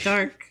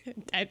 Dark.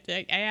 I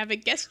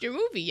haven't guessed your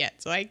movie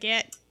yet, so I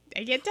can't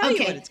tell you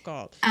Okay. what it's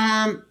called.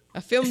 Um, A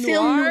film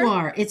film noir?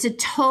 noir. It's a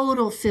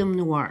total film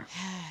noir.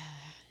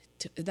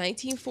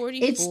 1944.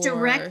 It's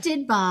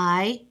directed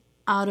by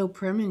Otto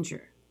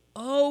Preminger.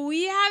 Oh,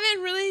 we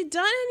haven't really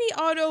done any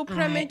Otto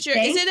Preminger.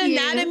 thank Is it you.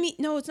 Anatomy?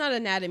 No, it's not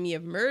Anatomy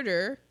of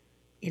Murder.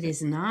 It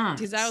is not.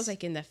 Because that was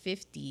like in the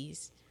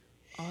 50s.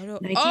 Otto.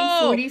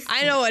 1944. Oh,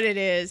 I know what it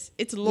is.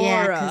 It's Yeah,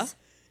 Laura. 'cause-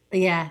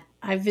 yeah,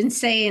 I've been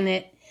saying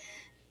it.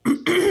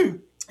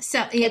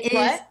 So It's is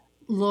what?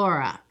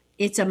 Laura.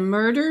 It's a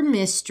murder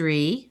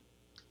mystery.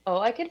 Oh,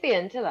 I could be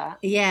into that.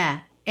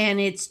 Yeah,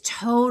 and it's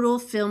total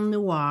film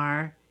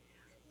noir.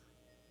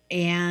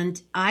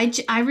 And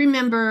I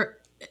remember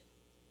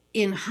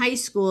in high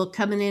school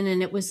coming in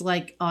and it was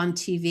like on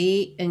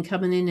TV and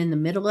coming in the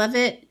middle of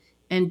it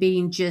and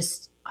being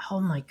just, oh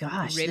my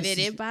gosh.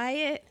 Riveted by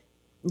it.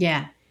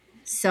 Yeah.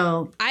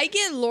 So I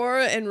get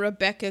Laura and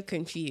Rebecca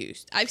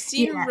confused. I've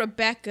seen Yeah.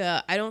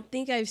 Rebecca. I don't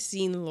think I've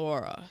seen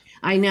Laura.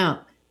 I know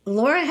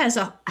Laura has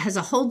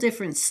a whole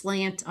different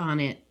slant on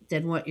it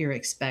than what you're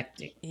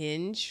expecting.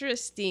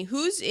 Interesting.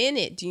 Who's in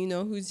it? Do you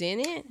know who's in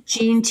it?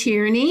 Gene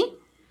Tierney,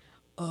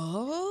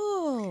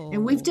 Oh.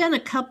 and we've done a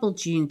couple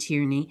Gene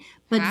Tierney,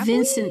 but Have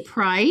Vincent we?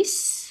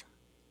 Price.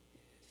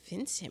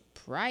 Vincent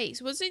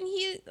Price. Wasn't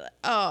he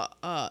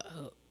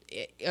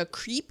a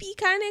creepy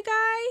kind of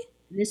guy?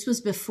 This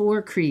was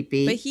before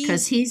Creepy, But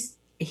because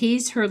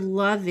he's her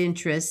love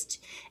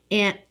interest.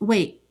 And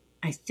wait,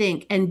 I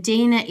think, and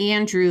Dana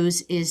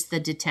Andrews is the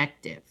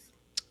detective.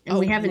 And A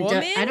we haven't done.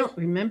 woman? I don't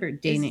remember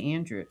Dana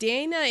Andrews.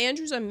 Dana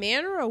Andrews, a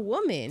man or a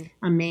woman?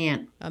 A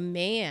man. A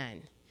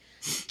man.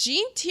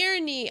 Gene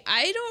Tierney,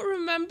 I don't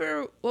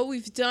remember what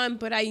we've done,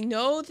 but I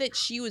know that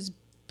she was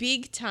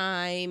big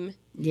time.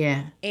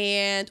 Yeah.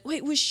 And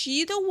wait, was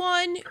she the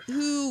one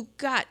who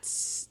got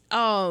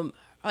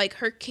like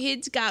her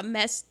kids got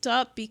messed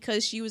up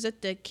because she was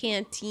at the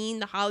canteen,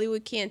 the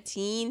Hollywood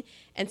canteen,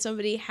 and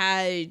somebody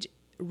had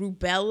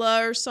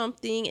rubella or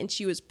something and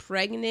she was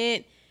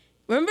pregnant?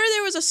 Remember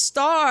there was a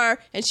star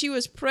and she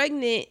was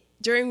pregnant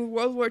during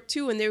World War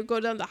II and they would go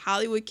down to the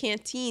Hollywood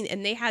canteen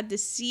and they had to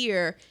see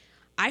her.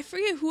 I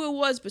forget who it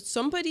was, but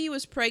somebody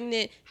was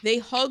pregnant. They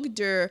hugged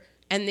her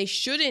and they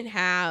shouldn't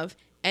have.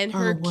 And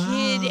her Oh,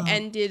 wow. kid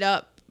ended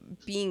up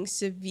being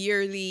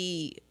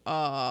severely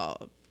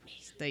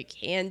like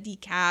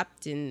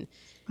handicapped and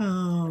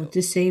Oh,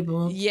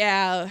 disabled.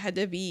 yeah, had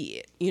to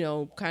be,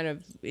 kind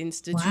of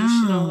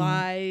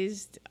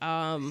institutionalized.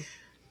 I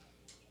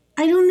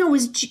don't know.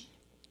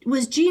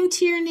 Was Gene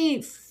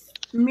Tierney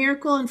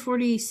Miracle on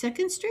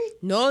 42nd Street?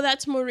 No,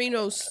 that's Maureen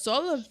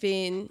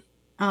O'Sullivan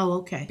Oh,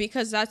 okay.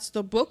 because that's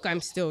the book I'm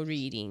still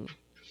reading.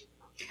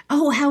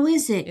 Oh, how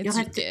is it? You'll It's-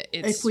 have to,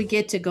 it's- if we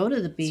get to go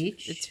to the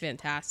beach. It's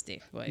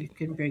fantastic. But You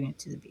can bring it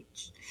to the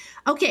beach.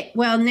 Okay,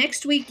 well,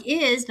 next week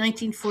is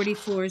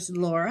 1944's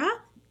Laura,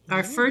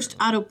 our first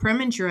Otto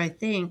Preminger, I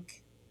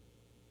think.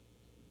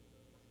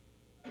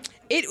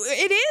 It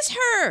is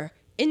her.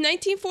 In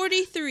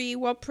 1943,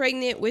 while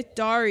pregnant with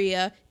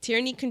Daria,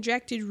 Tierney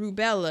contracted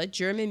rubella,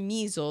 German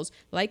measles,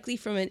 likely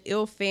from an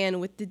ill fan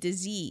with the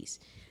disease.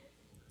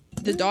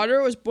 The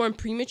daughter was born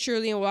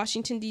prematurely in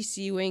Washington,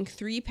 D.C., weighing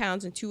 3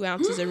 pounds and 2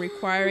 ounces and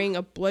requiring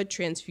a blood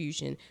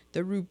transfusion.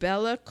 The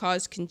rubella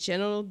caused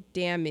congenital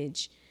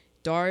damage.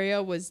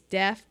 Daria was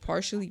deaf,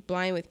 partially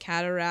blind with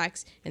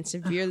cataracts, and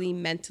severely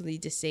mentally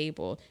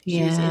disabled.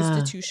 She was Yeah.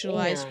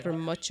 institutionalized for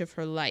much of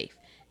her life.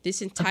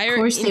 This entire Of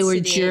course, they were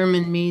incident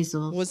German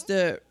measles. was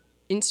the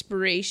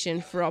inspiration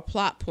for a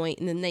plot point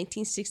in the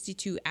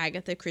 1962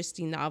 Agatha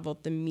Christie novel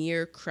The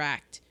Mirror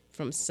Cracked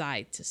from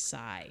Side to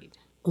Side.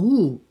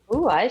 Ooh,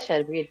 Ooh, I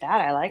should read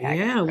that. I like it.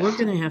 yeah, we're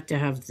going to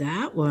have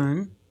that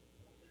one.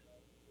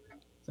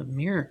 The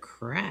Mirror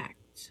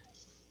Cracked.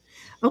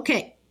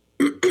 Okay.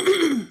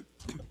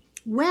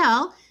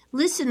 Well,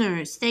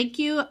 listeners, thank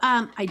you.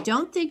 I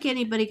don't think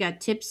anybody got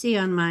tipsy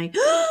on my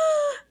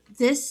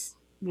this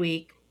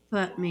week,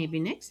 but maybe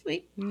next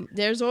week.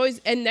 There's always,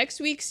 and next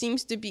week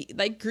seems to be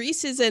like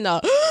Grease isn't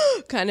a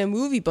kind of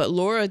movie, but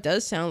Laura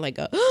does sound like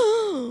a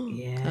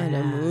kind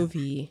of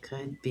movie.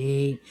 Could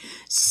be.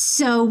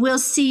 So we'll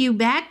see you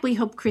back. We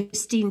hope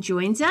Christine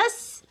joins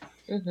us.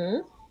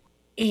 Mm-hmm.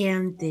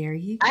 And there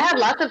you go. I have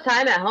lots of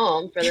time at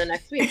home for the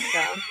next week,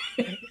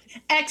 so.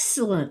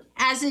 Excellent,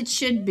 as it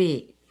should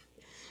be.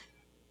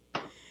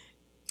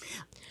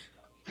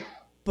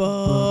 Bye.